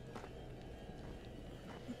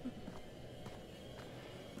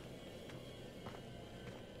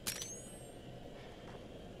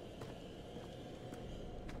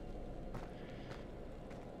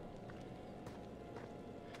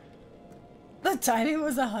 The timing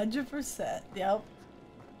was 100%. Yep.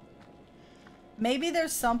 Maybe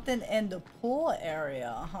there's something in the pool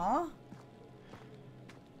area, huh?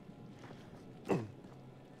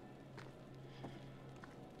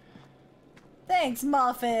 Thanks,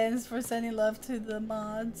 Muffins, for sending love to the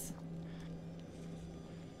mods.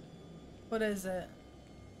 What is it?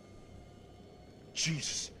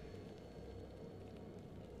 Jesus.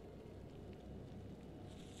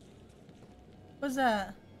 What's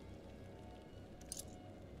that?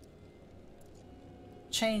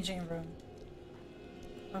 Changing room.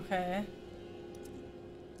 Okay.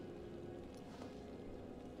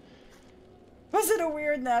 Was it a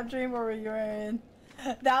weird nap dream or were you in?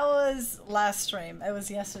 That was last stream. It was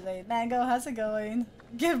yesterday. Mango, how's it going?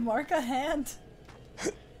 Give Mark a hand.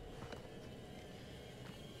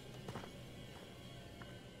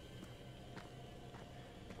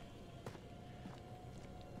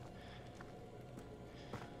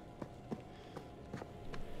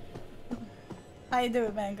 How you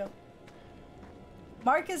doing, Mango?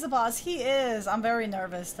 Mark is a boss. He is. I'm very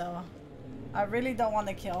nervous, though. I really don't want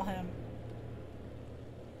to kill him.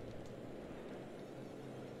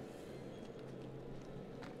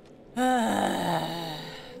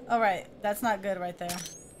 Alright, that's not good right there.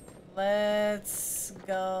 Let's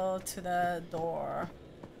go to the door.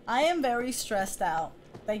 I am very stressed out.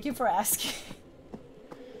 Thank you for asking.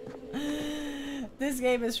 This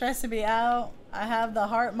game is stressing me out. I have the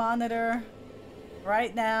heart monitor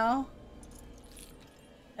right now.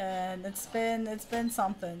 And it's been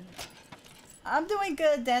something. I'm doing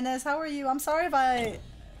good, Dennis. How are you? I'm sorry if I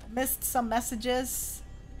missed some messages.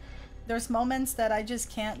 There's moments that I just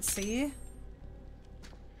can't see.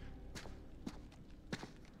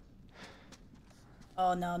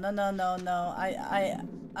 Oh no, no, no, no, no.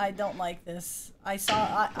 I don't like this. I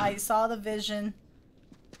saw the vision.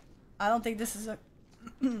 I don't think this is a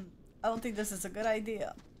I don't think this is a good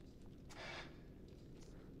idea.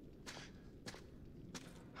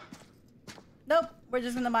 Nope, we're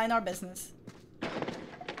just gonna mind our business.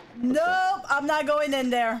 Nope, I'm not going in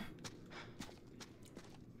there.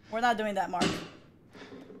 We're not doing that, Mark.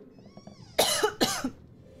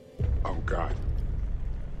 Oh God.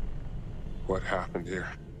 What happened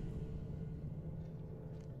here?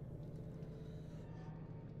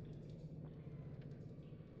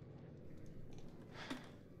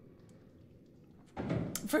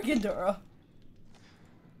 Freaking Duro.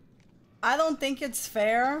 I don't think it's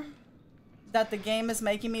fair that the game is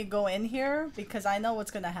making me go in here because I know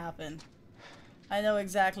what's gonna happen. I know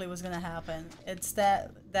exactly what's gonna happen. It's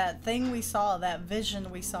that thing we saw, that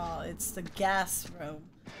vision we saw. It's the gas room.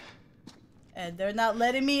 And they're not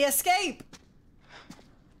letting me escape!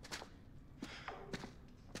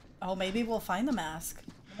 Oh, maybe we'll find the mask.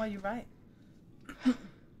 Oh, you're right.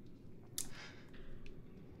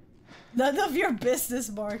 None of your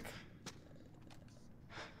business, Mark.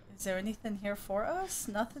 Is there anything here for us?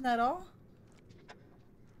 Nothing at all?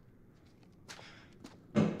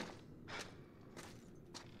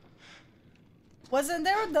 Wasn't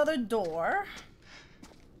there another door?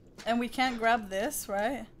 And we can't grab this,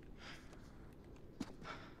 right?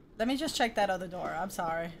 Let me just check that other door. I'm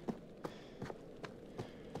sorry.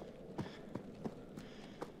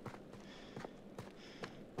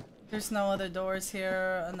 There's no other doors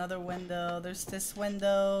here. Another window. There's this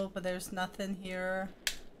window, but there's nothing here.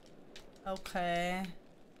 Okay.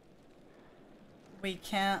 We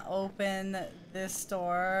can't open this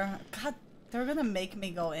door. God, they're gonna make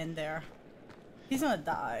me go in there. He's gonna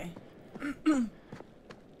die.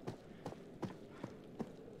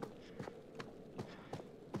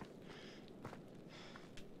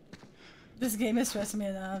 This game is stressing me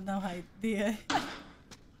and I have no idea.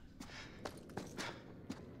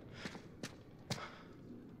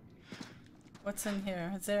 What's in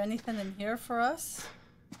here? Is there anything in here for us?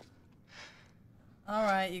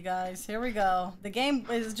 Alright, you guys, here we go. The game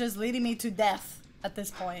is just leading me to death at this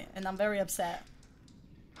point, and I'm very upset.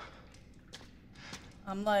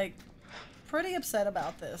 I'm like, pretty upset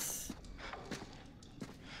about this.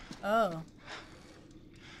 Oh.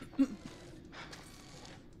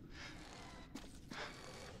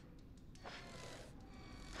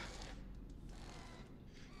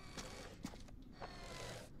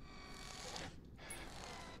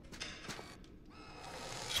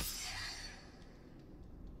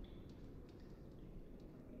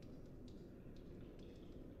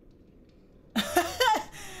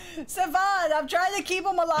 Savant, I'm trying to keep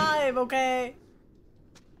him alive, okay?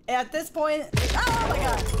 At this point, oh my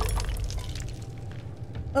god.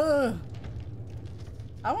 Ugh.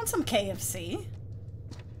 I want some KFC.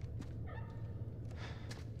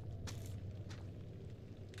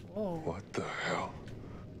 Whoa. What the hell?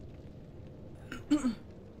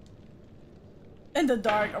 In the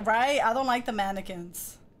dark, right? I don't like the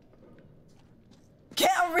mannequins.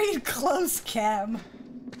 Can't read close cam.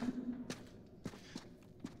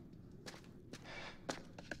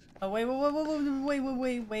 Oh, wait.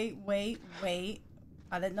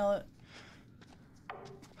 I didn't know it.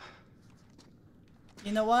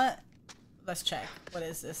 You know what? Let's check. What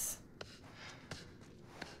is this?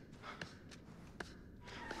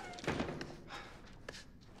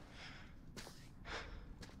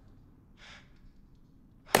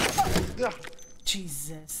 Oh,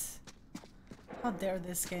 Jesus. How dare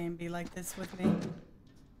this game be like this with me?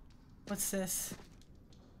 What's this?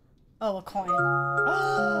 Oh, a coin.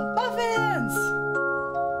 Muffins!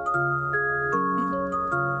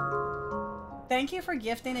 Thank you for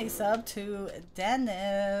gifting a sub to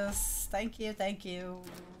Dennis. Thank you, thank you.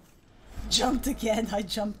 Jumped again. I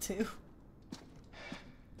jumped too.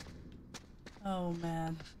 Oh,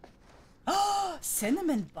 man. Oh,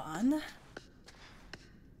 cinnamon bun?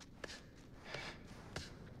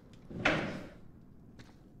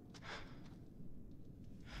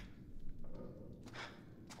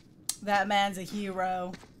 That man's a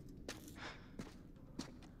hero.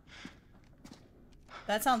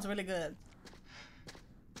 That sounds really good.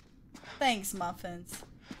 Thanks, muffins.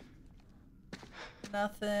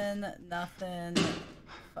 Nothing.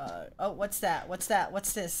 Fuck. Oh, what's that? What's that?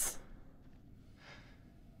 What's this?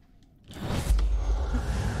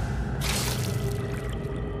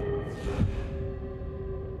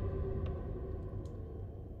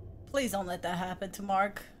 Please don't let that happen to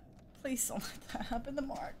Mark. Please don't let that happen to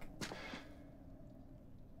Mark.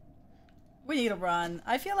 We need to run.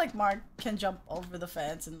 I feel like Mark can jump over the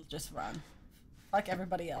fence and just run. Like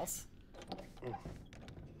everybody else.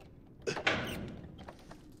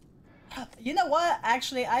 You know what?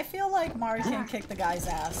 Actually, I feel like Mark can kick the guy's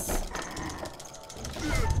ass.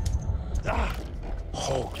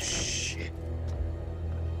 Oh, shit.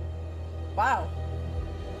 Wow.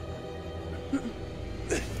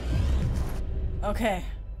 Okay.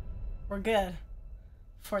 We're good.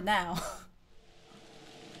 For now.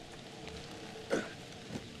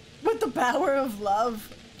 With the power of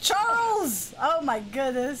love. Charles! Oh my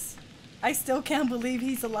goodness. I still can't believe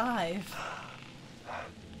he's alive.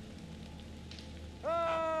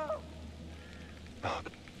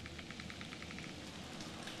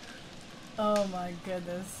 Oh my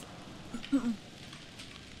goodness.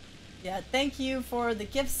 Yeah, thank you for the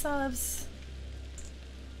gift subs.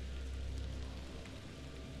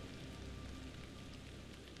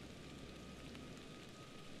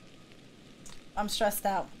 I'm stressed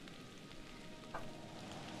out.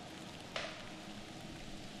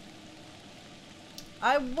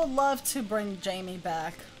 I would love to bring Jamie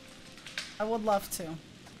back. I would love to.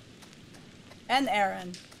 And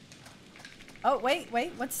Aaron. Oh, wait,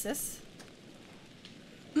 what's this?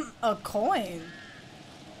 A coin.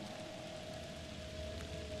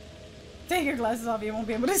 Take your glasses off, you won't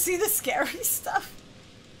be able to see the scary stuff.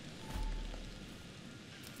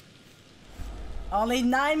 Only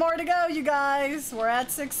 9 more to go, you guys. We're at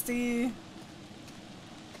 60.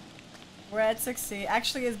 We're at 60.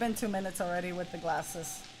 Actually, it's been 2 minutes already with the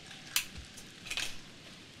glasses.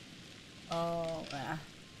 Oh, yeah.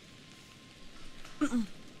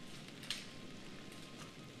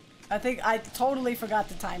 I think I totally forgot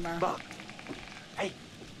the timer. Mark. Hey.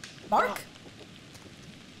 Mark?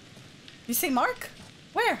 You say Mark?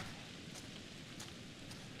 Where?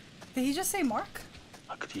 Did he just say Mark?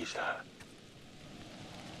 I could use that.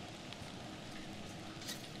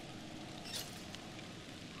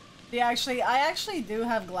 Yeah, I actually do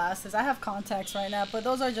have glasses. I have contacts right now, but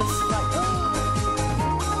those are just like...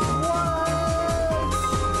 What?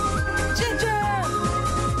 Ginger!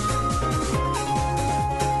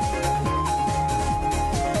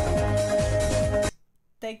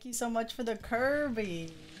 Thank you so much for the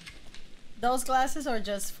Kirby. Those glasses are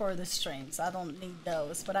just for the streams. I don't need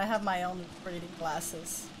those, but I have my own reading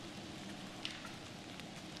glasses.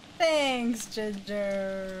 Thanks,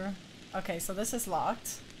 Ginger. Okay, so this is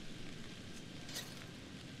locked.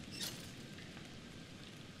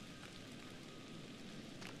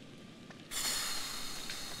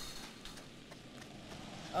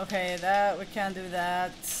 Okay, that we can't do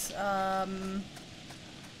that.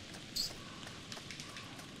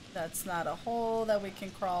 That's not a hole that we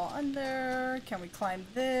can crawl under. Can we climb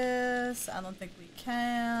this? I don't think we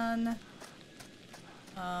can.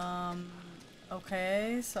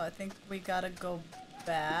 Okay, so I think we gotta go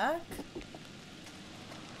back.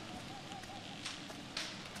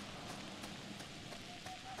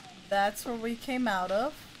 That's where we came out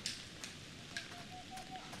of.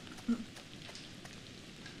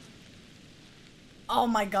 Oh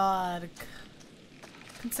my god.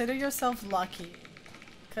 Consider yourself lucky.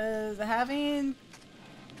 Cause having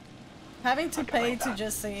to pay to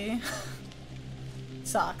just see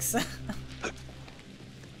sucks.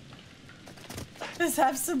 Just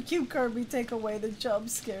have some cute Kirby take away the jump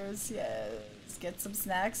scares. Yes. Get some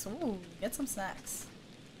snacks. Ooh, get some snacks.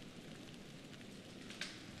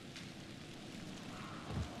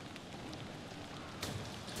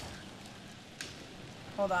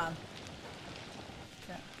 Hold on.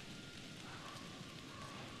 Okay.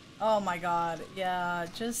 Oh my god, yeah,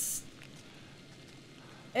 it just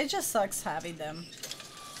sucks having them.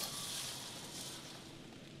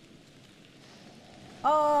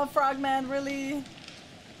 Oh, Frogman, really?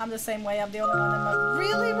 I'm the same way, I'm the only one in my...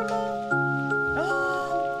 Really, Ramon?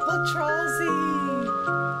 Oh, Latrozzi!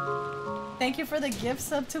 Thank you for the gift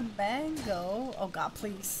sub to Mango. Oh god,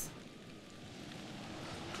 please.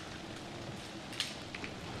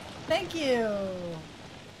 Thank you!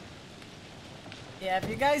 Yeah, if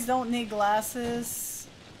you guys don't need glasses,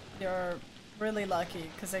 you're really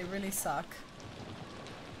lucky, because they really suck.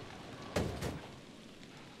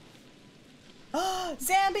 Oh,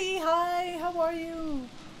 Zambi, hi! How are you?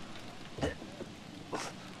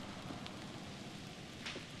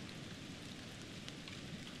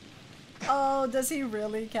 Oh, does he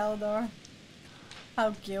really, Caldor?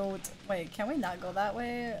 How cute. Wait, can we not go that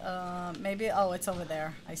way? Maybe? Oh, it's over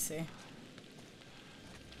there. I see.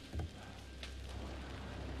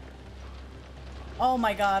 Oh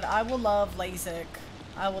my god, I will love LASIK.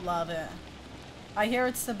 I will love it. I hear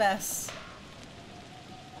it's the best.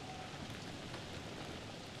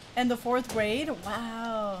 In the 4th grade?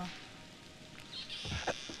 Wow.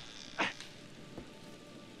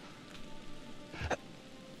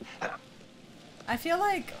 I feel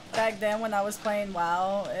like back then when I was playing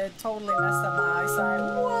WoW, it totally messed up my eyesight.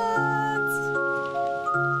 What?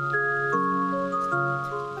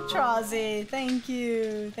 Trozzy, thank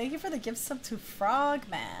you. Thank you for the gift sub to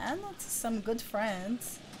Frogman. That's some good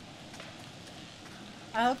friends.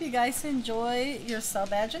 I hope you guys enjoy your sub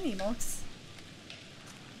badge and emotes.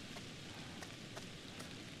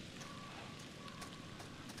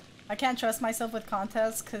 I can't trust myself with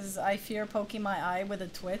contests because I fear poking my eye with a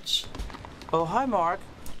twitch. Oh, hi, Mark.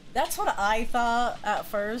 That's what I thought at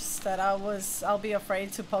first, that I'll be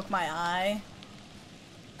afraid to poke my eye.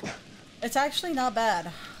 It's actually not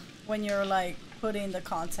bad when you're like putting the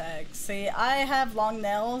contacts. See, I have long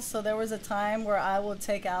nails, so there was a time where I will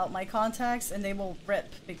take out my contacts and they will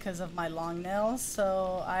rip because of my long nails.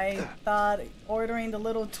 So I thought ordering the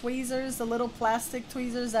little tweezers, the little plastic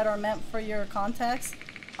tweezers that are meant for your contacts,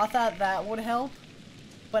 I thought that would help.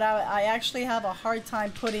 But I actually have a hard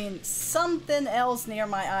time putting something else near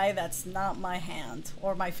my eye that's not my hand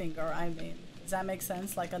or my finger, I mean. Does that make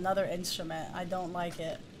sense? Like another instrument. I don't like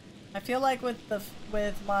it. I feel like with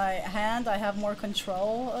my hand I have more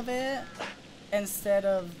control of it instead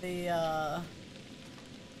of the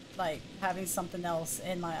like having something else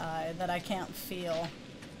in my eye that I can't feel.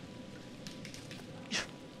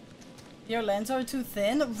 Your lenses are too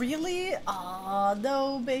thin? Really? Aw,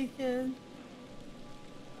 no, Bacon.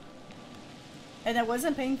 And it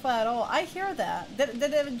wasn't painful at all. I hear that. Did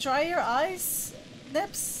it dry your eyes,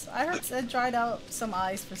 Nips? I heard it dried out some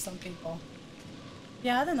eyes for some people.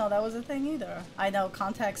 Yeah, I didn't know that was a thing either. I know,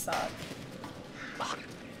 contacts suck.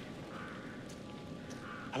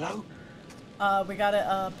 Hello? We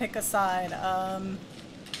gotta pick a side.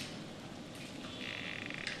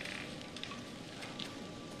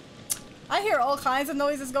 I hear all kinds of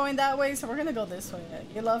noises going that way, so we're gonna go this way.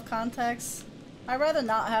 You love contacts? I'd rather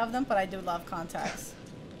not have them, but I do love contacts.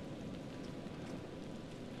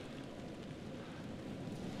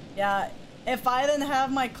 Yeah, if I didn't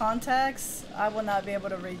have my contacts, I would not be able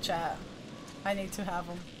to read chat. I need to have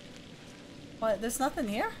them. What? There's nothing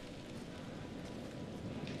here?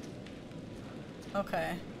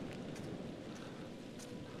 Okay.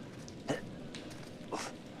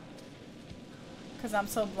 Because I'm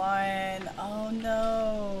so blind. Oh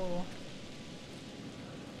no.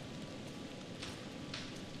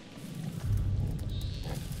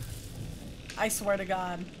 I swear to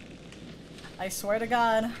God. I swear to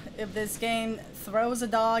God, if this game throws a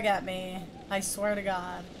dog at me, I swear to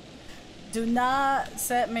God. Do not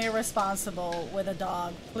set me responsible with a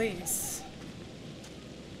dog, please.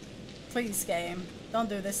 Please, game. Don't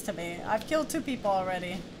do this to me. I've killed 2 people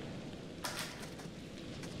already.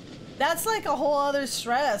 That's like a whole other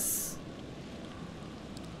stress.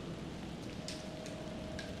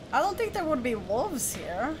 I don't think there would be wolves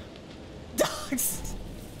here. Dogs.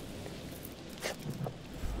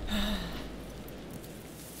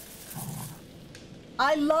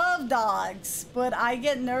 I love dogs, but I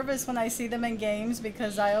get nervous when I see them in games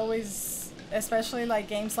because I always, especially like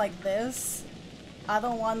games like this, I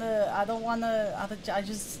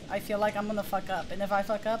feel like I'm gonna fuck up. And if I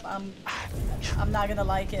fuck up, I'm not gonna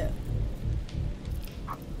like it.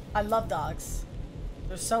 I love dogs.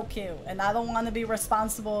 They're so cute. And I don't want to be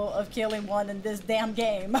responsible of killing one in this damn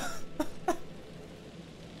game.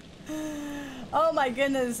 Oh my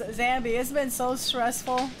goodness, Zambi, it's been so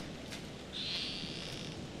stressful.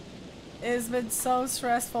 It's been so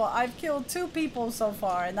stressful. I've killed 2 people so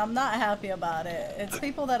far and I'm not happy about it. It's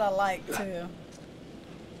people that I like too.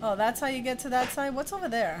 Oh, that's how you get to that side? What's over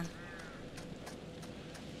there?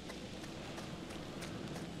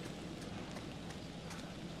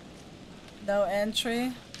 No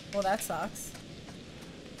entry? Well, that sucks.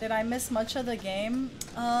 Did I miss much of the game?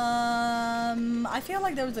 I feel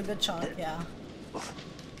like there was a good chunk, yeah.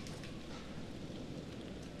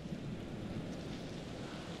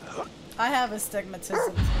 I have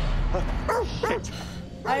astigmatism.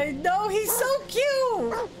 I know, he's so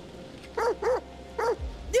cute!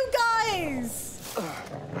 You guys!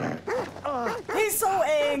 He's so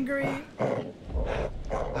angry.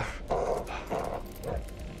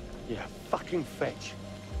 Yeah, fucking fetch.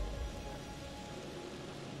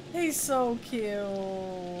 He's so cute.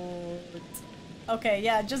 Okay,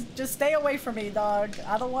 yeah, just stay away from me, dog.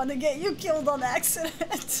 I don't want to get you killed on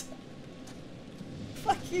accident.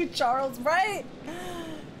 Fuck you, Charles, right?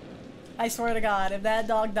 I swear to God, if that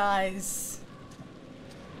dog dies,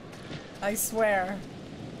 I swear.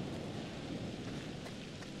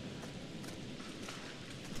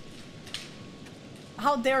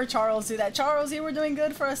 How dare Charles do that? Charles, you were doing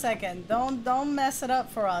good for a second. Don't mess it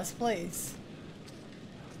up for us, please.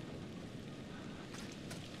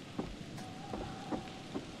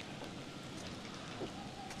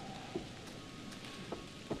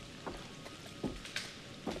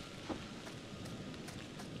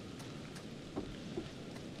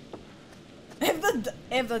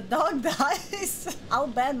 If the dog dies, I'll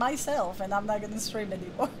ban myself and I'm not gonna stream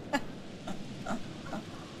anymore.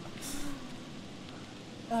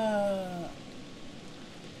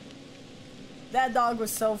 That dog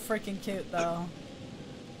was so freaking cute though.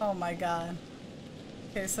 Oh my God.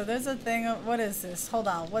 Okay, so there's a thing. What is this? Hold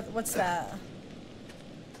on. What's that?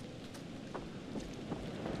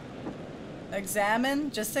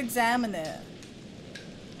 Examine? Just examine it.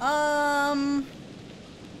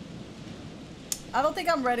 I don't think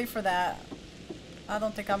I'm ready for that. I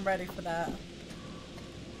don't think I'm ready for that.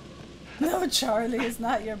 No, Charlie, it's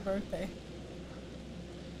not your birthday.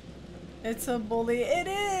 It's a bully. It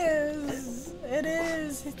is! It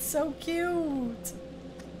is! It's so cute!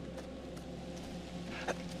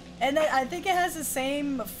 And I think it has the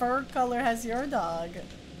same fur color as your dog,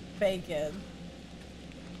 Bacon.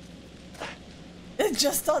 It's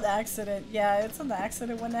just on accident. Yeah, it's an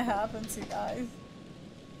accident when it happens, you guys.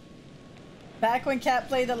 Back when Kat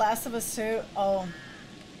played The Last of Us 2, oh.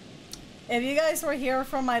 If you guys were here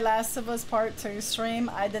for my Last of Us Part 2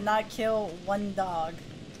 stream, I did not kill one dog.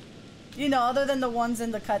 You know, other than the ones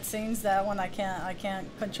in the cutscenes, that one I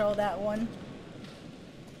can't control that one.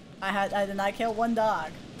 I did not kill one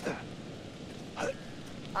dog.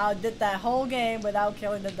 I did that whole game without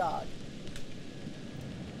killing the dog.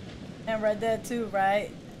 And Red Dead 2,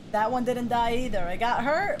 right? That one didn't die either. It got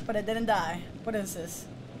hurt, but it didn't die. What is this?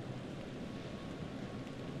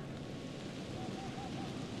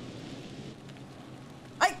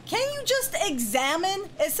 Can you just examine?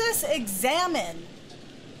 It says examine.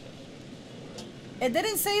 It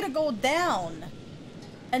didn't say to go down.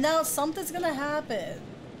 And now something's gonna happen.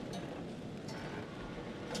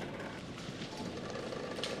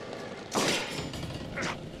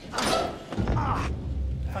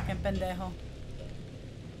 Fucking pendejo.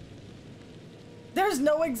 There's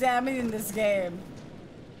no examining in this game.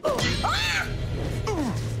 Ah!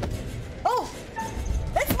 Oh!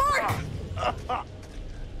 It's Mark!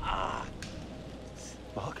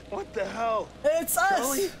 Mark? What the hell? It's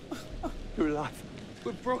Charlie? us! You're alive.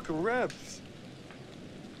 With broken ribs.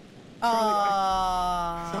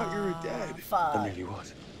 I thought you were dead. Fuck. I really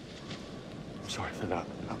was. I'm sorry for that.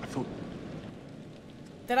 I thought...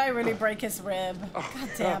 Did I really break his rib? God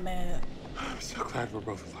damn it. I'm so glad we're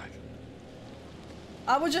both alive.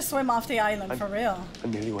 I would just swim off the island, for real. I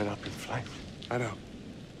nearly went up in flames. I know.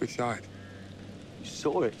 We saw it. You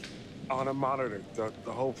saw it? On a monitor. The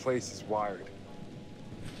whole place is wired.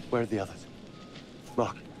 Where are the others?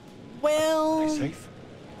 Mark. Well... Are they safe?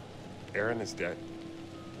 Aaron is dead.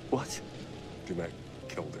 What? Dumet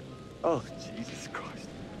killed her. Oh, Jesus Christ.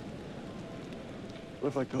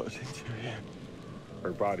 What have I got us into here?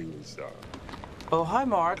 Her body was, Oh, hi,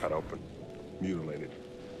 Mark. cut open. Mutilated.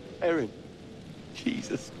 Aaron.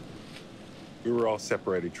 Jesus. We were all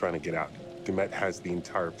separated trying to get out. Dumet has the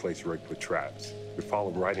entire place rigged with traps. We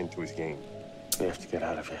followed right into his game. We have to get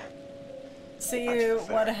out of here. See,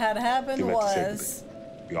 what had happened Dumet was... disabled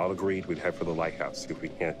it. We all agreed we'd head for the lighthouse, see if we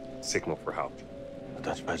can't signal for help. I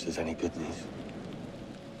don't suppose there's any good news.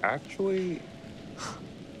 Actually,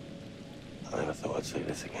 I never thought I'd see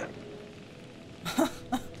this again.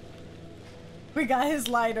 We got his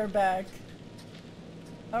lighter back.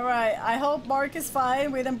 Alright, I hope Mark is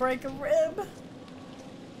fine. We didn't break a rib.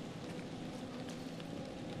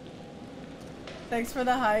 Thanks for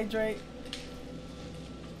the hydrate.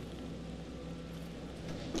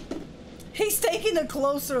 He's taking a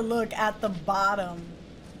closer look at the bottom.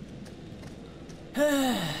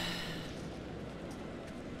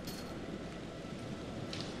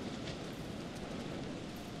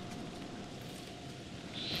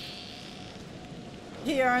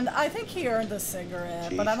 I think he earned a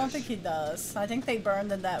cigarette, but I don't think he does. I think they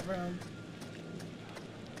burned in that room.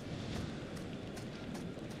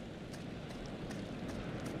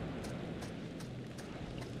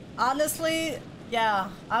 Honestly, yeah,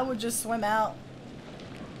 I would just swim out.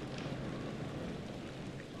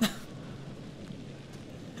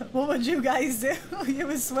 What would you guys do? You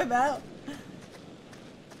would swim out?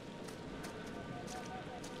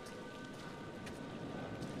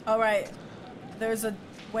 Alright. There's a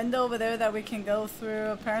window over there that we can go through.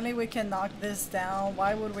 Apparently we can knock this down.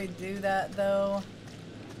 Why would we do that though?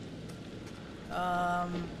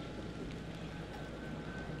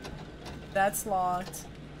 That's locked.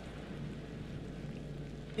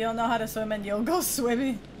 You don't know how to swim and you'll go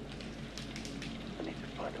swimming. I need to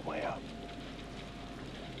find a way out.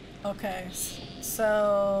 Okay,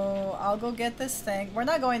 so I'll go get this thing. We're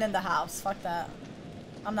not going in the house. Fuck that.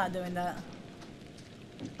 I'm not doing that.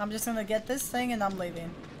 I'm just gonna get this thing and I'm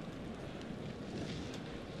leaving.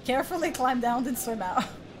 Carefully climb down and swim out.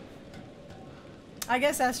 I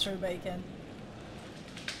guess that's true, Bacon.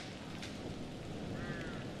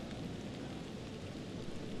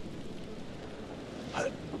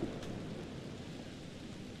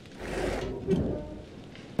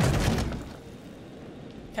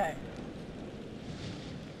 Okay.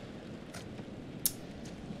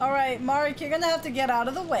 Alright, Mark, you're gonna have to get out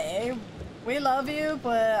of the way. We love you,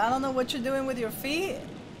 but I don't know what you're doing with your feet.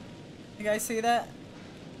 You guys see that?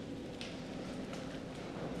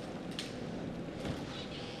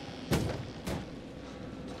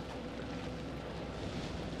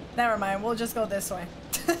 Never mind, we'll just go this way.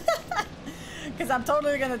 Because I'm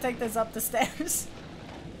totally gonna take this up the stairs.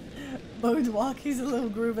 Moonwalk, he's a little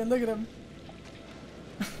grooving, look at him.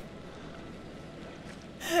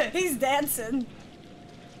 He's dancing.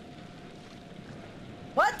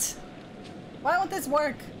 What? Why won't this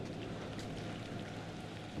work?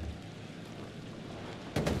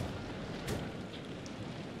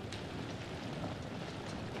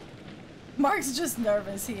 Mark's just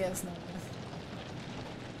nervous. He is nervous.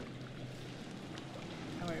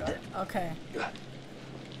 There we go. Okay.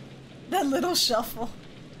 That little shuffle.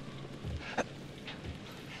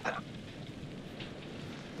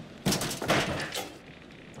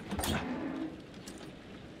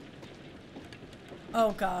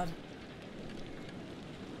 Oh God.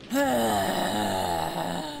 What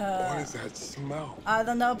is that smell? I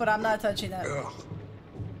don't know, but I'm not touching it. Ugh.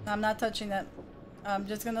 I'm not touching it. I'm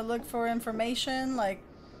just gonna look for information like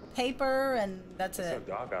paper and that's There's it. a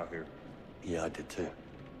dog out here. Yeah, I did too.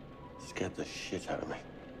 Scared the shit out of me.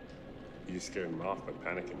 You scared him off by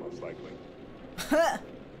panicking, most likely.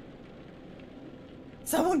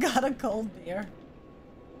 Someone got a cold beer.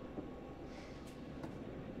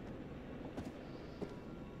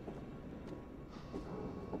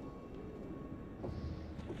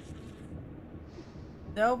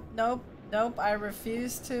 Nope, nope, nope. I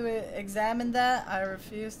refuse to examine that. I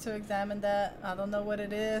refuse to examine that. I don't know what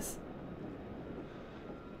it is.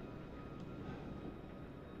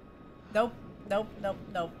 Nope, nope, nope,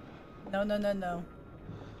 nope. No, no, no, no.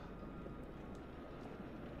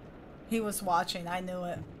 He was watching. I knew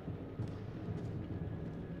it.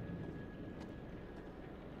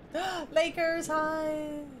 Lakers high.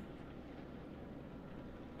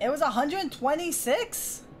 It was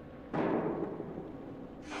 126?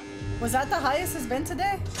 Was that the highest it's been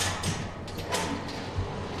today?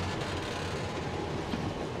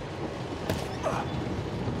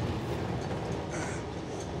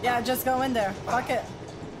 Yeah, just go in there. Fuck it.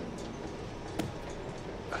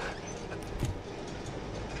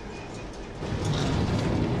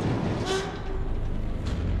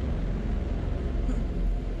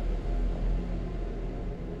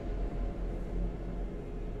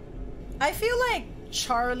 I feel like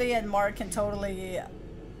Charlie and Mark can totally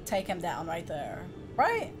take him down right there.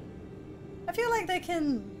 Right? I feel like they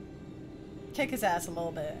can kick his ass a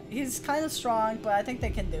little bit. He's kind of strong, but I think they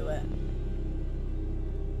can do it.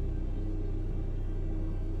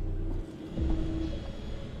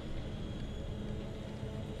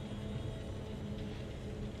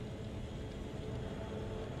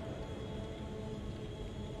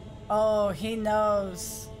 Oh, he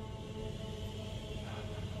knows.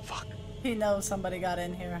 Fuck. He knows somebody got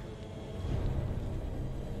in here.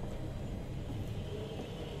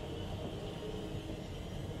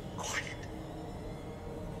 Quiet.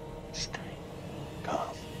 Stay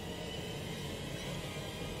calm.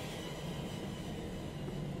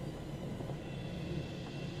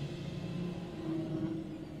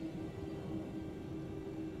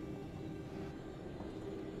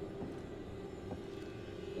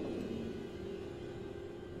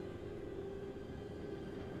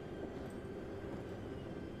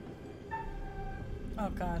 Oh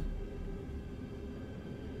God.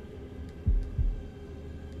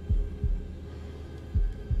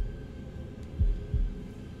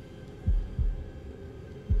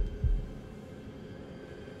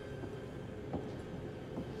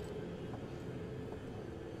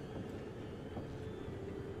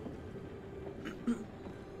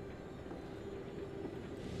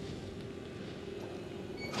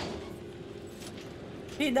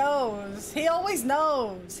 He knows. He always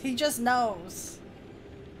knows. He just knows.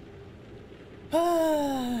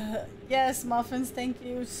 Yes, Muffins, thank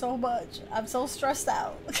you so much. I'm so stressed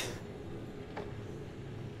out.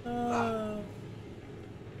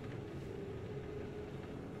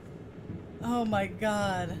 Oh my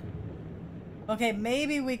God. Okay,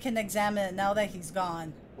 maybe we can examine it now that he's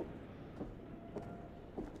gone.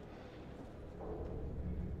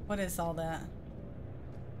 What is all that?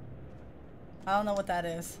 I don't know what that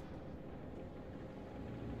is.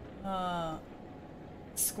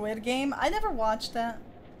 Squid Game? I never watched that.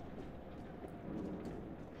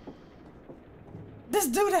 This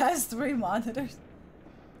dude has 3 monitors.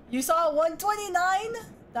 You saw 129?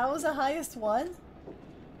 That was the highest one?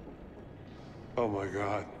 Oh my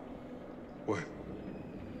God.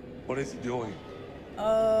 What is he doing? He's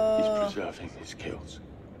preserving his kills.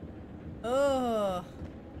 Ugh.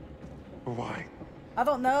 Why? I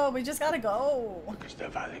don't know. We just gotta go. Because they're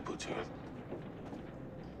valuable to him.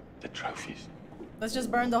 The trophies. Let's just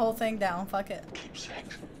burn the whole thing down. Fuck it.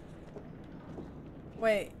 Keepsakes.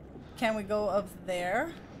 Wait. Can we go up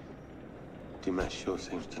there? Dimash sure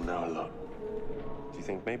seems to know a lot. Do you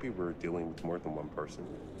think maybe we're dealing with more than one person?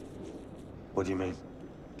 What do you mean?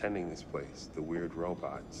 Tending this place, the weird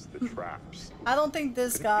robots, the traps. I don't think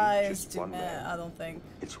this Could it be guy is just too one mad. man? I don't think.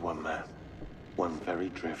 It's one man. One very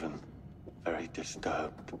driven, very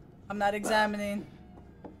disturbed. I'm not examining.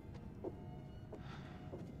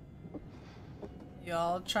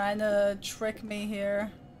 Y'all trying to trick me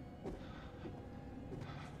here.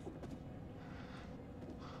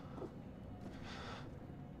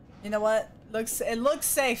 You know what? It looks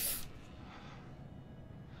safe.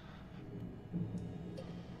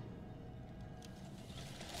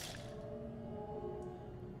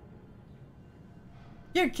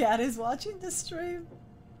 Your cat is watching the stream.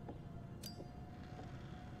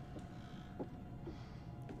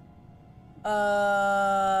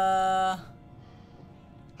 Oh,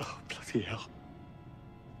 bloody hell.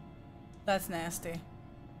 That's nasty.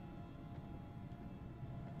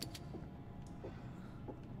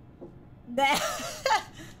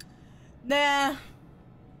 Nah.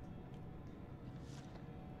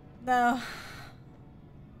 No.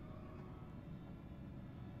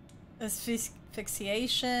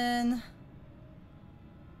 Asphyxiation.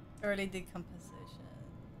 Early decomposition.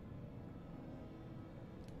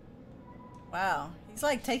 Wow. He's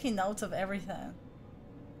like taking notes of everything.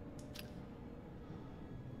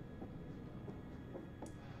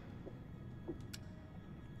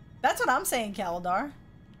 That's what I'm saying, Kaldar.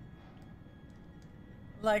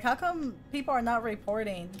 Like, how come people are not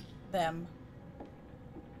reporting them?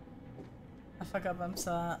 I fuck up, I'm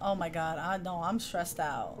so... Oh my god, I know, I'm stressed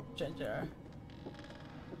out, Ginger.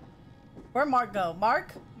 Where'd Mark go?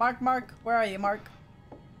 Mark? Mark, where are you, Mark?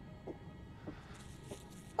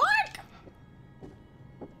 Mark!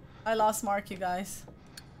 I lost Mark, you guys.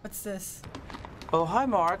 What's this? Oh, hi,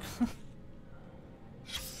 Mark.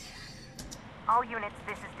 All units,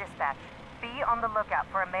 this is dispatch. Be on the lookout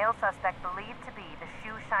for a male suspect believed to be the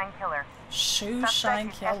Shoe Shine Killer. Shoe Shine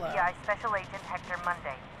Killer. FBI Special Agent Hector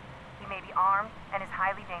Monday. He may be armed and is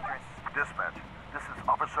highly dangerous. Dispatch, this is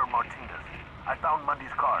Officer Martinez. I found Mundy's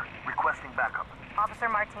car, requesting backup. Officer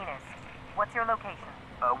Martinez, what's your location?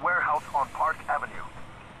 A warehouse on Park Avenue,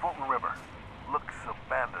 Fulton River. Looks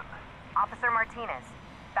abandoned. Officer Martinez,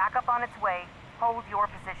 backup on its way. Hold your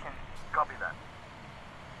position. Copy that.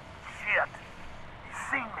 Shit! He's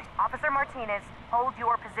seen me! Officer Martinez, hold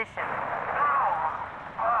your position.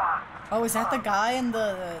 Oh, is that the guy in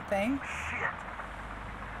the thing? Shit!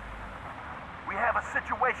 We have a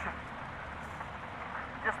situation.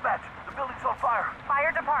 Dispatch, the building's on fire.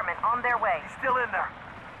 Fire department on their way. He's still in there.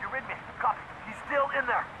 You read me? Copy. He's still in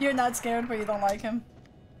there. You're not scared, but you don't like him?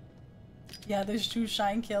 Yeah, the Shoe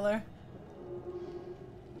Shine Killer.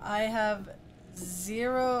 I have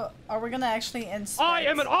 0... Are we gonna actually inspect? I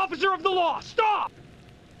am an officer of the law! Stop!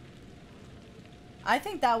 I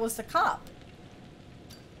think that was the cop.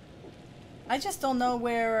 I just don't know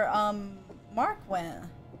where, Mark went.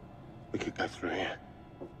 We could go through here.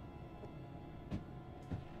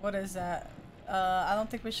 What is that? I don't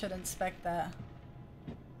think we should inspect that.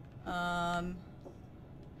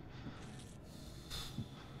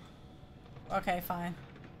 Okay, fine.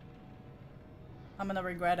 I'm gonna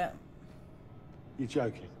regret it. You're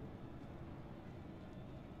joking.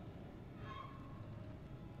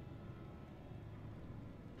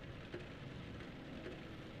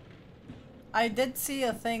 I did see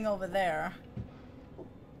a thing over there.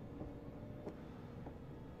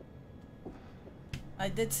 I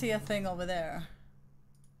did see a thing over there.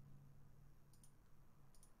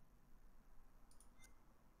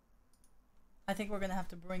 I think we're gonna have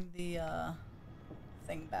to bring the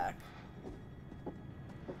thing back.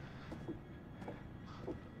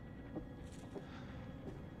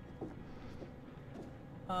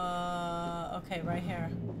 Okay, right here.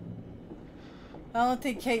 I don't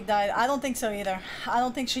think Kate died. I don't think so either. I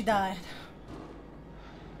don't think she died.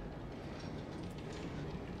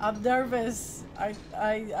 I'm nervous.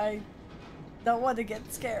 I don't want to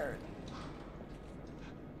get scared.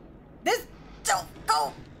 This don't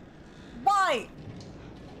go. Why?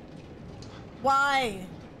 Why?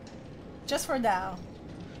 Just for now.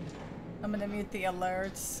 I'm gonna mute the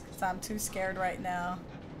alerts because I'm too scared right now.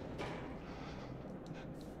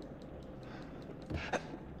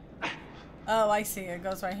 Oh, I see. It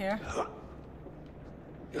goes right here.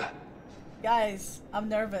 Guys, I'm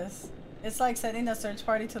nervous. It's like setting a search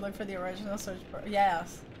party to look for the original search party.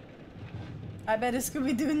 Yes. I bet it's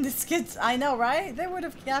Scooby-Doo and the skits. I know, right? They would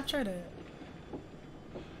have captured it.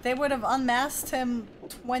 They would have unmasked him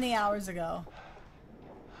 20 hours ago.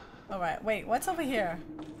 Alright, wait. What's over here?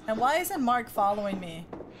 And why isn't Mark following me?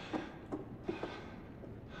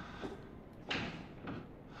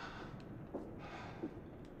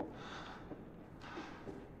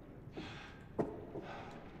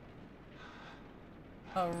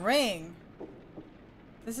 A ring.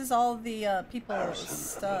 This is all the people's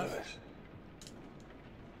stuff.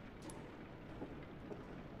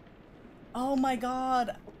 Oh my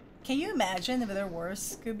god. Can you imagine if there were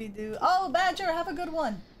Scooby-Doo? Oh, Badger, have a good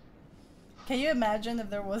one. Can you imagine if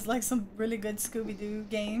there was like some really good Scooby-Doo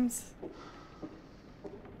games?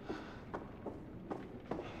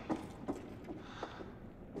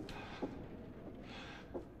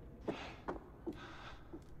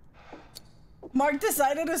 Mark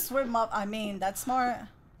decided to swim up. I mean, that's smart.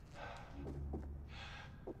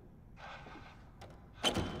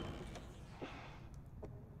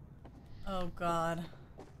 Oh god.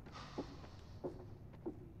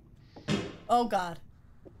 Oh god.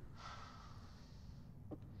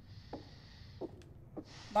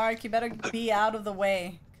 Mark, you better be out of the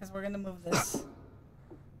way, because we're gonna move this.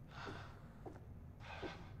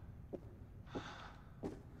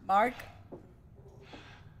 Mark,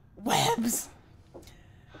 Webs.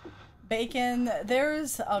 Bacon,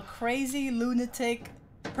 there's a crazy lunatic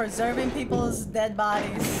preserving people's dead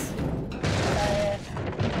bodies.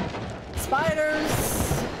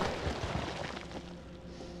 Spiders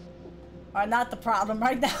are not the problem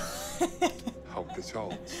right now. Hope this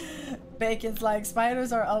holds. Bacon's like,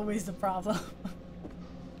 spiders are always the problem.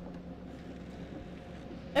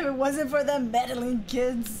 If it wasn't for them meddling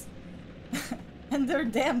kids and their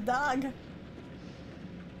damn dog.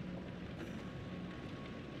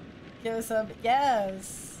 Give us a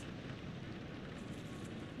yes.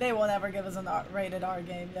 They won't ever give us a rated R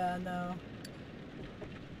game. Yeah, no.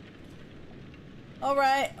 All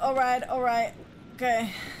right, all right, all right. Okay.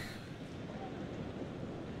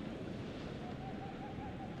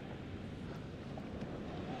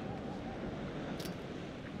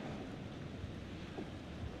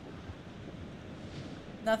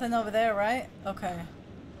 Nothing over there, right? Okay.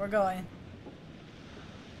 We're going.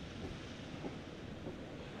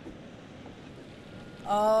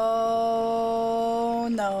 Oh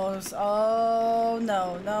no. Oh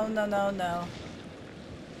no. No, no, no, no.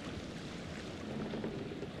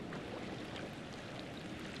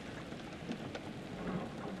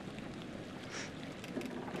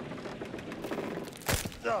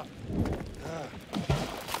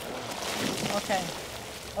 Okay.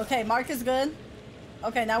 Okay, Mark is good.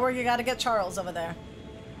 Okay, now we gotta get Charles over there.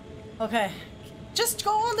 Okay. Just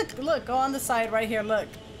go on the, look, go on the side right here, look.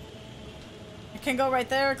 You can go right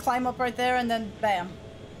there, climb up right there, and then bam.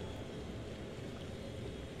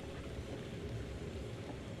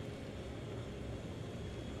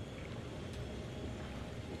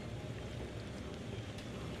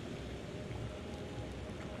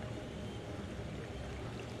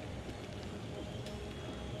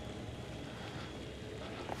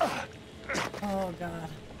 Oh god.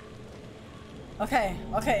 Okay,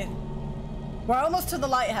 okay. We're almost to the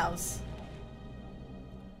lighthouse.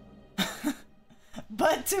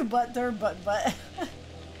 Butt to butter, but.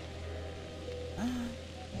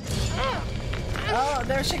 Oh,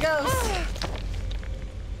 there she goes.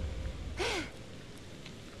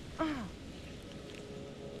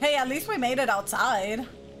 Hey, at least we made it outside.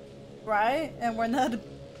 Right? And we're not...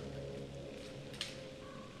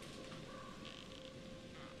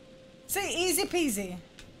 See, easy peasy.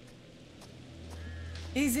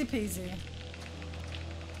 Easy peasy.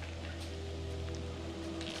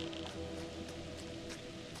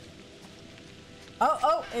 Oh,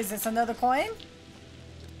 oh, is this another coin?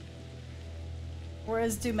 Where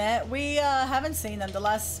is Dumet? We haven't seen him. The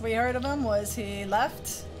last we heard of him was he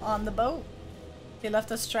left on the boat. He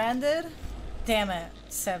left us stranded. Damn it,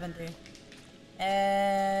 70.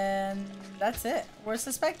 And that's it. We're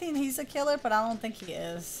suspecting he's a killer, but I don't think he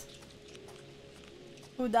is.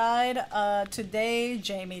 Who died? Today,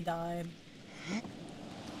 Jamie died.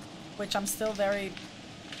 Which I'm still very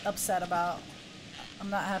upset about.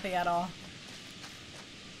 I'm not happy at all.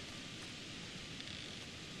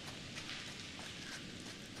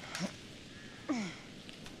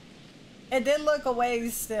 It did look away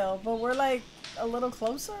still, but we're like a little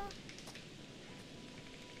closer.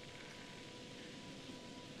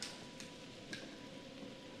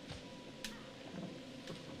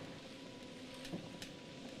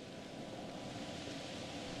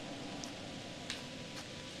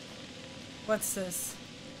 What's this?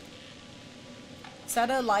 Is that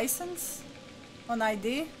a license? On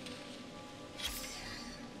ID?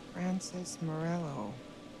 Francis Morello.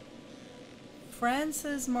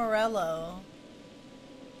 Francis Morello.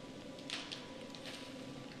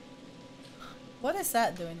 What is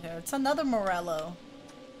that doing here? It's another Morello.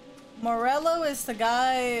 Morello is the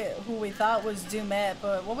guy who we thought was Dumet,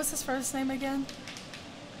 but what was his first name again?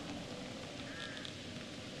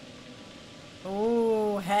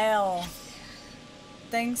 Ooh, hell.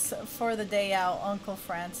 Thanks for the day out, Uncle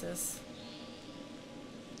Francis.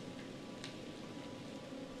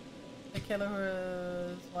 The killer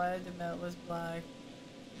was white, Dumet was black.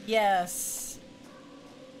 Yes.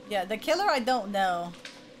 Yeah, the killer I don't know.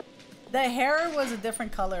 The hair was a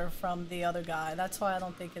different color from the other guy. That's why I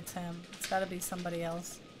don't think it's him. It's gotta be somebody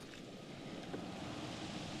else.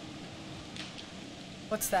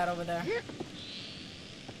 What's that over there?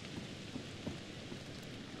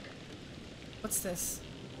 What's this?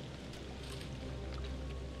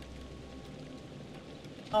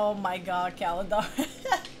 Oh my god, Calendar.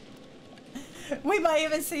 We might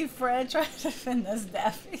even see Fred trying to finesse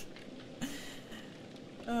Daffy.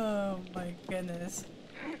 Oh my goodness.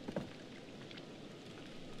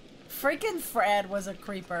 Freaking Fred was a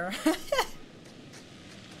creeper.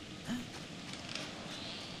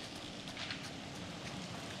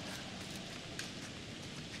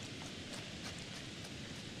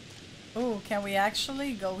 Ooh, can we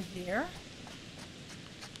actually go here?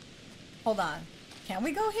 Hold on. Can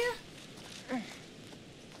we go here?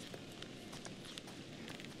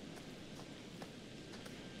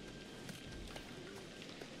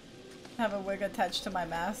 Have a wig attached to my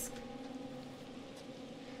mask.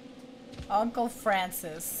 Uncle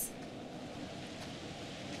Francis.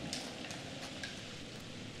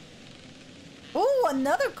 Ooh,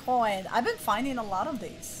 another coin! I've been finding a lot of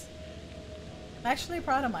these. I'm actually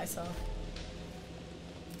proud of myself.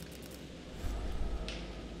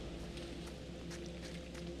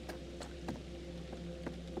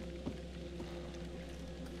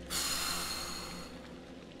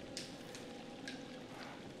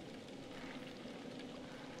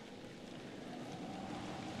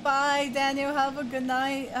 Bye, Daniel. Have a good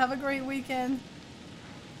night. Have a great weekend.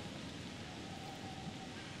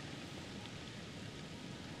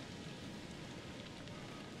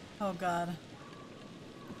 Oh, God.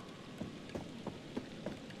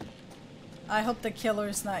 I hope the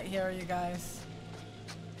killer's not here, you guys.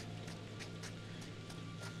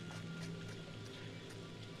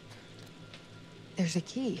 There's a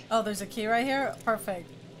key. Oh, there's a key right here? Perfect.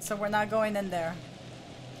 So we're not going in there.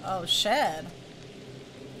 Oh, shit.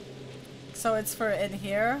 So it's for in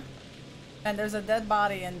here? And there's a dead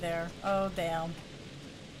body in there. Oh, damn.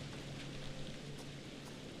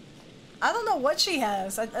 I don't know what she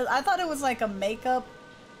has. I thought it was like a makeup.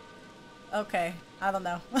 Okay. I don't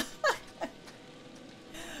know.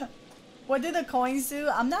 What do the coins do?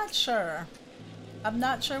 I'm not sure. I'm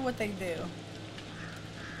not sure what they do.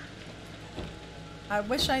 I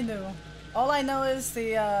wish I knew. All I know is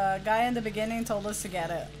the guy in the beginning told us to get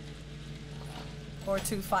it. Or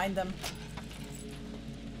to find them.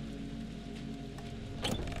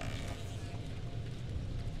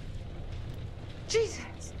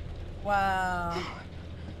 Jesus. Wow.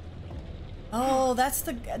 Oh, that's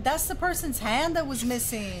the person's hand that was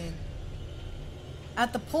missing.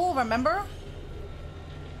 At the pool, remember?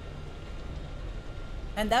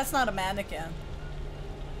 And that's not a mannequin.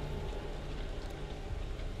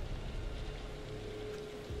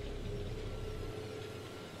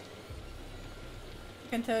 I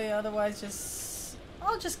can tell you otherwise,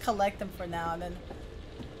 I'll just collect them for now and then.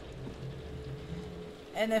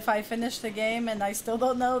 And if I finish the game and I still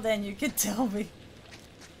don't know, then you can tell me.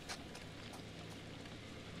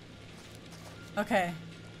 Okay.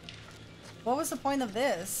 What was the point of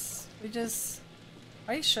this? We just...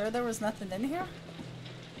 Are you sure there was nothing in here?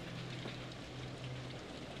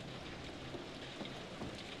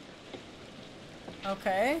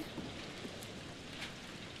 Okay.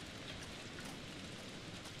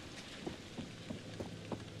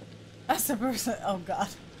 That's the person... Oh, God.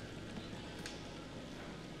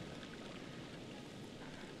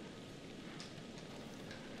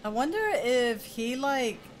 I wonder if he,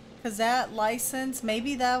 like... Because that license,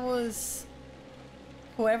 maybe that was...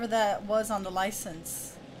 Whoever that was on the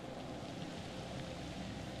license.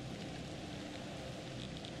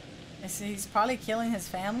 I see he's probably killing his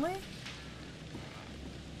family?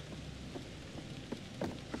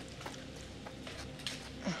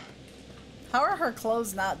 How are her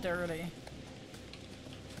clothes not dirty?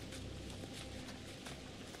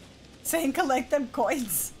 Saying collect them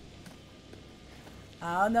coins.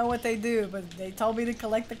 I don't know what they do, but they told me to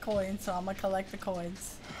collect the coins, so I'm gonna collect the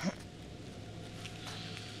coins.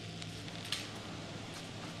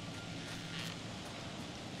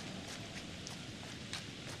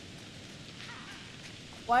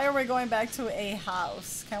 Why are we going back to a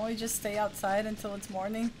house? Can't we just stay outside until it's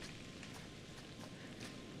morning?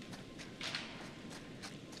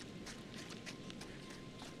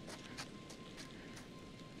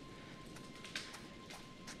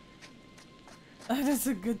 That is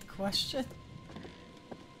a good question.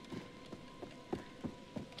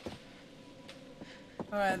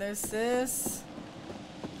 Alright, there's this.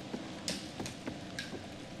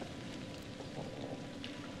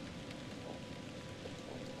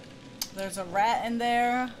 There's a rat in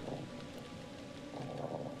there.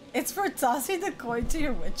 It's for tossing the coin to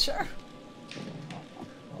your witcher.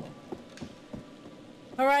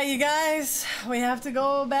 Alright, you guys. We have to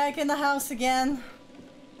go back in the house again.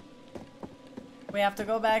 We have to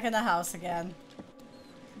go back in the house again.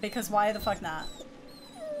 Because why the fuck not?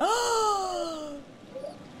 Oh!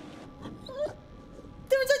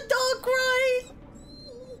 There's a dog crying!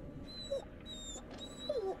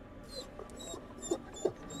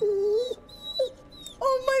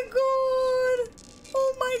 Oh my god!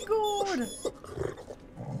 Oh my god!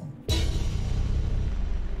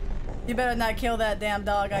 You better not kill that damn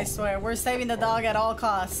dog, I swear. We're saving the dog at all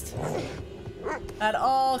cost. At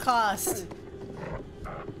all cost.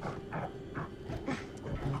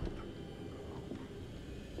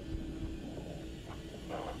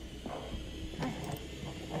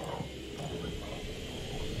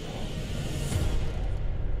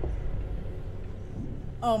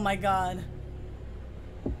 Oh my god.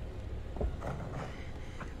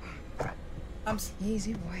 I'm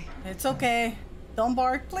easy, boy. It's okay. Don't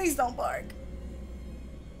bark. Please don't bark.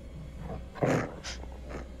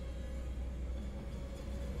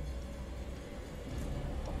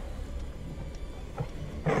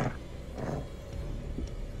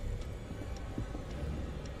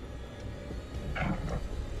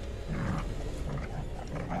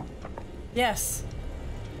 Yes.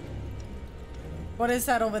 What is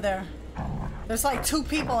that over there? There's like 2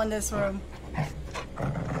 people in this room.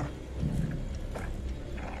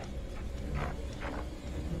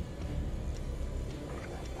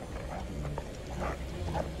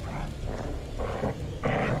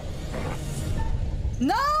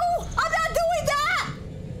 No! I'm not doing that!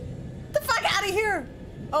 Get the fuck out of here!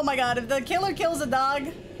 Oh my god, if the killer kills a dog...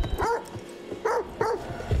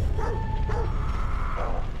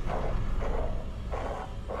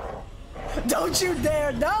 Don't you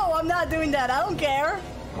dare! No, I'm not doing that. I don't care.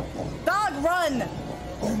 Dog, run!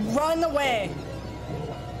 Run away.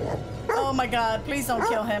 Oh my god, please don't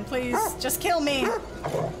kill him. Please, just kill me. No!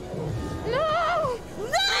 No!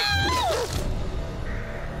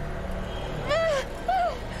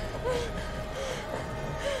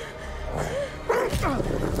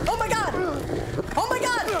 Oh my god! Oh my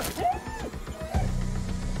god!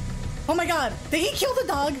 Oh my god! Did he kill the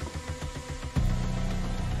dog?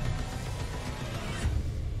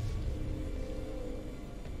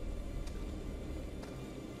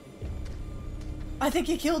 I think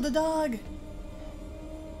he killed the dog.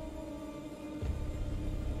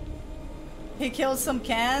 He killed some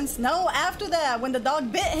cans? No, after that, when the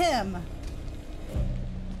dog bit him.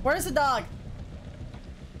 Where's the dog?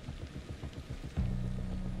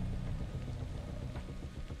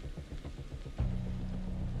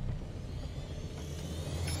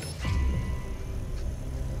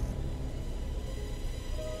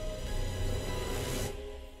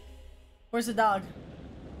 Where's the dog?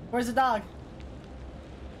 Where's the dog?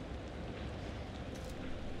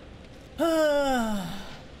 Do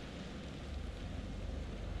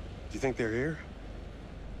you think they're here?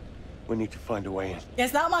 We need to find a way in.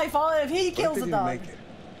 It's not my fault if he kills the dog. Make it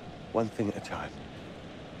one thing at a time.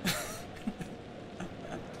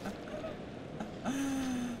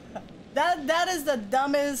 That is the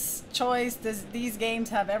dumbest choice these games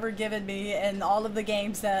have ever given me in all of the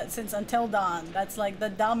games that since Until Dawn. That's like the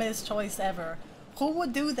dumbest choice ever. Who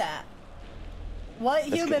would do that? What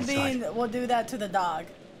human being will do that to the dog?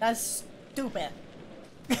 That's stupid.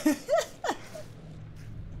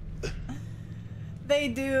 They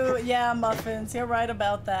do, yeah, Muffins. You're right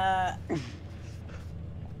about that.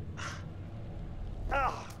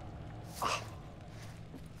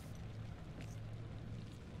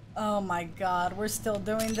 Oh my god, we're still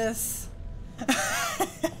doing this.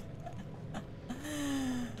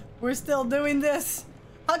 We're still doing this.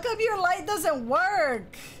 How come your light doesn't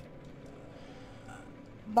work?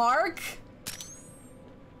 Mark?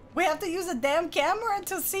 We have to use a damn camera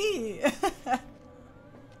to see.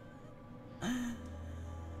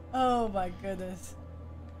 Oh my goodness.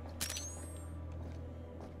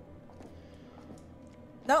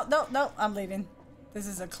 No, no, no, I'm leaving. This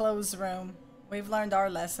is a closed room. We've learned our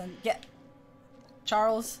lesson. Get.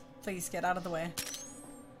 Charles, please get out of the way.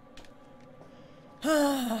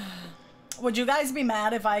 Would you guys be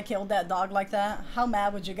mad if I killed that dog like that? How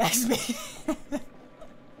mad would you guys be?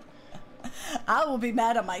 I will be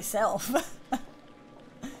mad at myself.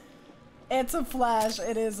 It's a flash.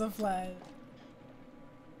 It is a flash.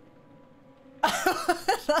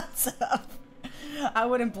 What's up? I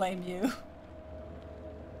wouldn't blame you.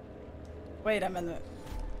 Wait a minute.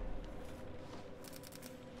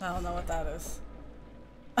 I don't know what that is.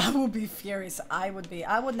 I would be furious. I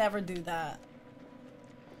would never do that.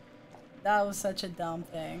 That was such a dumb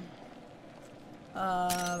thing.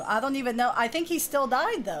 I don't even know. I think he still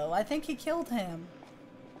died though. I think he killed him.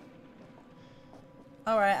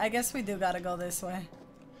 Alright, I guess we do gotta go this way.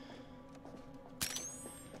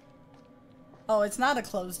 Oh, it's not a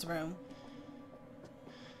closed room.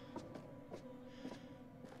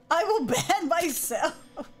 I will ban myself.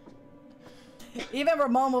 Even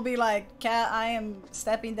Ramon will be like, Cat, I am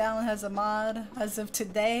stepping down as a mod as of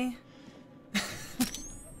today.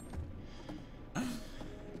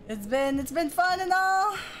 It's been fun and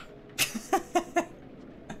all.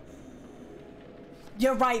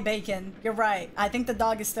 You're right, Bacon. You're right. I think the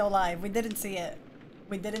dog is still alive. We didn't see it.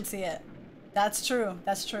 We didn't see it. That's true.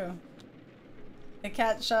 That's true. The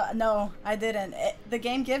cat shot. No, I didn't. The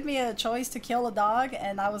game gave me a choice to kill a dog,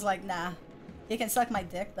 and I was like, nah. He can suck my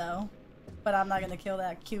dick, though. But I'm not gonna kill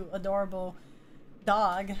that cute, adorable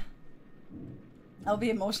dog. I'll be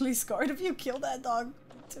emotionally scarred if you kill that dog.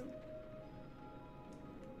 to.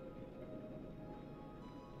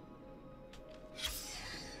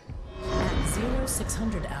 At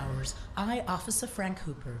 0600 hours, I, Officer Frank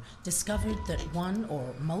Hooper, discovered that one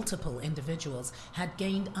or multiple individuals had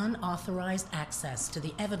gained unauthorized access to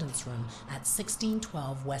the evidence room at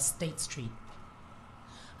 1612 West State Street.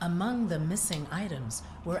 Among the missing items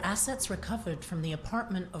were assets recovered from the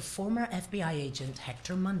apartment of former FBI agent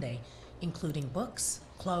Hector Monday, including books,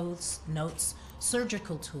 clothes, notes,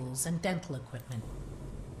 surgical tools, and dental equipment.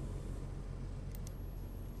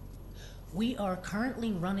 We are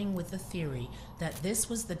currently running with the theory that this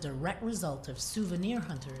was the direct result of souvenir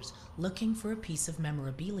hunters looking for a piece of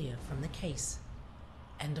memorabilia from the case.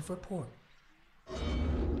 End of report.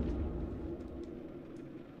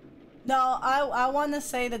 No, I want to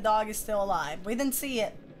say the dog is still alive. We didn't see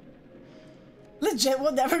it. Legit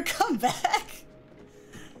will never come back.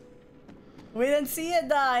 We didn't see it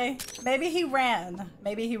die. Maybe he ran.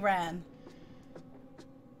 Maybe he ran.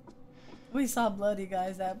 We saw blood, you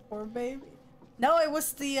guys. That poor baby. No, it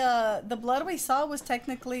was the blood we saw was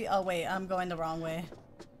technically... Oh, wait. I'm going the wrong way.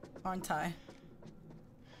 Aren't I?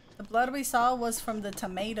 The blood we saw was from the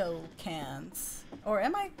tomato cans. Or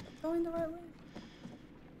am I going the right way?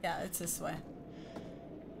 Yeah, it's this way.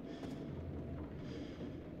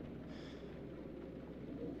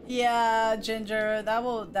 Yeah, Ginger, that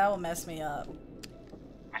will mess me up.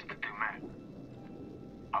 Mr. Dumet,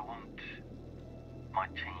 I want my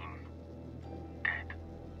team dead.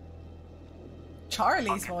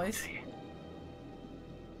 Charlie's voice.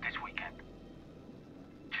 This weekend.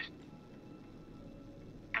 Just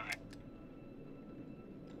do it.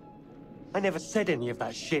 I never said any of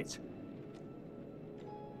that shit.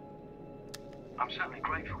 I'm certainly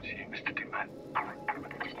grateful to you, Mr. Dumet.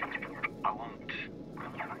 I want...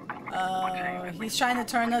 He's trying to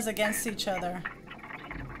turn us against each other.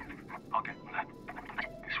 I'll get that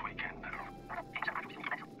this weekend.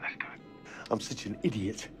 Let's do it. I'm such an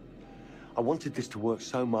idiot. I wanted this to work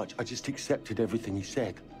so much, I just accepted everything he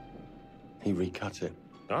said. He recut it.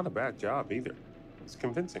 Not a bad job either. It's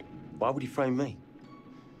convincing. Why would he frame me?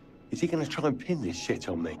 Is he gonna try and pin this shit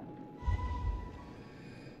on me?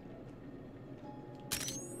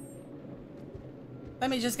 Let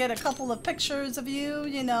me just get a couple of pictures of you,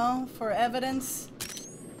 you know, for evidence.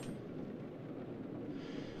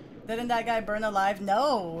 Didn't that guy burn alive?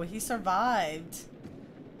 No, he survived.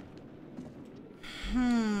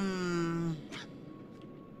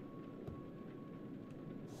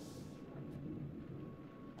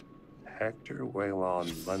 Hector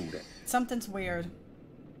Waylon Monday. Something's weird.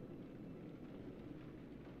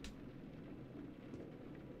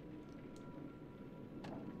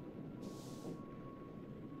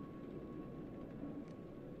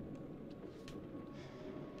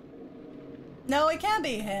 No, it can't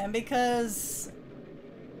be him because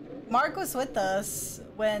Mark was with us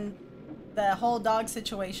when the whole dog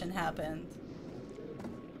situation happened.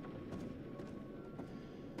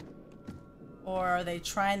 Or are they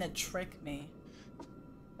trying to trick me?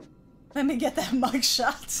 Let me get that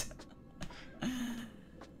mugshot.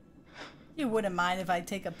 You wouldn't mind if I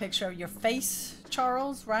take a picture of your face,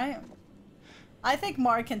 Charles, right? I think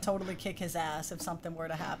Mark can totally kick his ass if something were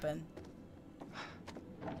to happen.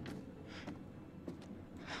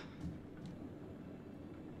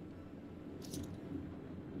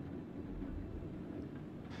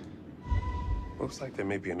 Looks like there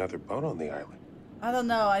may be another boat on the island. I don't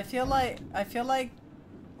know. I feel like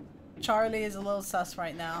Charlie is a little sus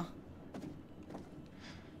right now.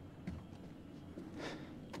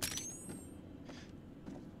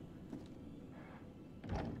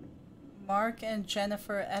 Mark and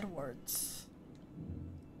Jennifer Edwards.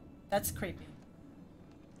 That's creepy.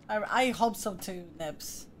 I hope so too,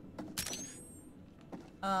 Nibs.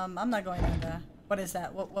 I'm not going in there. What is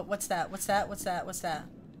that? What's that? What's that? What's that? What's that?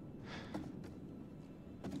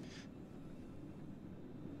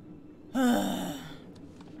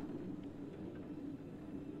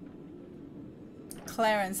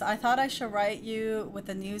 Clarence, I thought I should write you with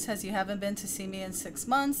the news as you haven't been to see me in 6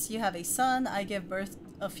 months. You have a son. I gave birth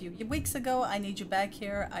a few weeks ago. I need you back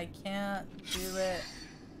here. I can't do it.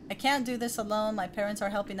 I can't do this alone. My parents are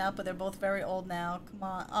helping out, but they're both very old now. Come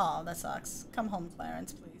on. Oh, that sucks. Come home,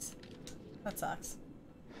 Clarence, please. That sucks.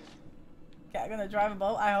 Okay, I'm gonna drive a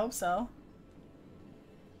boat. I hope so.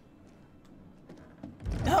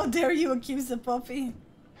 How dare you accuse the puppy?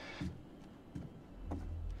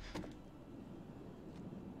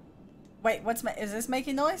 Wait, is this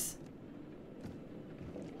making noise?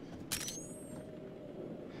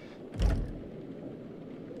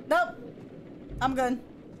 Nope. I'm good.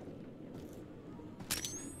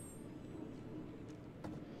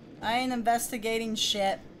 I ain't investigating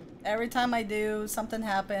shit. Every time I do, something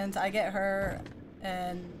happens, I get hurt,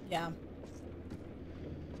 and yeah.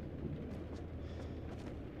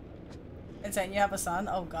 Insane, you have a son?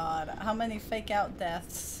 Oh god. How many fake out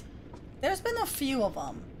deaths? There's been a few of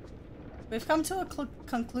them. We've come to a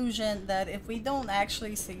conclusion that if we don't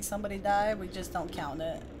actually see somebody die, we just don't count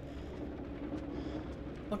it.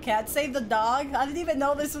 Will Cat save the dog? I didn't even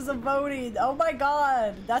know this was a voting. Oh my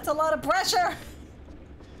god. That's a lot of pressure.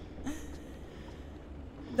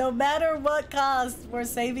 No matter what cost, we're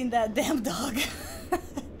saving that damn dog.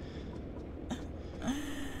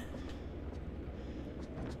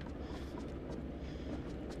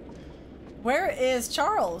 Where is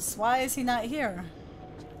Charles? Why is he not here?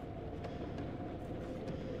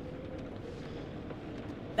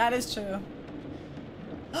 That is true.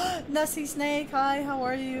 Nussy Snake, hi, how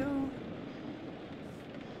are you?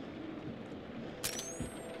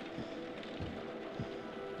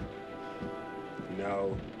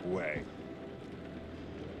 No way.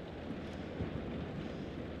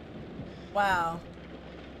 Wow.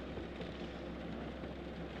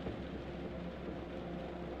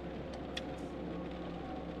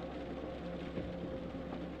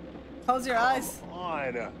 Close your eyes. Come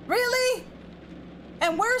on. Really?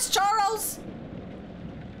 And where's Charles?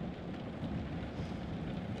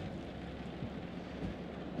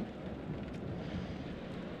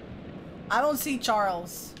 I don't see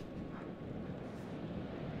Charles.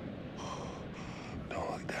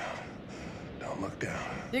 Don't look down. Don't look down.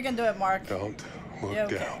 You can do it, Mark. Don't look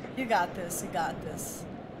Okay. down. You got this. You got this.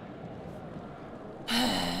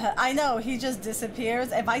 I know, he just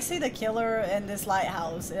disappears. If I see the killer in this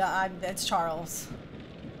lighthouse, it's Charles.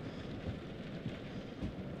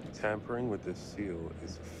 Tampering with this seal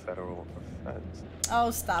is a federal offense. Oh,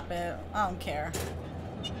 stop it. I don't care.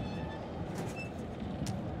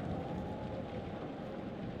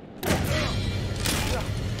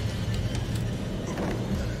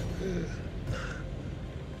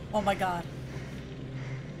 Oh my god.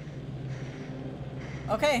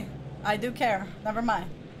 Okay, I do care. Never mind.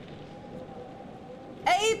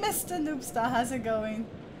 Hey, Mr. Noobstar, how's it going?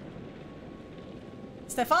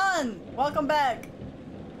 Stefan, welcome back.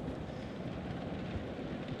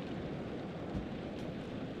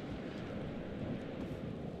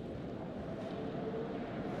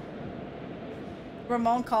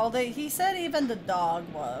 Ramon called it. He said even the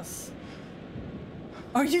dog was.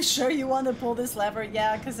 Are you sure you want to pull this lever?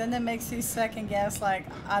 Yeah, because then it makes you second guess, like,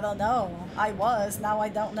 I don't know. I was, now I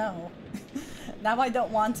don't know. Now I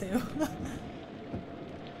don't want to.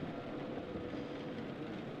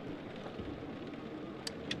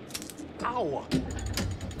 Ow!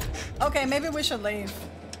 Okay, maybe we should leave.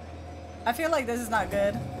 I feel like this is not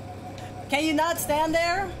good. Can you not stand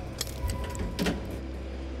there?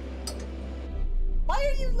 Why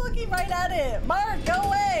are you looking right at it? Mark, go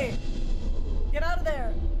away! Get out of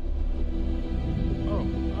there!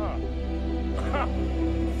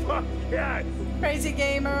 Fuck yes! Crazy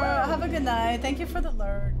gamer, have a good night. Thank you for the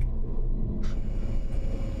lurk.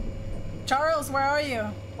 Charles, where are you?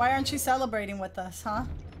 Why aren't you celebrating with us, huh?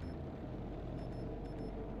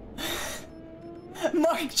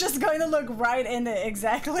 Mark's just going to look right in it,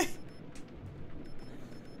 exactly.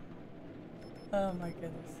 Oh my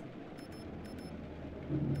goodness.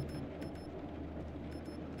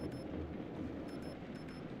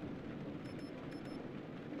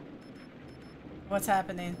 What's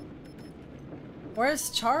happening? Where's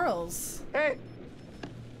Charles? Hey!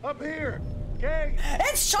 Up here! Gang!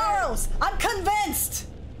 It's Charles! I'm convinced!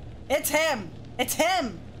 It's him! It's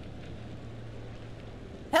him!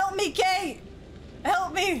 Help me, Kate!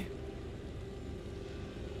 Help me!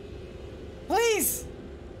 Please!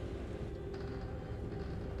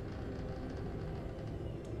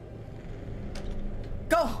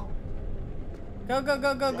 Go! Go, go,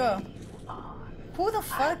 go, go, go. Who the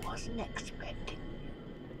fuck? I wasn't expecting you.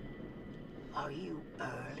 Are you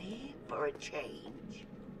early for a change?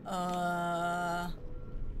 I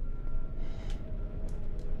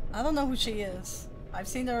don't know who she is. I've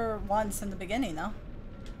seen her once in the beginning, no?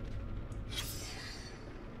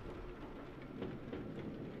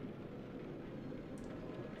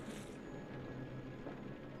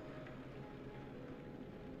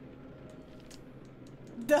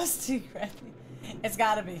 Dusty Granny. It's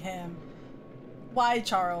gotta be him. Why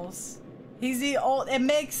Charles? He's the old. It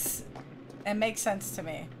makes sense to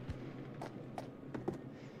me.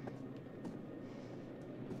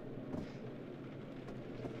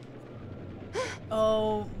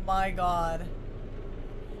 Oh my god.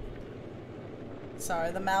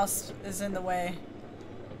 Sorry, the mouse is in the way.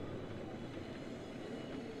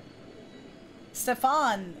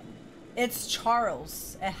 Stefan, It's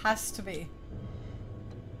Charles. It has to be.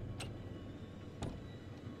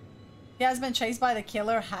 He has been chased by the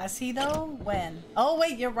killer. Has he though? When? Oh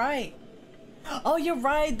wait, you're right. Oh, you're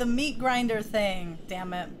right. The meat grinder thing.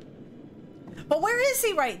 Damn it. But where is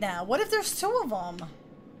he right now? What if there's two of them?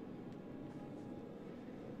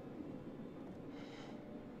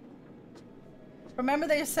 Remember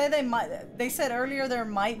they said they said earlier there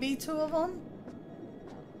might be two of them?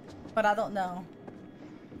 But I don't know.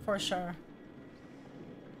 For sure.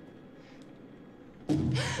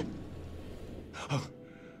 Oh,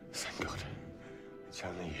 thank God. It's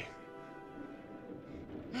only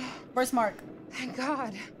you. Where's Mark? Thank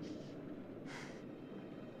God.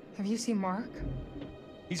 Have you seen Mark?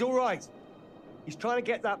 He's all right. He's trying to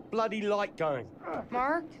get that bloody light going.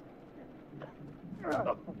 Mark?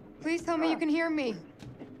 Please tell me you can hear me.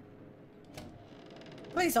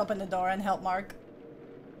 Please open the door and help Mark.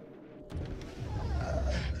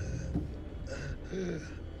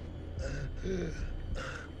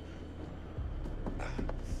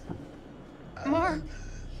 Mark!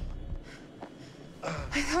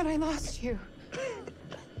 I thought I lost you.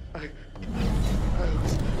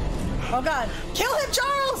 Oh God! Kill him,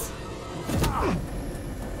 Charles!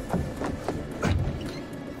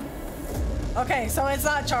 Okay, so it's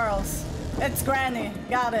not Charles. It's Granny.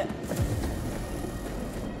 Got it.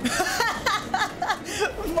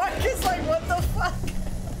 Mark is like, what the fuck?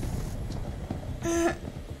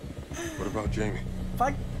 What about Jamie?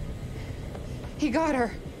 Fuck. He got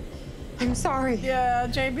her. I'm sorry. Yeah,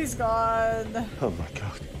 Jamie's gone. Oh my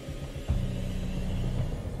God.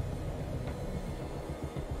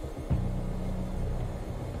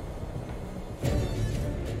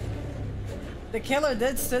 The killer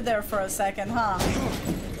did sit there for a second, huh?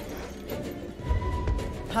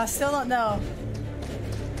 I still don't know.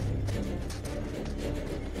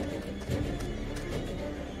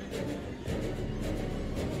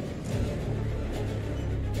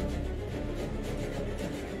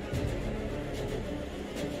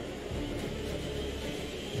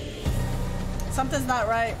 Something's not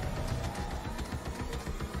right.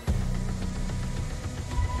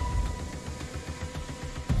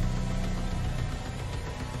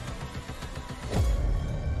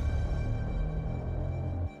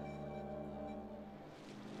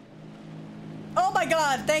 Oh my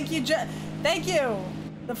God, thank you, thank you.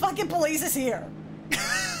 The fucking police is here.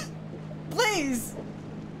 Please.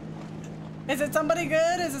 Is it somebody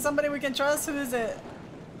good? Is it somebody we can trust? Who is it?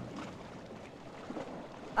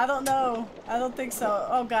 I don't know. I don't think so.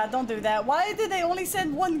 Oh God, don't do that. Why did they only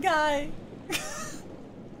send one guy?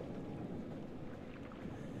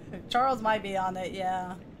 Charles might be on it,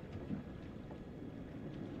 yeah.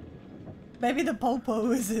 Maybe the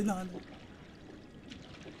Popo is in on it.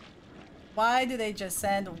 Why do they just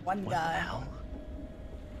send one guy?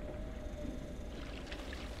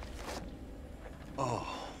 Oh.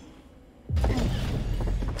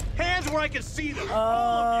 Hands where I can see them.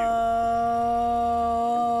 All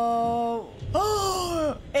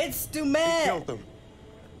Oh, it's Dumet. Killed them.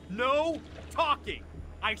 No talking.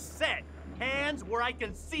 I said hands where I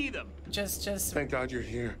can see them. Just. Thank God you're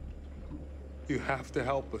here. You have to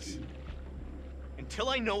help us. Until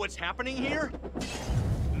I know what's happening here,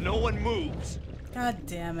 no one moves. God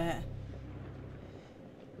damn it.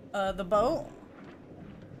 The boat?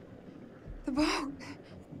 The boat.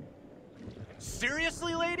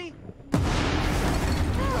 Seriously, lady?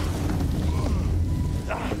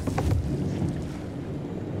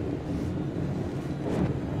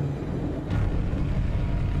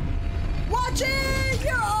 Watch it!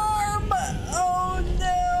 Your arm! Oh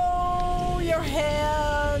no! Your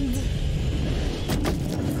hand!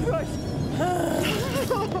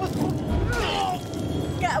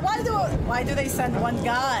 Yeah, why do they send one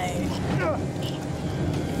guy?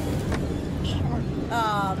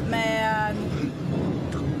 Oh man.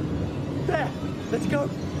 There, let's go.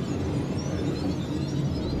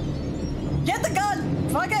 Get the gun!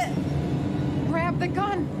 Fuck it! Grab the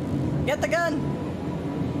gun! Get the gun!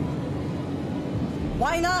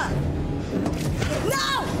 Why not?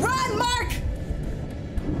 No! Run, Mark!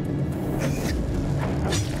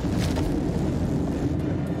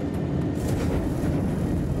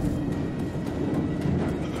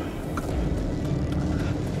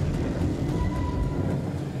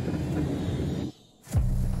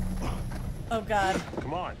 Oh God.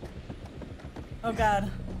 Come on. Oh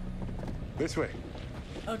God. This way.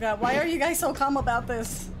 Oh God, why are you guys so calm about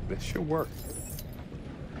this? This should work.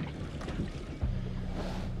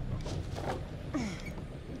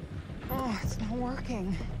 Oh, it's not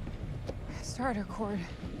working. Starter cord.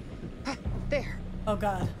 There. Oh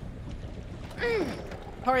God.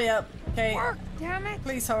 Hurry up. Okay. Damn it!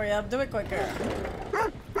 Please hurry up. Do it quicker.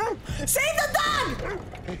 Save the dog!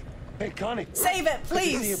 Hey, Connie. Save it,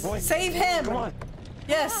 please. Good to see you, boy. Save him. Come on.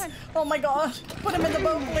 Yes. Oh my God. Put him in the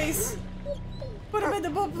boat, please. Put him in the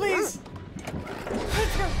boat, please.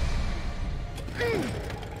 Let's go.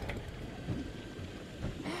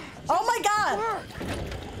 Oh my God.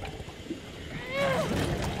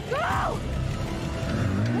 Go!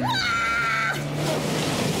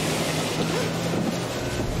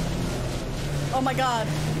 Oh my God.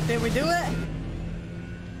 Did we do it?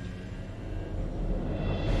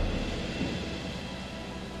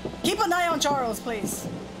 Keep an eye on Charles, please.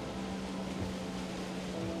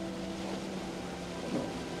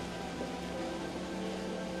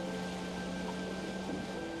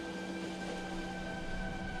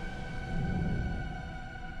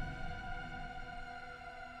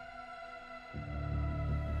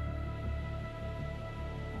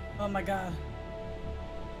 Oh my God.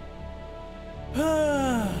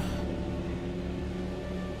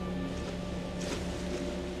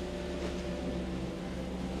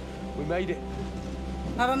 We made it.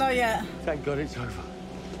 I don't know yet. Thank God it's over.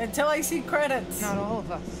 Until I see credits. Not all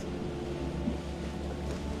of us.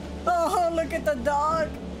 Oh, look at the dog.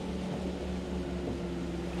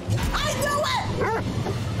 I knew it!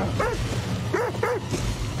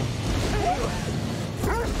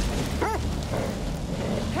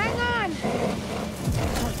 Hang on!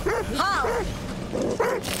 How?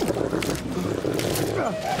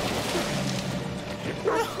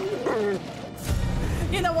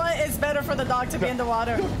 You know what? It's better for the dog to be in the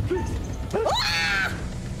water.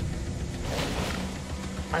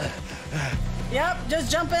 Yep,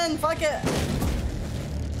 just jump in. Fuck it.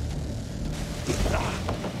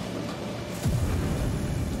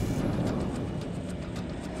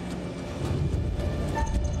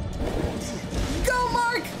 Go,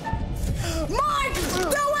 Mark! Mark! Do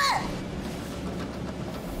it!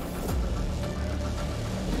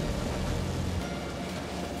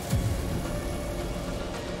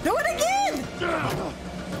 Do it again!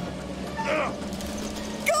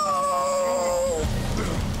 Go!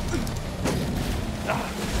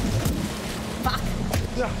 Fuck.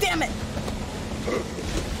 Damn it!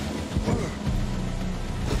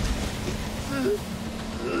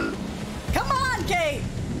 Come on, Kate!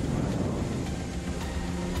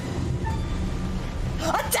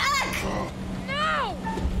 Attack! No!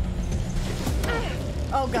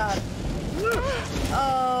 Oh God.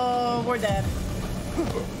 Oh, we're dead.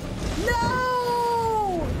 No!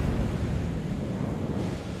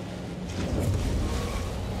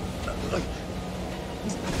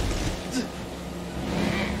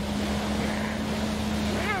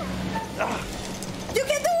 You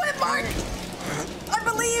can do it, Mark! I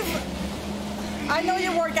believe! I know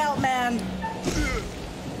you work out, man.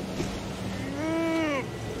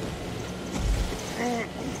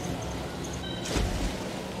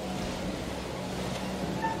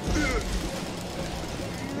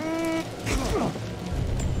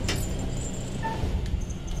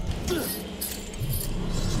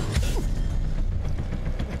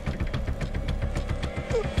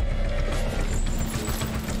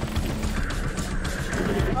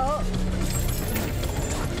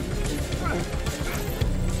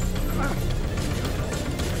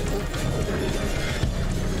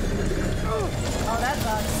 Oh, that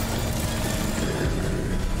sucks.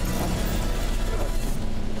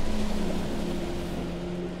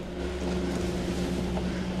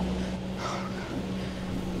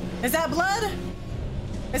 Is that blood?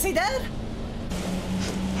 Is he dead?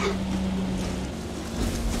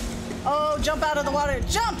 Oh, jump out of the water.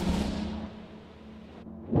 Jump!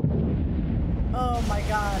 Oh my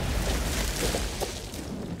God.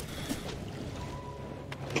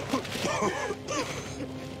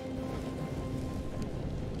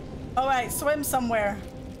 All right, swim somewhere.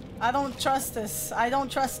 I don't trust this. I don't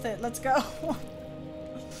trust it. Let's go.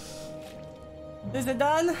 Is it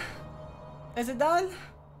done? Is it done?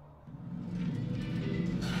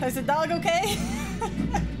 Is the dog okay?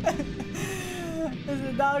 Is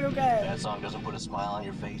the dog okay? That song doesn't put a smile on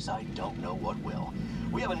your face. I don't know what will.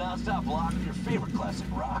 We have a non-stop block of your favorite classic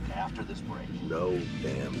rock after this break. No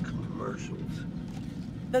damn commercials.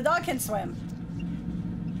 The dog can swim.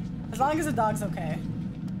 As long as the dog's okay.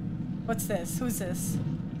 What's this? Who's this?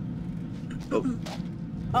 Oh.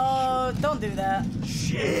 Oh, don't do that.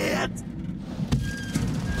 Shit!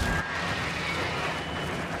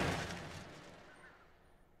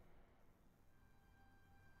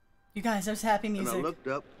 You guys, there's happy And music. I looked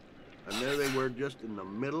up, and there they were just in the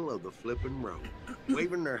middle of the flipping road,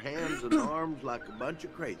 waving their hands and arms like a bunch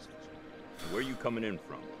of crazies. Where are you coming in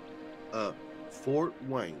from? Fort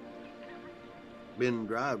Wayne. Been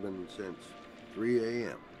driving since 3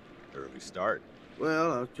 a.m. Early start.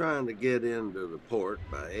 Well, I was trying to get into the port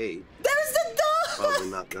by 8. There's the dog! Probably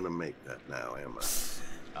not gonna make that now, am I?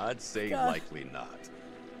 I'd say God. likely not.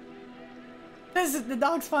 The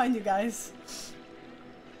dog's fine, you guys.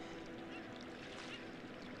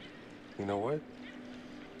 You know what?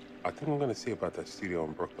 I think I'm gonna see about that studio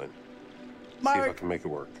in Brooklyn. Mark, see if I can make it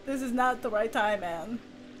work. This is not the right time, man.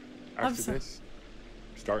 After this,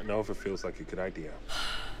 starting over feels like a good idea.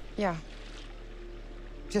 Yeah.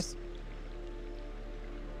 Just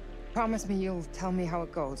promise me you'll tell me how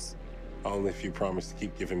it goes. Only if you promise to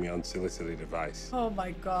keep giving me unsolicited advice. Oh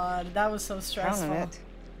my god, that was so stressful. Count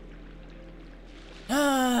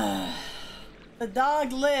The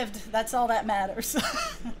dog lived. That's all that matters.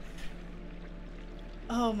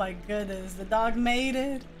 Oh my goodness, the dog made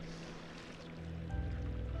it.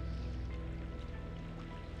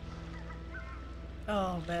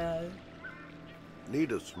 Oh man.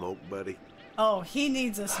 Need a smoke, buddy? Oh, he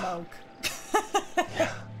needs a smoke.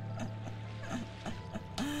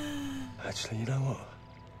 Actually, you know what?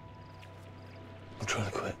 I'm trying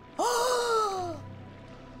to quit.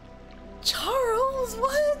 Charles,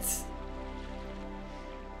 what?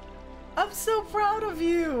 I'm so proud of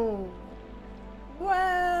you.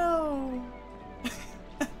 Wow.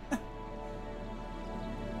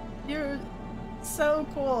 You're so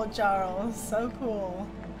cool, Charles. So cool.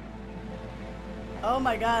 Oh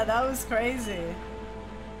my god, that was crazy.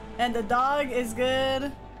 And the dog is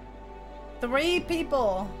good. 3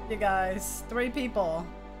 people, you guys. 3 people.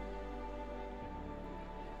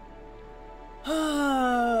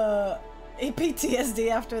 PTSD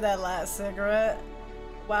after that last cigarette.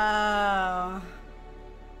 Wow.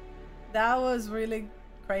 That was really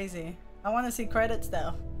crazy. I want to see credits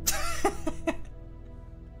though.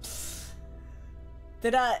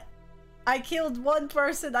 I killed one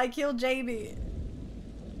person. I killed Jamie.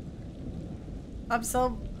 I'm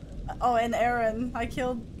so... Oh, and Aaron. I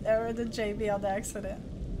killed Aaron and Jamie on accident.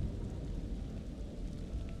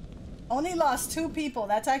 Only lost 2 people.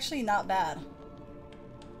 That's actually not bad.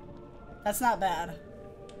 That's not bad.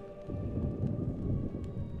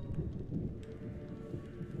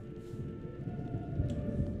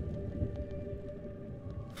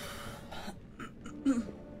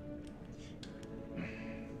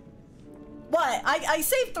 What? I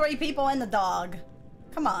saved 3 people and the dog.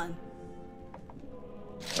 Come on.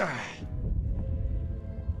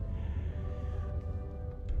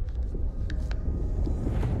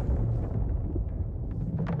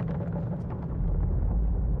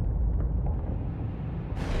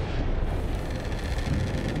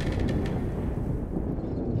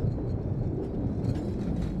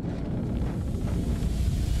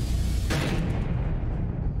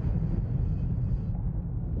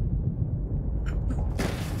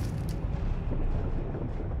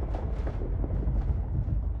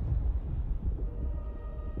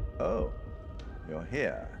 Oh, you're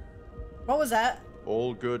here. What was that?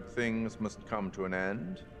 All good things must come to an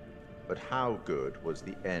end. But how good was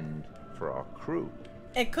the end for our crew?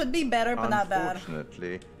 It could be better, but not bad.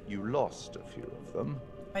 Unfortunately, you lost a few of them.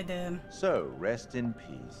 I did. So, rest in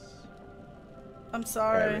peace. I'm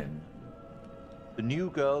sorry. Erin. The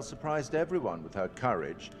new girl surprised everyone with her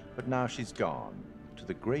courage, but now she's gone to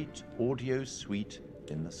the great audio suite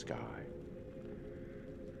in the sky.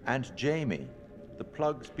 And Jamie, the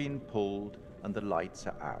plug's been pulled and the lights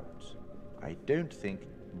are out. I don't think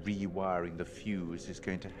rewiring the fuse is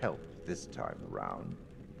going to help this time around.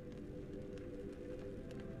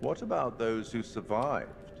 What about those who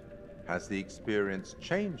survived? Has the experience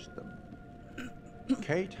changed them?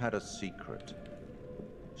 Kate had a secret.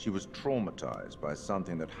 She was traumatized by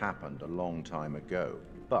something that happened a long time ago,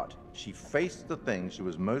 but she faced the thing she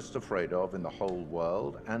was most afraid of in the whole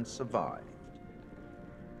world and survived.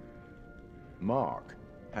 Mark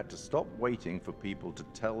had to stop waiting for people to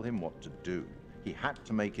tell him what to do. He had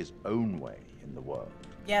to make his own way in the world.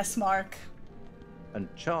 Yes, Mark. And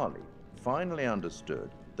Charlie finally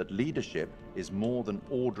understood that leadership is more than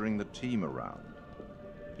ordering the team around.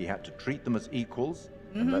 He had to treat them as equals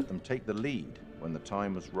and let them take the lead when the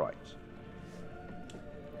time was right.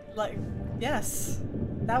 Like, yes.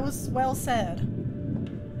 That was well said.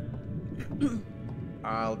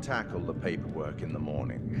 I'll tackle the paperwork in the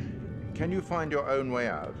morning. Can you find your own way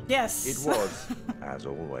out? Yes. It was, as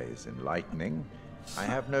always, enlightening. I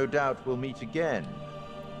have no doubt we'll meet again.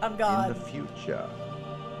 I'm gone. In the future.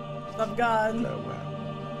 I'm gone. Farewell.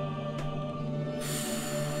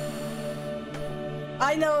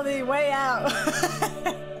 I know the way out.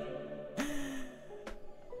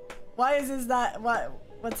 Why is this not...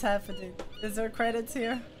 What's happening? Is there credits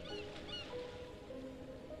here?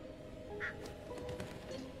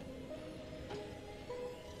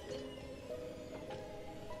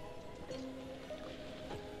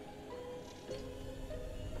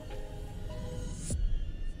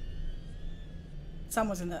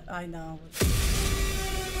 Someone's in the... I know.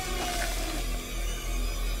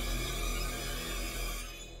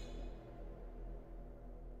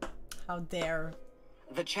 How dare.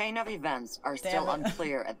 The chain of events are still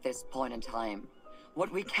unclear at this point in time. What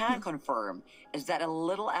we can confirm is that a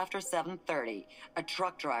little after 7:30, a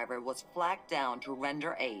truck driver was flagged down to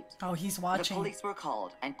render aid. Oh, he's watching. The police were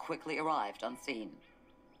called and quickly arrived on scene.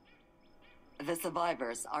 The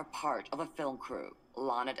survivors are part of a film crew,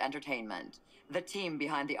 Lonnet Entertainment, the team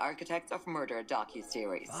behind the Architects of Murder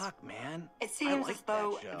docuseries. Fuck, man. It seems as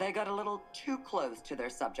though they got a little too close to their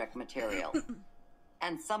subject material.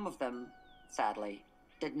 And some of them, sadly,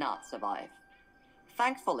 did not survive.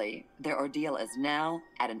 Thankfully, their ordeal is now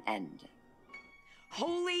at an end.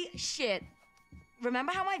 Holy shit.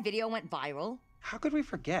 Remember how my video went viral? How could we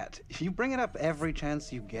forget? You bring it up every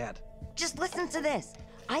chance you get. Just listen to this.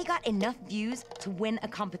 I got enough views to win a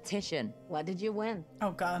competition. What did you win?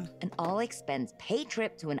 Oh, God. An all-expense paid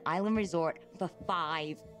trip to an island resort for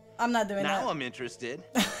 5. I'm not doing that. Now I'm interested.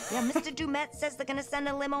 Yeah, Mr. Dumet says they're gonna send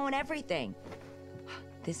a limo and everything.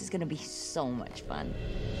 This is gonna be so much fun.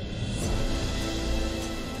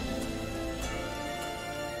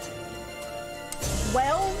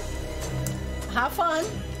 Well, have fun.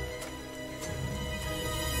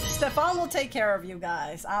 Stefan will take care of you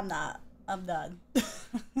guys. I'm not. I'm done.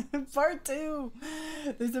 Part 2.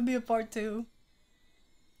 There's gonna be a part 2.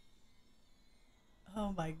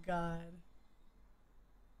 Oh my God.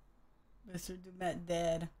 Mr. Dumet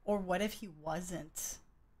dead. Or what if he wasn't?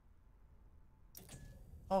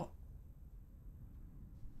 Oh.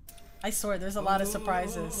 I swear, there's a lot of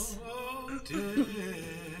surprises.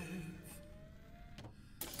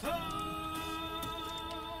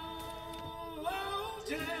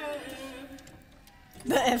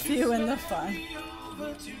 The FU and the fun.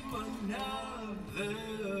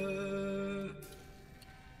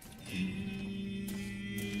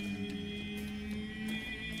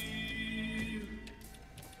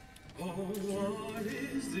 Oh, what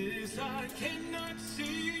is this I cannot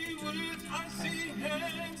see with icy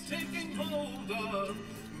hands taking hold of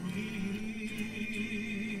me?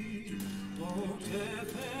 Oh,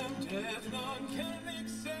 death, none can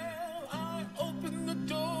excel. I open the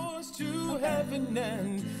doors to heaven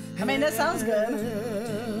and I mean, that sounds good.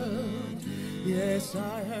 Yes,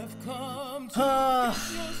 I have come to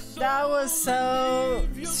that was so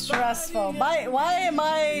stressful. Why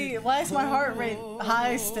is my heart rate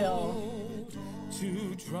high still?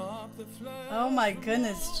 Oh my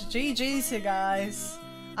goodness. GG's, you guys.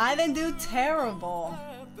 I didn't do terrible.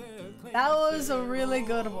 That was a really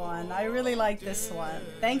good one. I really like this one.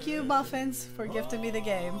 Thank you, Muffins, for gifting me the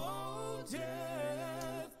game.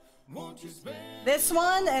 This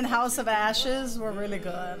one and House of Ashes were really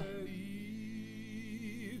good.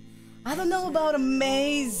 I don't know about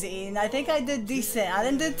amazing. I think I did decent. I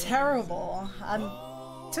didn't do terrible.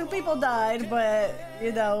 2 people died, but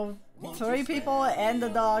you know, 3 people and the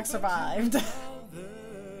dog survived.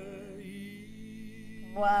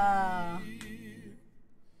 Wow.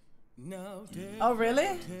 Oh,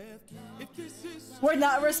 really? We're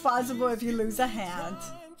not responsible if you lose a hand.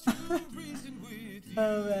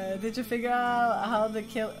 Oh man, did you figure out how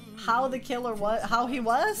the killer was? How he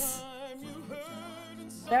was?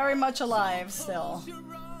 Very much alive still.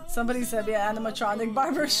 Somebody said, yeah, animatronic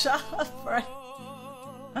barbershop, right?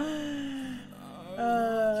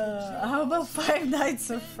 How about Five Nights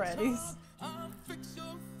at Freddy's?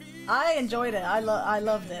 I enjoyed it. I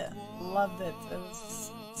loved it. Loved it. It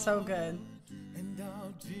was so good.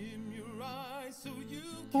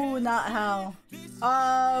 Ooh, not how.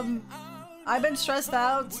 I've been stressed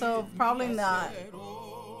out, so probably not.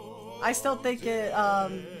 I still think it,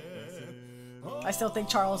 I still think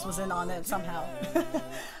Charles was in on it somehow.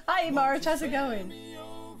 Hi, March, how's it going?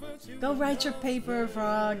 Go write your paper,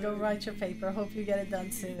 Frog. Go write your paper. Hope you get it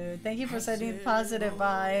done soon. Thank you for sending positive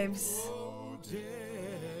vibes.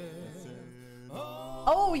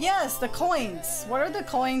 Oh, yes, the coins. What are the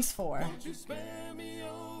coins for?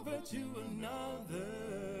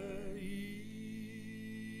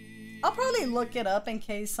 I'll probably look it up in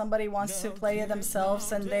case somebody wants to play it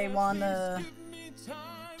themselves and they want to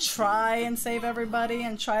try and save everybody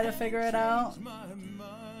and try to figure it out.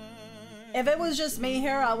 If it was just me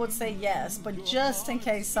here, I would say yes, but just in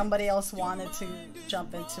case somebody else wanted to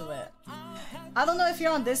jump into it. I don't know if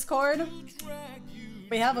you're on Discord.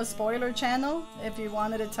 We have a spoiler channel. If you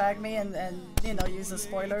wanted to tag me and you know, use the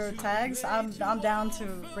spoiler tags, I'm down to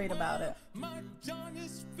read about it.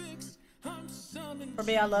 For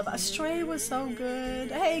me, I love Stray was so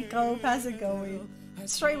good. Hey, Cope, how's it going?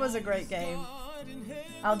 Stray was a great game.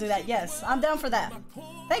 I'll do that. Yes, I'm down for that.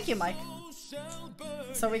 Thank you, Mike.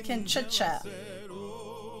 So we can chit-chat.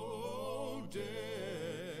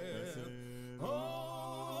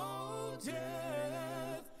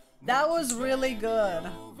 That was really good.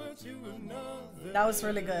 That was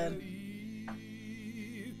really good.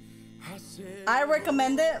 I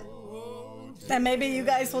recommend it. And maybe you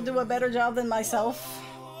guys will do a better job than myself.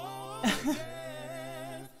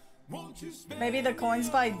 Maybe the coins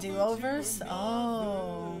buy do-overs?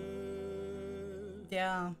 Oh.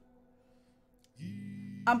 Yeah.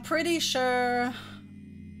 I'm pretty sure...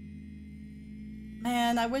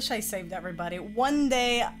 Man, I wish I saved everybody. One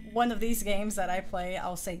day, one of these games that I play,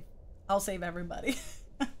 I'll save everybody.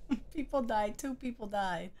 People died. 2 people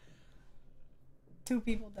died. 2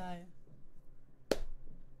 people died.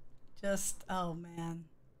 Just, oh man.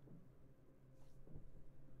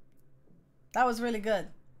 That was really good.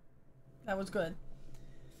 That was good.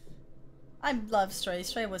 I love Stray.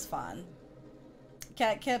 Stray was fun.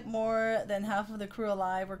 Cat kept more than half of the crew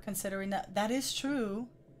alive. We're considering that. That is true.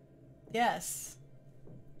 Yes.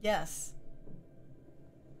 Yes.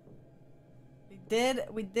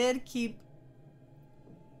 We did keep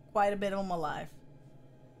quite a bit of them alive.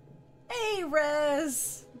 Hey,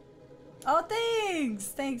 Rez! Oh, thanks!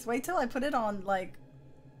 Thanks. Wait till I put it on, like,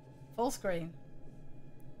 full screen.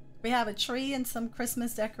 We have a tree and some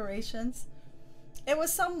Christmas decorations. It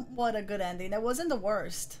was somewhat a good ending. It wasn't the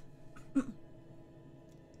worst.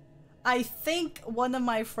 I think one of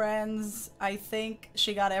my friends, I think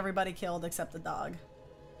she got everybody killed except the dog.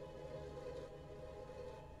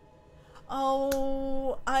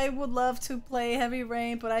 Oh, I would love to play Heavy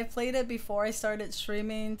Rain, but I played it before I started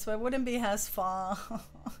streaming, so it wouldn't be as fun.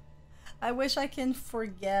 I wish I can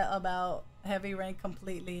forget about Heavy Rain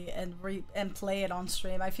completely and play it on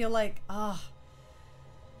stream. I feel like, I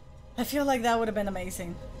feel like that would have been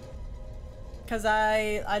amazing. Cause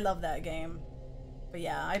I love that game. But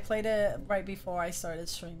yeah, I played it right before I started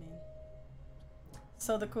streaming.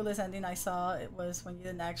 So the coolest ending I saw, it was when you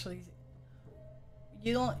didn't actually...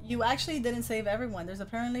 You actually didn't save everyone. There's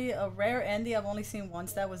apparently a rare ending I've only seen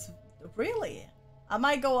once that was... Really? I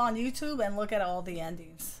might go on YouTube and look at all the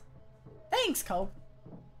endings. Thanks, Cope.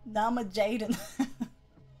 Nama Jaden.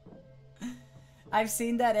 I've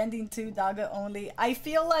seen that ending too, Daga only. I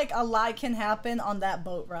feel like a lot can happen on that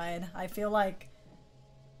boat ride. I feel like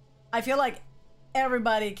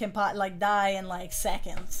everybody can die in like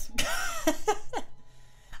seconds.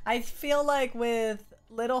 I feel like with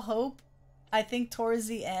Little Hope, I think towards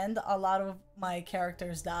the end, a lot of my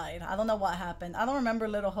characters died. I don't know what happened. I don't remember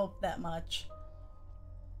Little Hope that much.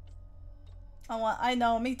 I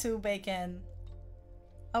know, me too, Bacon.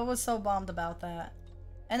 I was so bummed about that.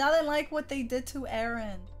 And I didn't like what they did to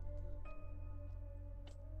Aaron.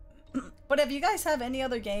 But if you guys have any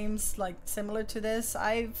other games like similar to this,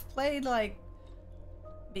 I've played like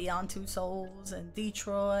Beyond Two Souls and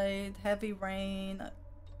Detroit, Heavy Rain,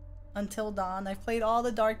 Until Dawn. I've played all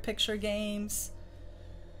the Dark Picture games.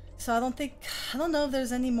 So I don't know if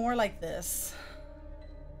there's any more like this.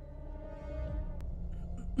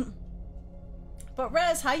 But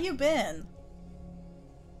Rez, how you been?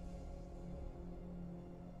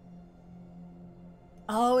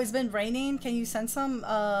 Oh, it's been raining? Can you send some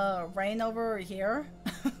rain over here?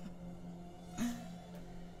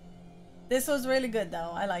 This was really good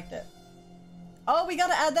though. I liked it. Oh, we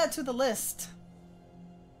gotta add that to the list.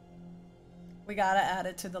 We gotta add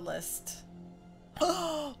it to the list.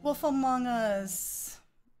 Oh, Wolf Among Us.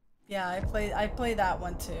 Yeah, I played that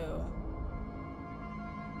one too.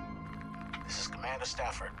 This is Commander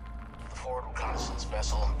Stafford, the forward reconnaissance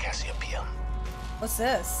vessel Cassiopeia. What's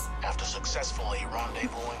this? After successfully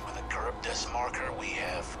rendezvousing with a Charybdis marker, we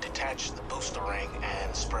have detached the booster ring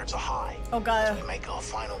and spurts are high. Oh god. As we make our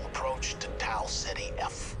final approach to Tau City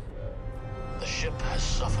F. The ship has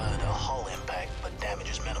suffered a hull impact, but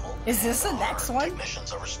damage is minimal. Is this the next one?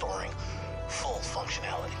 Technicians are restoring full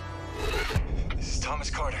functionality. This is Thomas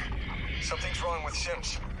Carter. Something's wrong with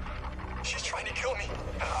Sims. She's trying to kill me.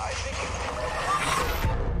 I think...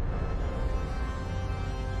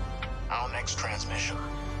 Our next transmission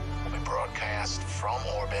will be broadcast from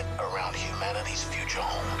orbit around humanity's future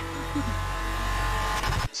home.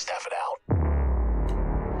 Stafford out.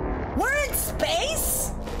 We're in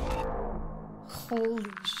space? Holy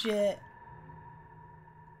shit.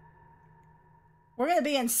 We're gonna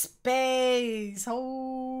be in space.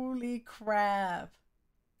 Holy crap.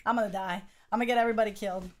 I'm gonna die. I'm gonna get everybody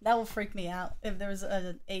killed. That will freak me out if there's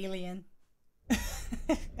an alien.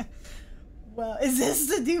 Well, is this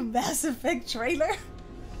the new Mass Effect trailer?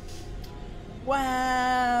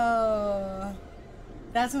 Wow.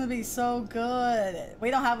 That's gonna be so good.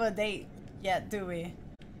 We don't have a date yet, do we?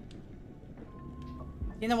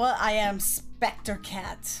 You know what? I am Spectre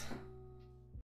Cat.